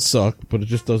doesn't suck, but it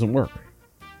just doesn't work.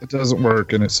 It doesn't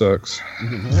work and it sucks.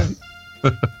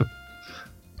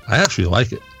 I actually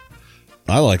like it.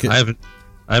 I like it. I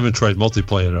haven't tried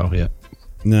multiplayer though yet.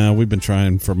 No, we've been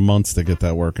trying for months to get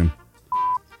that working.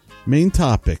 Main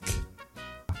topic.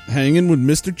 Hanging with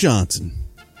Mr. Johnson.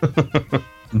 I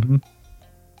don't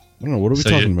know. What are we So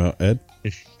talking about, Ed?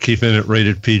 Keeping it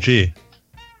rated PG.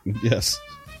 Yes.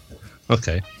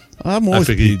 Okay. I'm always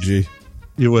figured PG.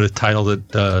 You would have titled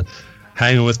it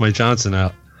 "Hanging with My Johnson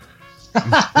Out."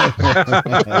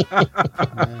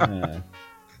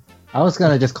 I was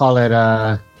gonna just call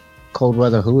it cold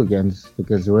weather hooligans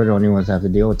because we're the only ones that have to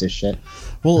deal with this shit.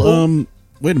 Well,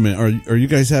 wait a minute. Are you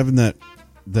guys having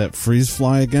that freeze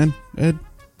fly again, Ed?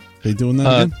 They doing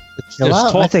that again? Chill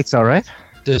out. I think so, right?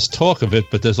 There's talk of it,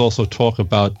 but there's also talk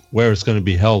about where it's going to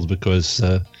be held because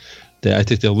I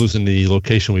think they're losing the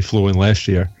location we flew in last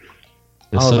year.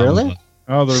 Oh, really?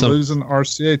 They're losing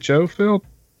RCHO field?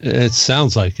 It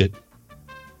sounds like it.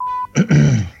 All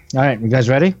right, you guys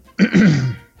ready?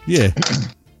 Yeah.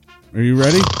 Are you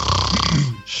ready?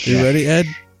 You ready, Ed?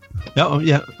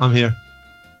 Yeah, I'm here.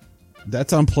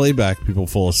 That's on playback. People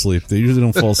fall asleep. They usually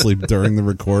don't fall asleep during the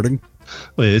recording.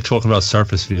 Wait, you're talking about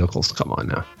surface vehicles. Come on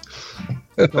now.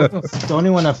 The only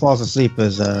one that falls asleep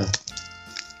is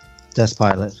Desk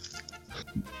Pilot.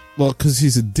 Well, because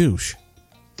he's a douche.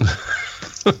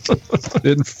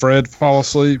 Didn't Fred fall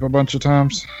asleep a bunch of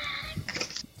times?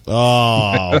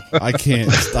 Oh, I can't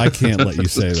let you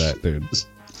say that, dude.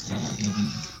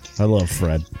 I love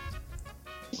Fred.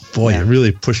 Boy, you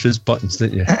really pushed his buttons,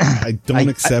 didn't you? I don't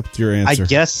accept your answer.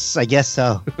 I guess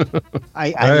so.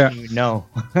 I didn't even know.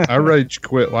 I rage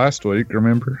quit last week,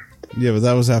 remember? Yeah, but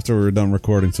that was after we were done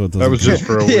recording, so it doesn't. That was just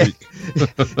for a week.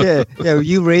 Yeah.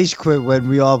 You rage quit when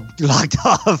we all locked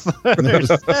off.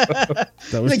 That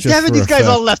was like, just damn it, for these guys effect.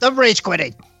 all left. I'm rage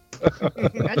quitting.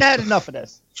 I had enough of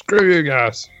this. Screw you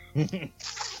guys.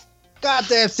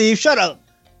 Goddamn, Steve, shut up.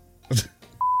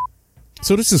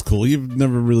 So this is cool. You've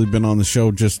never really been on the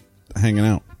show, just hanging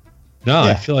out. No,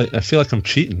 Yeah. I feel like I'm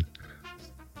cheating.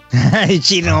 You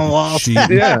cheating on Walt.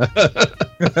 Cheating. Yeah.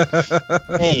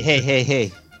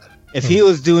 Hey. If he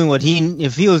was doing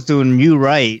if he was doing you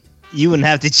right, you wouldn't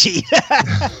have to cheat.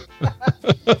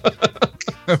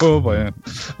 Oh, man.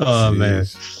 Oh, man.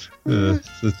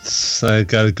 Jeez. I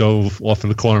got to go off in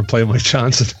the corner and play my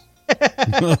Johnson.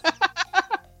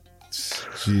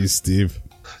 Jeez, Steve.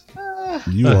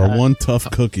 You are one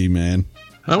tough cookie, man.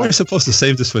 How am I supposed to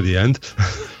save this for the end?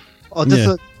 Oh,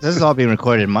 this is all being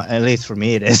recorded. At least for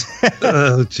me, it is.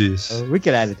 Oh, jeez. We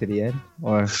could add it to the end,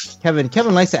 or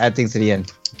Kevin likes to add things to the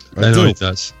end. I know he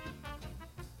does.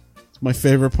 It's my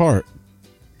favorite part.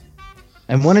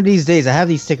 And one of these days, I have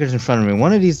these stickers in front of me.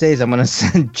 One of these days, I'm gonna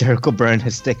send Jericho Byrne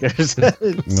his stickers.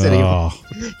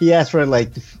 He asked for it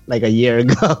like a year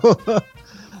ago.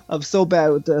 I'm so bad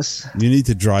with this. You need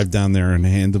to drive down there and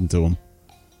hand them to him.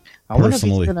 I wonder if he's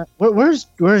Personally.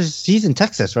 where's he's in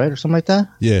Texas, right, or something like that.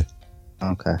 Yeah.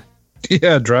 Okay.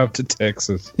 Yeah, drive to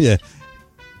Texas. Yeah.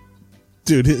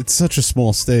 Dude, it's such a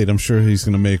small state. I'm sure he's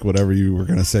going to make whatever you were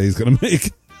going to say he's going to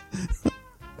make.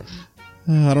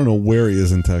 I don't know where he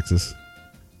is in Texas.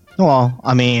 Well,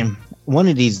 I mean, one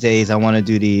of these days I want to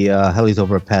do the Helis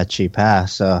over Apache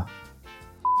Pass. I'm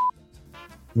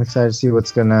excited to see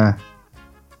what's gonna.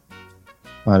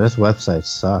 Wow, this website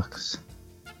sucks.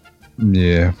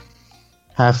 Yeah.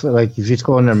 If you just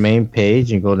go on their main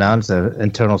page and go down to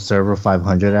internal server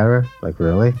 500 error, like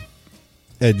really?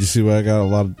 Ed, you see what I got a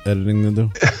lot of editing to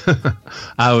do?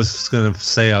 I was going to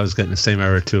say I was getting the same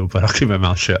error too, but I'll keep my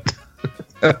mouth shut.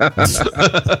 Nah.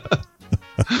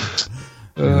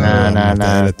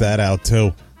 Edit that out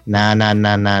too. Nah.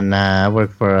 I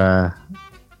work for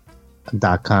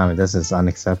 .com. This is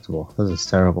unacceptable. This is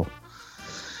terrible.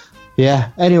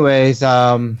 Yeah. Anyways,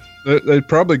 They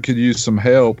probably could use some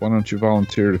help. Why don't you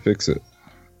volunteer to fix it?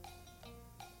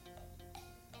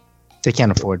 they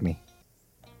can't afford me.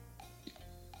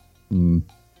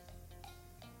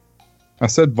 I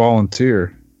said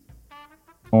volunteer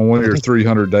on one of your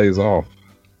 300 days off.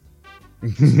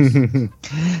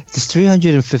 It's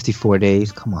 354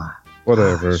 days. Come on.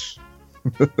 Whatever. Gosh.